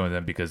impressive have you been with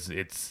him? Because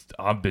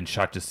I've been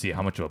shocked to see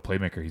how much of a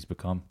playmaker he's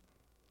become.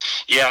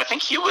 Yeah, I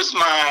think I'm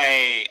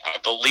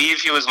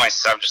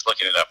just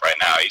looking it up right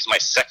now. He's my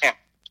second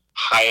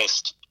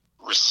highest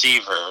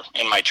receiver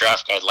in my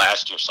draft guide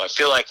last year. So I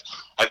feel like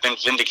I've been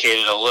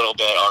vindicated a little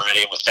bit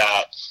already with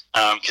that.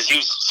 Because he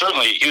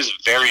was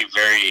a very,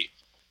 very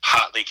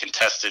hotly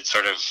contested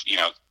sort of,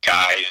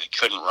 guy that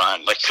couldn't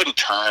run, couldn't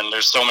turn.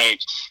 There's so many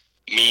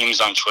memes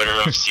on Twitter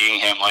of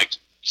seeing him,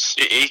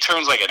 he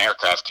turns like an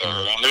aircraft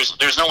carrier, and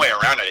there's no way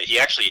around it. He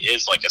actually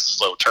is like a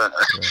slow turner.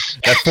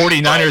 That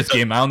 49ers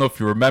game, I don't know if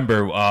you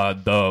remember,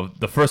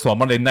 the first one,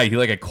 Monday night,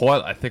 he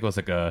caught, I think it was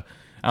a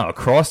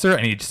crosser,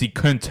 and he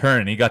couldn't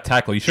turn, and he got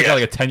tackled. He should have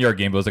got a 10-yard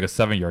game, but it was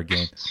a 7-yard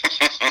game.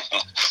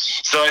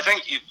 So I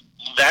think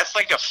that's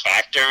a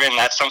factor, and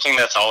that's something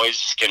that's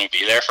always going to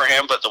be there for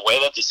him. But the way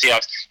that the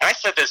Seahawks, and I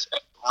said this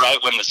right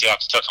when the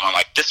Seahawks took him, I'm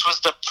like, this was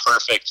the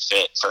perfect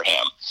fit for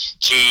him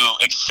to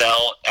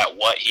excel at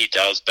what he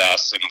does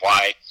best, and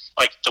why.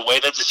 The way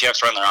that the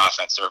Seahawks run their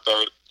offense, they're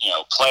very,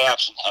 play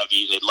action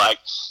heavy.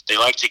 They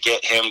like to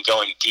get him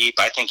going deep.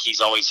 I think he's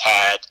always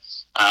had,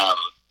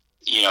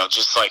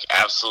 just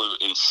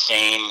absolute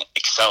insane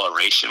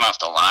acceleration off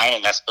the line,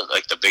 and that's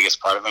the biggest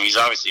part of him. He's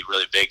obviously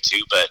really big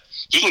too, but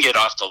he can get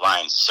off the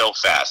line so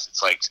fast.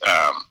 It's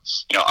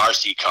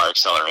RC car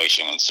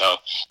acceleration, and so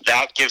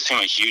that gives him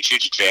a huge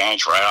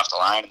advantage right off the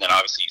line. And then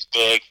obviously he's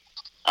big.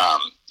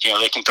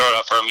 They can throw it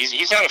up for him.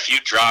 He's had a few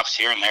drops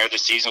here and there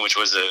this season, which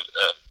was a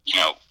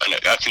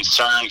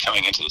concern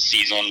coming into the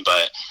season,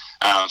 but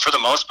for the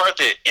most part,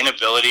 the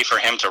inability for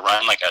him to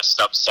run a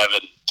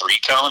sub-7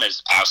 3-cone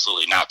is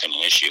absolutely not been an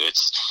issue.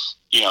 It's,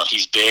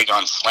 he's big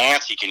on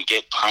slants. He can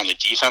get behind the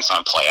defense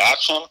on play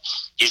action.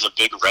 He's a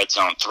big red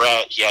zone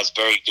threat. He has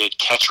very good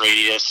catch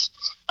radius.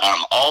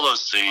 All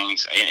those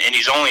things, and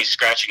he's only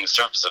scratching the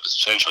surface of his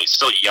potential. He's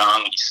still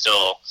young. He's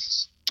still,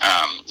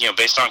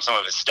 based on some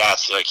of his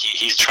stats,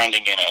 he's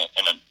trending in a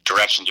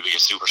direction to be a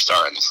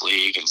superstar in this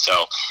league. And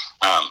so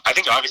I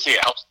think obviously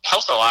it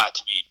helps a lot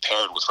to be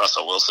paired with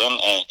Russell Wilson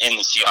in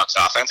the Seahawks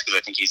offense, because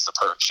I think he's the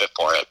perfect fit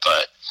for it.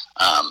 But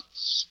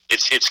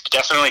it's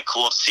definitely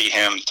cool to see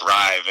him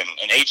thrive.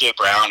 And A.J.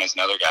 Brown is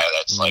another guy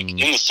that's in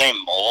the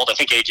same mold. I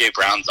think A.J.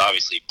 Brown's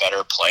obviously a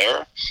better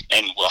player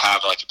and will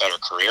have a better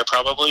career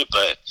probably,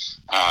 but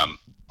I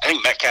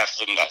think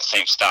Metcalf's in that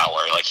same style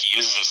where he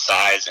uses his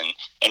size and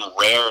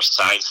rare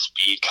size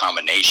speed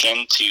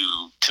combination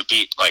to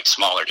beat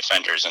smaller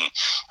defenders. And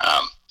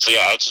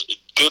it's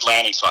good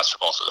landing spots for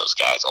both of those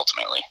guys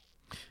ultimately.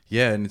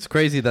 Yeah, and it's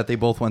crazy that they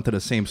both went to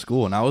the same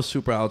school. And I was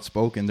super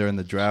outspoken during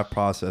the draft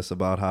process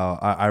about how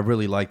I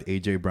really liked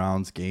A.J.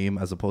 Brown's game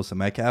as opposed to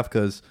Metcalf,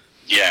 because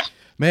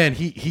man,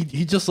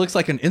 he just looks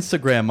like an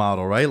Instagram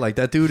model, right?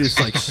 That dude is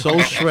so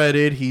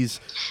shredded. He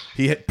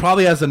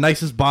probably has the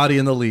nicest body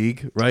in the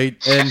league, right?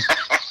 And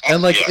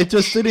it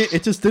just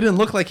didn't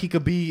look like he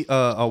could be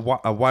a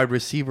wide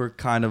receiver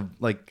kind of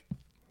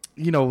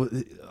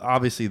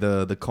obviously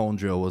the cone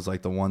drill was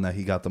the one that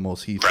he got the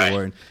most heat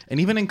for, and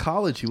even in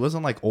college he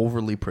wasn't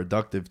overly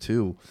productive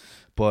too.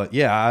 But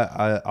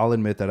yeah, I'll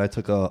admit that I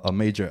took a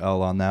major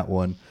L on that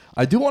one.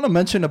 I do want to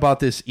mention about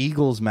this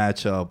Eagles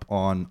matchup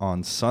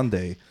on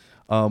Sunday.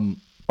 How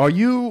do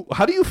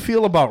you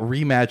feel about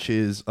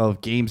rematches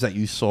of games that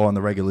you saw in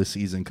the regular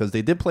season? Because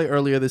they did play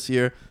earlier this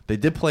year. They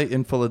did play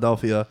in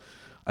Philadelphia.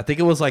 I think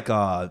it was a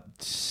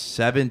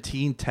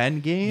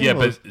 17-10 game. Yeah,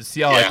 but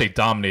see how they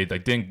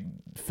dominated.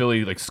 Didn't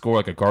Philly score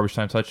a garbage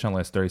time touchdown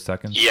last 30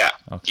 seconds? Yeah,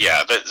 okay.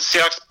 Yeah. The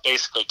Seahawks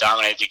basically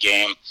dominated the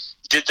game.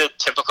 Did the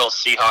typical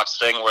Seahawks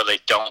thing where they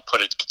don't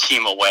put a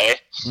team away,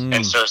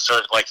 and so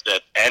sort of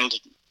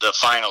the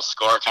final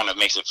score kind of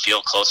makes it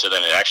feel closer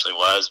than it actually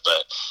was.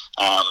 But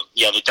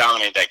they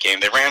dominated that game.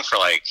 They ran for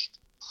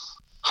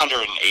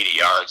 180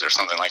 yards or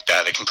something like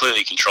that. They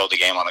completely controlled the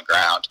game on the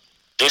ground.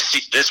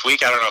 This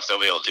week, I don't know if they'll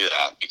be able to do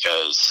that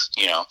because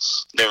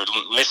they're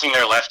missing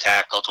their left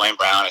tackle. Dwayne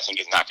Brown, I think,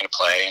 is not going to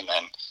play, and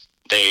then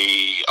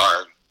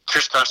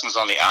Chris Carson's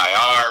on the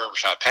IR.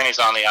 Rashad Penny's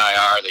on the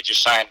IR. They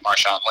just signed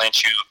Marshawn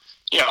Lynch, who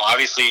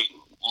obviously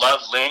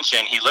loved Lynch,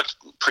 and he looked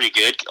pretty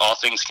good, all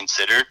things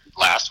considered,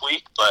 last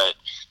week. But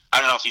I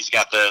don't know if he's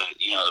got the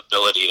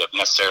ability to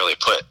necessarily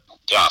put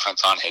the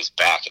offense on his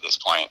back at this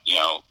point,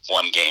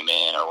 one game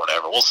in or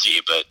whatever. We'll see,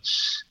 but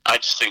I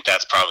just think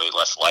that's probably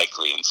less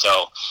likely. And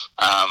so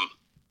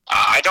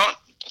I don't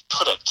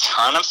put a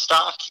ton of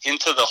stock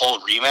into the whole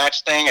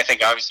rematch thing. I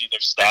think obviously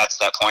there's stats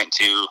that point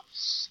to,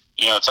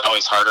 it's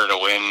always harder to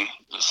win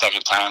the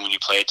second time when you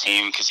play a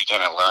team because you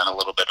kind of learn a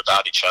little bit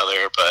about each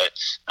other. But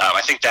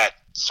I think that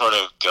sort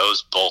of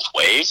goes both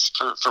ways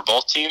for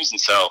both teams.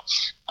 And so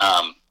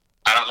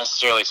I don't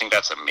necessarily think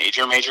that's a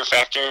major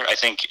factor. I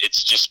think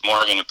it's just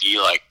more going to be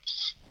like,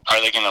 are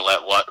they going to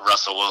let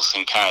Russell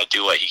Wilson kind of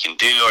do what he can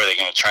do? Or are they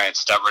going to try and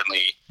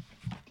stubbornly,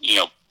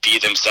 be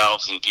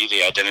themselves and be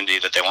the identity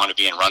that they want to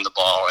be and run the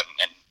ball?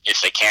 And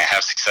if they can't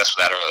have success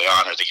with that early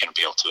on, are they going to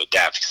be able to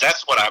adapt? Because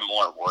that's what I'm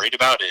more worried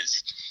about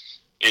is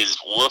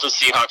will the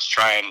Seahawks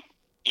try and,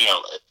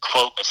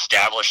 quote,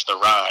 establish the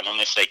run?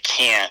 And if they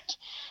can't,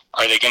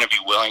 are they going to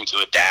be willing to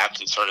adapt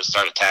and sort of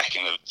start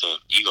attacking the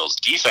Eagles'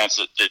 defense,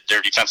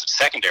 their defensive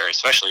secondary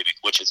especially,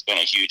 which has been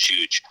a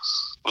huge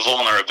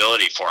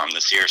vulnerability for them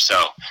this year? So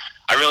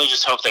I really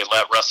just hope they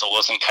let Russell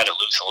Wilson cut it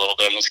loose a little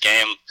bit in this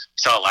game. We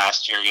saw it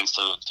last year against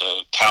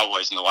the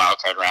Cowboys in the wild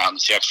card round.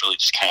 The Seahawks really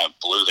just kind of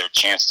blew their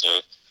chance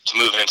to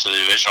move into the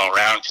divisional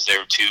round because they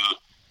were too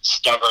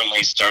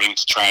stubbornly starting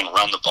to try and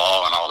run the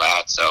ball and all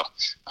that. So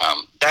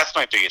that's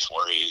my biggest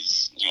worry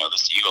is,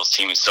 this Eagles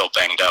team is so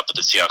banged up, but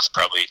the Seahawks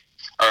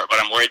but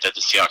I'm worried that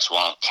the Seahawks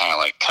won't kind of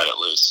like cut it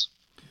loose.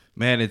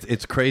 Man,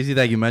 it's crazy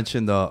that you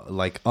mentioned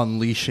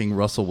unleashing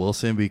Russell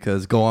Wilson,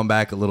 because going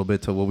back a little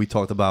bit to what we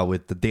talked about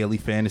with the daily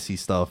fantasy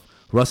stuff,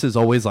 Russ is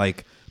always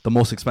like the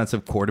most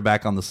expensive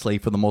quarterback on the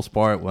slate for the most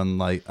part. When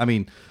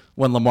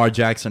Lamar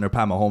Jackson or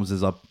Pat Mahomes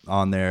is up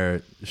on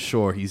there,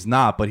 sure, he's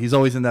not, but he's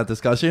always in that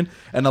discussion.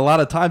 And a lot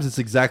of times it's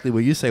exactly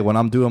what you say. When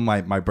I'm doing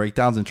my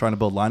breakdowns and trying to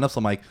build lineups,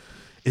 I'm like,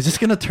 is this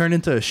going to turn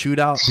into a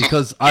shootout?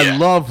 Because I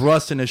love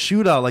Russ in a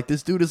shootout. Like,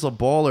 this dude is a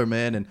baller,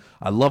 man, and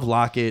I love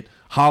Lockett.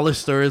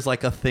 Hollister is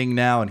like a thing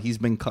now, and he's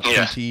been cut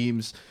from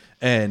teams.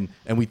 And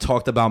we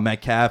talked about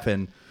Metcalf,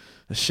 and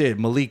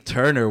Malik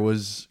Turner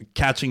was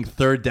catching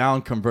third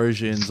down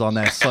conversions on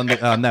that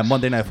that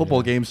Monday Night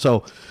Football game.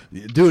 So,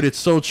 dude, it's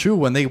so true.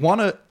 When they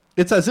want to,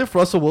 it's as if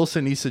Russell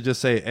Wilson needs to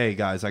just say, "Hey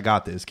guys, I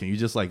got this. Can you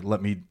just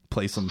let me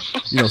play some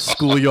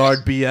schoolyard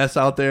BS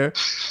out there?"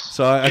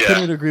 So I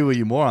couldn't agree with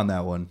you more on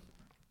that one.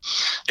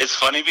 It's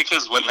funny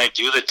because when they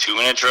do the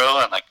 2-minute drill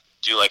and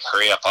do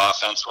hurry up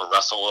offense where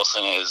Russell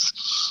Wilson is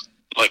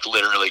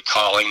literally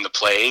calling the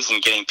plays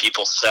and getting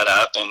people set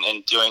up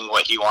and doing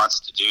what he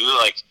wants to do,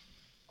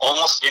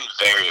 almost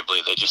invariably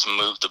they just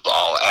move the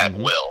ball at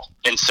will.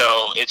 And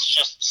so it's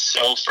just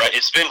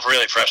it's been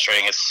really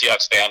frustrating as a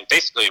Seahawks fan,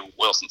 basically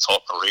Wilson's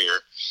whole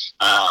career,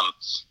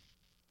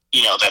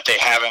 that they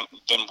haven't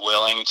been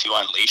willing to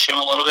unleash him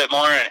a little bit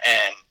more.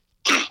 And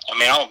I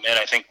mean, I'll admit,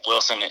 I think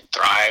Wilson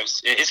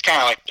thrives. It's kind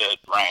of like the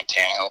Ryan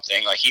Tannehill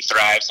thing. He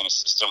thrives in a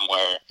system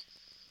where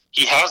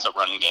he has a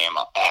run game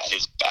at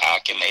his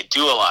back, and they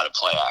do a lot of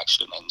play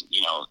action. And,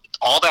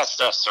 all that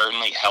stuff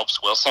certainly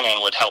helps Wilson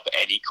and would help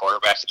any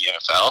quarterback in the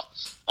NFL.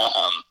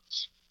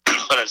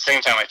 But at the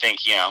same time, I think,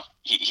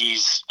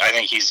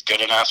 he's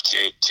good enough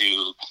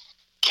to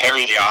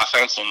carry the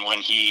offense. And when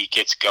he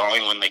gets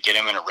going, when they get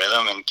him in a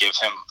rhythm and give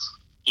him,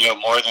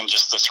 more than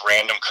just this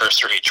random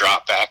cursory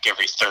drop back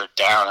every third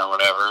down or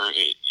whatever,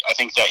 I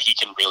think that he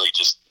can really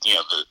just,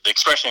 the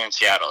expression in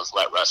Seattle is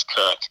let Russ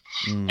cook.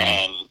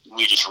 And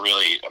we just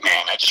really,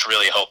 I just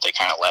really hope they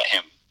kind of let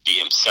him be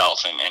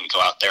himself and go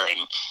out there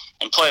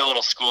and play a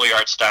little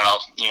schoolyard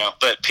style,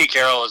 but Pete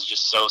Carroll is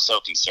just so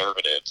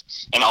conservative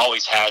and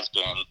always has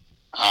been.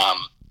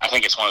 I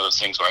think it's one of those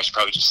things where I should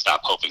probably just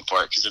stop hoping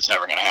for it because it's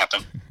never going to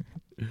happen.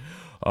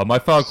 My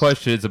final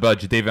question is about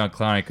Jadeveon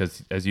Clowney,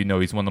 because, as you know,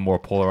 he's one of the more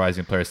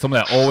polarizing players.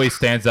 Someone that always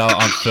stands out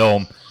on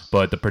film,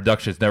 but the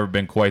production's never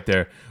been quite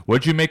there.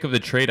 What did you make of the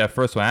trade at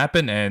first when it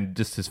happened, and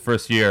just his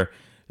first year?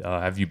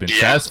 Have you been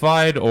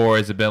satisfied, or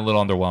has it been a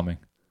little underwhelming?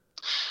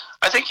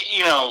 I think,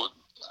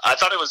 I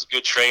thought it was a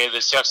good trade. The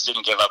Seahawks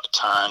didn't give up a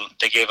ton.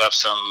 They gave up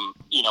some,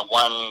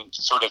 one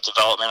sort of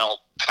developmental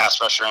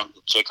pass rusher in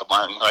Jacob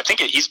Martin, who I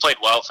think he's played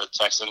well for the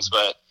Texans,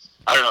 but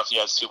I don't know if he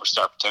has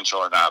superstar potential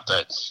or not.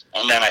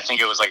 And then I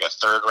think it was a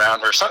third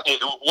round or something.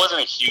 It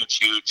wasn't a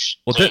huge.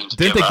 Well, didn't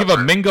they give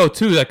up Mingo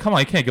too? Come on,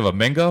 you can't give up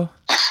Mingo.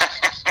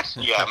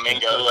 Yeah,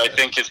 Mingo, I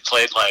think has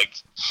played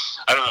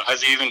I don't know,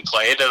 has he even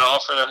played at all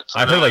for the?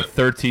 I've heard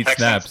 13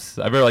 snaps.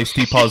 I've heard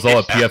Steve Pazol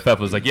at PFF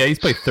was he's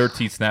played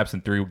 13 snaps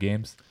in 3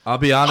 games. I'll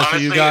be honest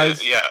with you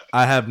guys. Yeah.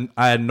 I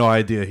had no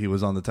idea he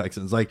was on the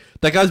Texans.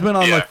 That guy's been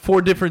on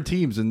 4 different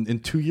teams in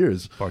 2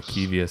 years.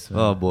 Barkevius.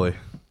 Oh boy.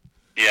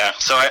 Yeah.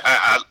 So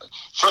I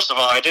first of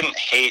all, I didn't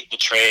hate the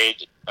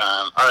trade.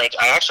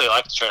 I actually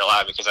liked the trade a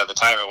lot because at the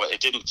time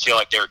it didn't feel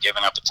like they were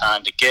giving up a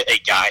ton to get a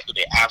guy who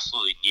they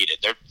absolutely needed.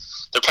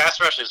 Their pass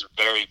rush is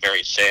very,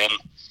 very thin.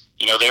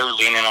 They were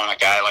leaning on a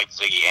guy like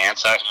Ziggy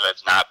Ansah, who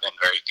has not been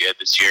very good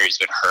this year. He's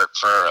been hurt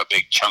for a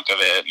big chunk of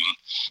it.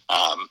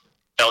 And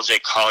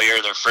LJ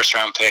Collier, their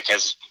first-round pick,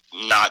 has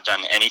not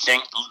done anything,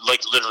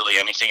 literally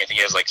anything. I think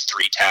he has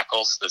 3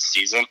 tackles this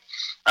season.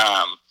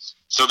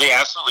 So they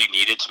absolutely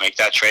needed to make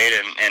that trade.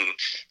 And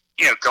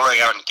going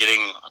out and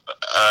getting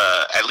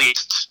at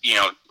least,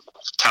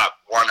 top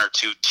 1 or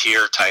 2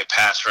 tier type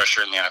pass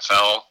rusher in the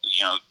NFL,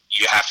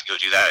 you have to go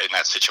do that in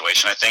that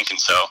situation, I think. And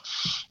so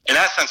in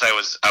that sense, I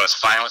was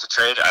fine with the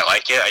trade. I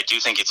like it. I do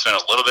think it's been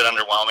a little bit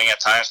underwhelming at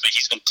times, but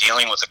he's been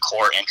dealing with a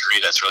core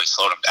injury that's really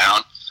slowed him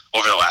down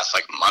over the last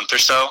month or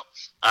so.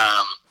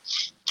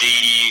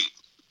 The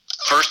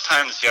first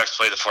time the Seahawks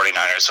played the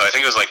 49ers, so I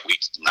think it was week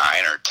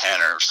 9 or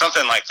 10 or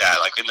something like that,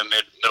 in the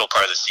middle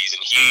part of the season,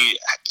 he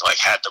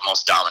had the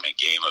most dominant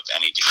game of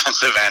any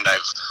defensive end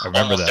I've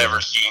almost ever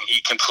seen.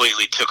 He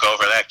completely took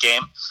over that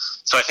game.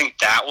 So I think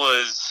that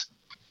was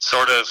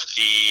sort of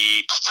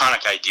the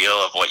platonic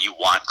ideal of what you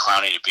want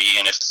Clowney to be,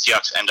 and if the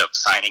Seahawks end up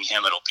signing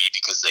him, it'll be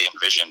because they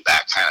envision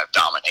that kind of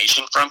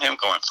domination from him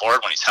going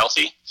forward when he's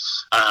healthy.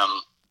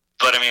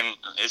 But,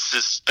 it's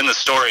just been the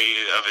story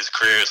of his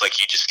career is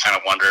you just kind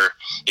of wonder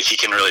if he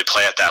can really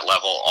play at that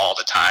level all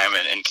the time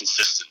and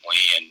consistently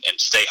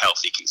and stay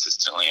healthy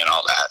consistently and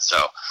all that.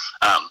 So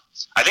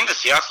I think the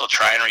Seahawks will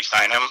try and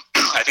re-sign him.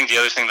 I think the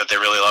other thing that they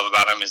really love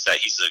about him is that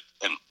he's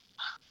an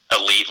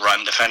elite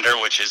run defender,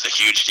 which is a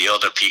huge deal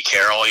to Pete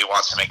Carroll. He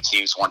wants to make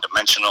teams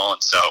one-dimensional,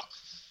 and so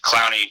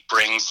Clowney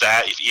brings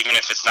that, even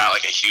if it's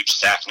not a huge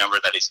sack number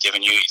that he's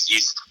given you.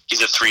 He's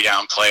a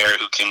three-down player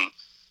who can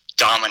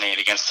dominate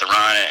against the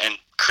run and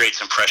create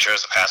some pressure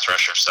as a pass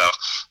rusher. So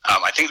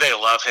I think they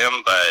love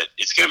him, but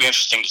it's going to be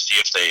interesting to see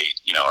if they,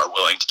 are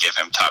willing to give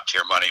him top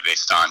tier money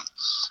based on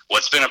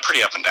what's been a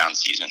pretty up and down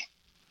season.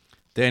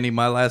 Danny,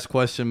 my last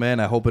question,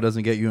 man. I hope it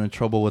doesn't get you in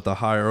trouble with the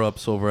higher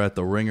ups over at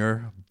the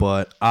Ringer,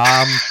 but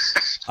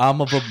I'm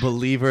of a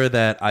believer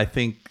that I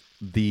think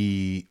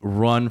the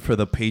run for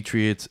the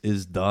Patriots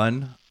is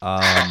done.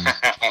 Yeah.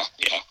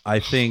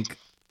 I think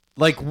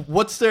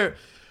what's their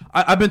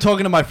I've been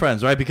talking to my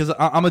friends, right? Because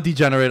I'm a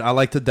degenerate. I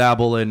like to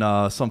dabble in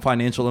some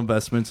financial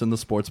investments in the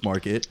sports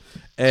market.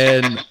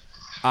 And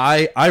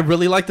I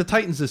really like the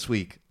Titans this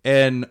week.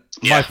 And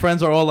my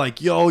friends are all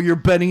like, yo, you're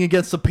betting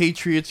against the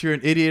Patriots. You're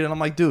an idiot. And I'm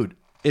like, dude,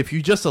 if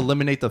you just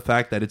eliminate the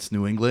fact that it's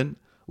New England,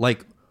 why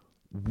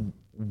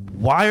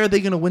are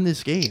they going to win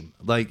this game?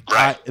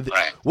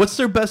 What's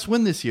their best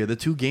win this year? The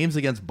 2 games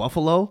against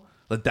Buffalo?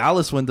 The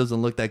Dallas win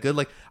doesn't look that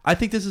good. I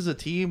think this is a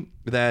team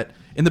that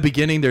in the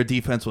beginning their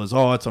defense was,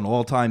 it's an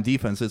all-time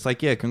defense. It's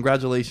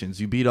congratulations.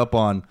 You beat up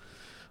on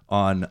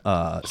Sam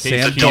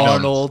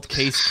Darnold,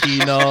 Case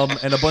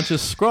Keenum, and a bunch of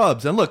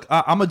scrubs. And look,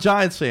 I'm a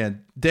Giants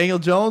fan. Daniel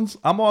Jones,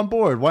 I'm on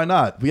board. Why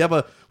not? We have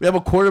a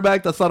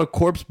quarterback that's not a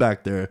corpse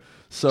back there.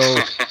 So,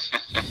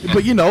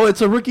 but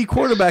it's a rookie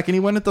quarterback, and he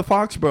went into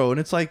Foxborough, and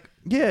it's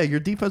your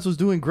defense was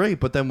doing great,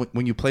 but then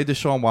when you play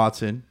Deshaun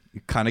Watson,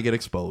 you kind of get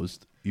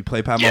exposed. You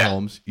play Pat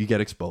Mahomes, you get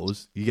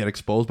exposed. You get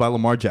exposed by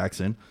Lamar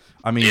Jackson.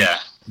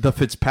 The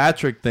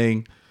Fitzpatrick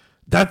thing,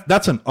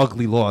 that's an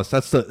ugly loss.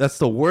 That's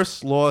the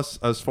worst loss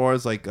as far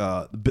as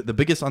the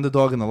biggest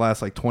underdog in the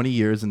last 20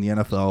 years in the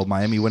NFL.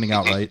 Miami winning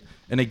outright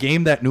in a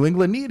game that New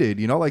England needed.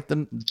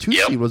 The 2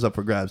 seed was up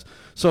for grabs.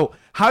 So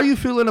how are you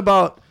feeling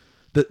about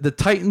the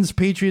Titans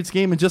Patriots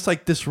game and just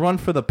this run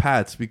for the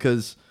Pats?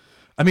 Because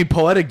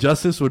poetic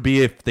justice would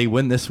be if they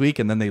win this week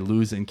and then they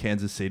lose in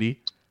Kansas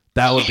City.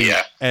 That would be,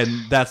 and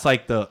that's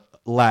the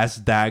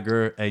last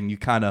dagger, and you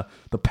kind of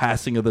the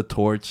passing of the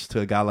torch to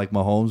a guy like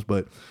Mahomes.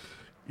 But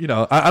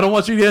I don't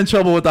want you to get in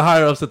trouble with the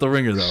higher ups at the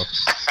Ringer, though.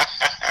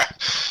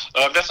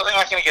 Well, I'm definitely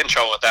not going to get in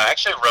trouble with that. I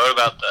actually wrote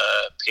about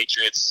the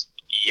Patriots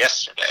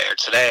yesterday or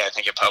today. I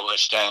think it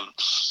published, and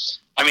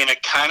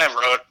it kind of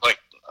wrote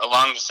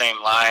along the same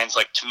lines.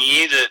 To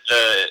me,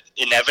 the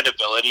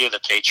inevitability of the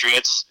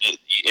Patriots,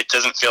 it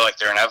doesn't feel like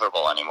they're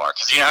inevitable anymore.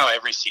 Because how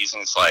every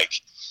season it's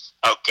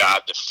oh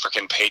God, the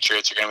freaking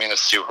Patriots are going to be in the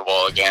Super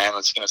Bowl again.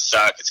 It's going to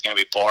suck. It's going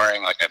to be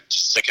boring. I'm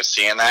just sick of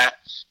seeing that.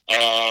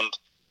 And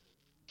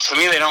to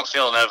me, they don't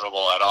feel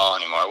inevitable at all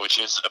anymore, which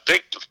is a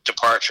big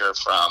departure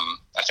from,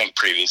 I think,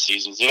 previous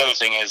seasons. The other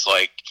thing is,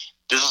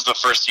 this is the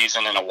first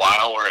season in a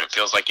while where it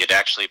feels like it'd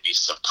actually be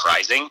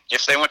surprising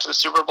if they went to the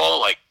Super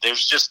Bowl.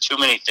 There's just too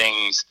many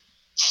things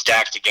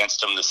stacked against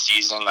them this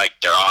season.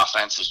 Their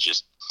offense is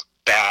just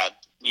bad,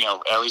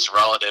 at least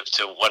relative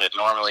to what it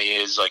normally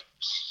is.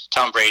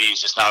 Tom Brady is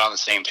just not on the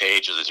same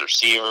page with his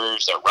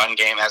receivers. Their run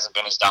game hasn't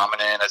been as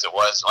dominant as it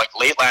was.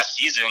 Late last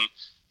season,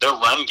 their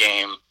run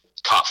game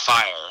caught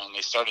fire, and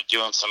they started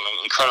doing some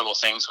incredible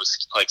things with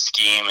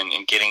scheme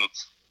and getting.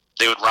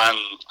 They would run,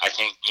 I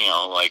think,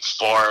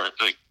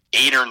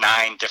 8 or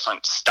 9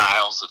 different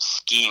styles of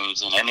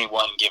schemes in any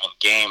one given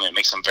game. It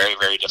makes them very,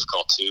 very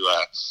difficult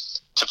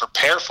to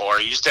prepare for.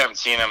 You just haven't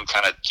seen them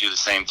kind of do the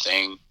same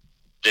thing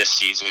this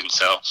season.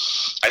 So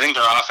I think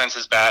their offense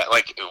is bad,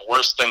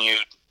 worse than you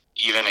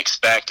even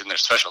expect, and their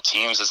special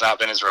teams has not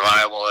been as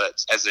reliable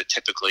as it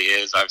typically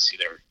is. Obviously,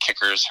 their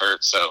kickers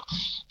hurt, so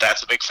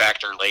that's a big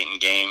factor late in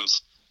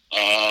games.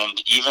 And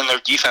even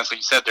their defense, like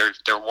you said, their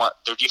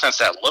defense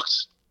that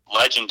looked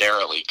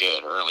legendarily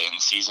good early in the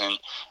season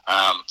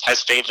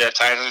has faded at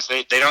times.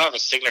 They don't have a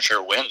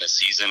signature win this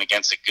season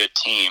against a good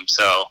team.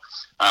 So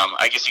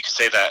I guess you could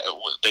say that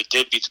they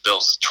did beat the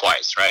Bills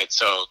twice, right?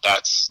 So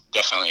that's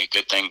definitely a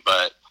good thing.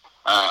 But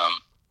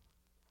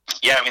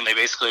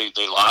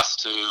they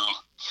lost to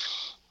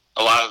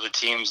a lot of the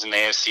teams in the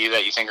AFC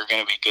that you think are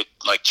going to be good,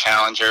 like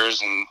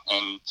challengers,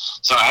 and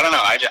so I don't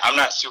know. I'm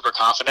not super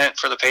confident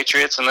for the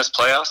Patriots in this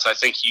playoffs. I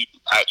think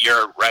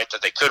you're right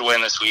that they could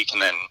win this week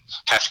and then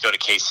have to go to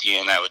KC,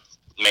 and that would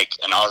make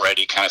an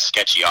already kind of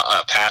sketchy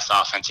pass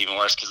offense even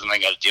worse because then they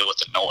got to deal with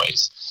the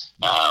noise.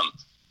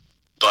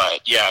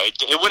 But yeah,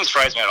 it wouldn't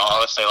surprise me at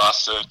all if they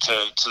lost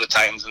to the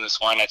Titans in this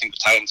one. I think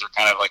the Titans are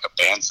kind of like a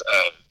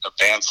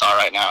bandsaw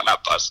right now, not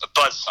a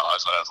buzzsaw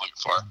is what I was looking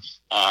for.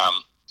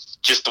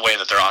 Just the way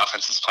that their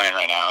offense is playing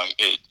right now,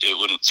 it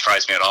wouldn't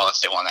surprise me at all if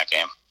they won that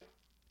game.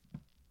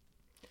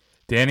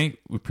 Danny,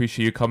 we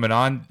appreciate you coming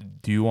on.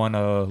 Do you want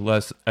to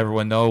let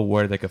everyone know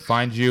where they can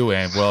find you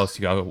and what else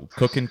you got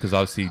cooking? Because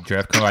obviously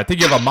draft coming. I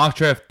think you have a mock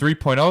draft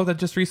 3.0 that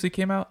just recently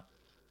came out.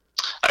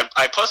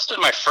 I posted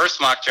my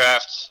first mock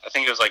draft. I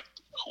think it was like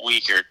a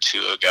week or two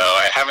ago.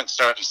 I haven't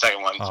started the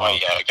second one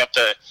quite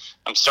yet.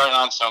 I'm starting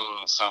on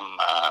some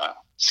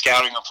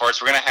scouting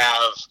reports. We're gonna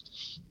have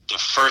the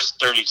first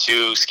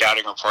 32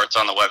 scouting reports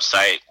on the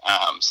website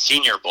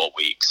Senior Bowl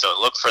week. So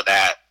look for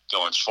that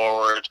going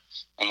forward.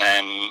 And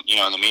then,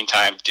 in the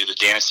meantime, do the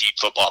Dynasty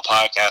Football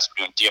Podcast.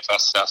 We're doing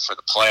DFS stuff for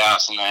the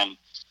playoffs. And then,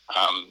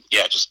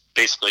 just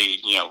basically,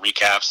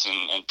 recaps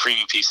and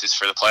preview pieces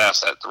for the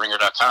playoffs at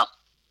theringer.com.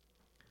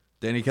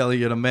 Danny Kelly,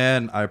 you're the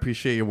man. I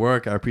appreciate your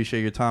work. I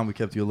appreciate your time. We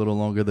kept you a little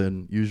longer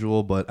than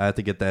usual, but I had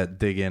to get that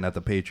dig in at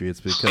the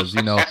Patriots because,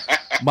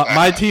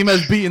 my team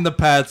has beaten the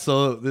Pats,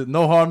 so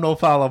no harm, no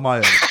foul on my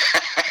end.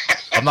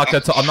 I'm not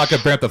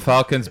gonna bring up the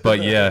Falcons,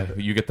 but yeah,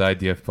 you get the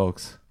idea,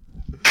 folks.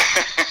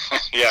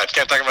 Yeah, I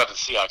can't talk about the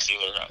Seahawks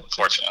either,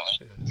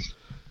 unfortunately.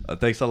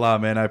 Thanks a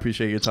lot, man. I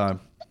appreciate your time.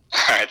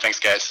 All right, thanks,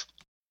 guys.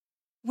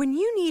 When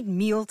you need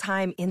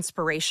mealtime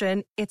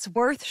inspiration, it's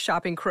worth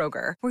shopping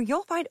Kroger, where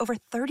you'll find over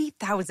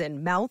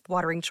 30,000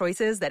 mouth-watering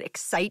choices that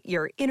excite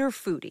your inner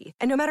foodie.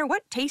 And no matter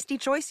what tasty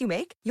choice you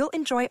make, you'll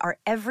enjoy our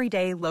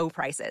everyday low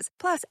prices,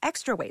 plus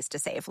extra ways to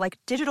save, like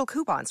digital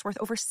coupons worth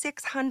over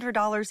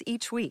 $600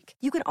 each week.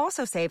 You can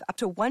also save up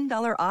to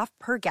 $1 off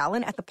per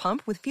gallon at the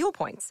pump with fuel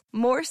points.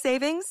 More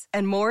savings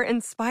and more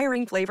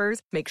inspiring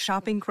flavors make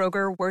shopping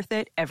Kroger worth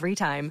it every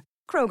time.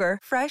 Kroger,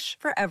 fresh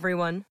for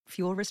everyone.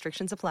 Fuel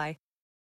restrictions apply.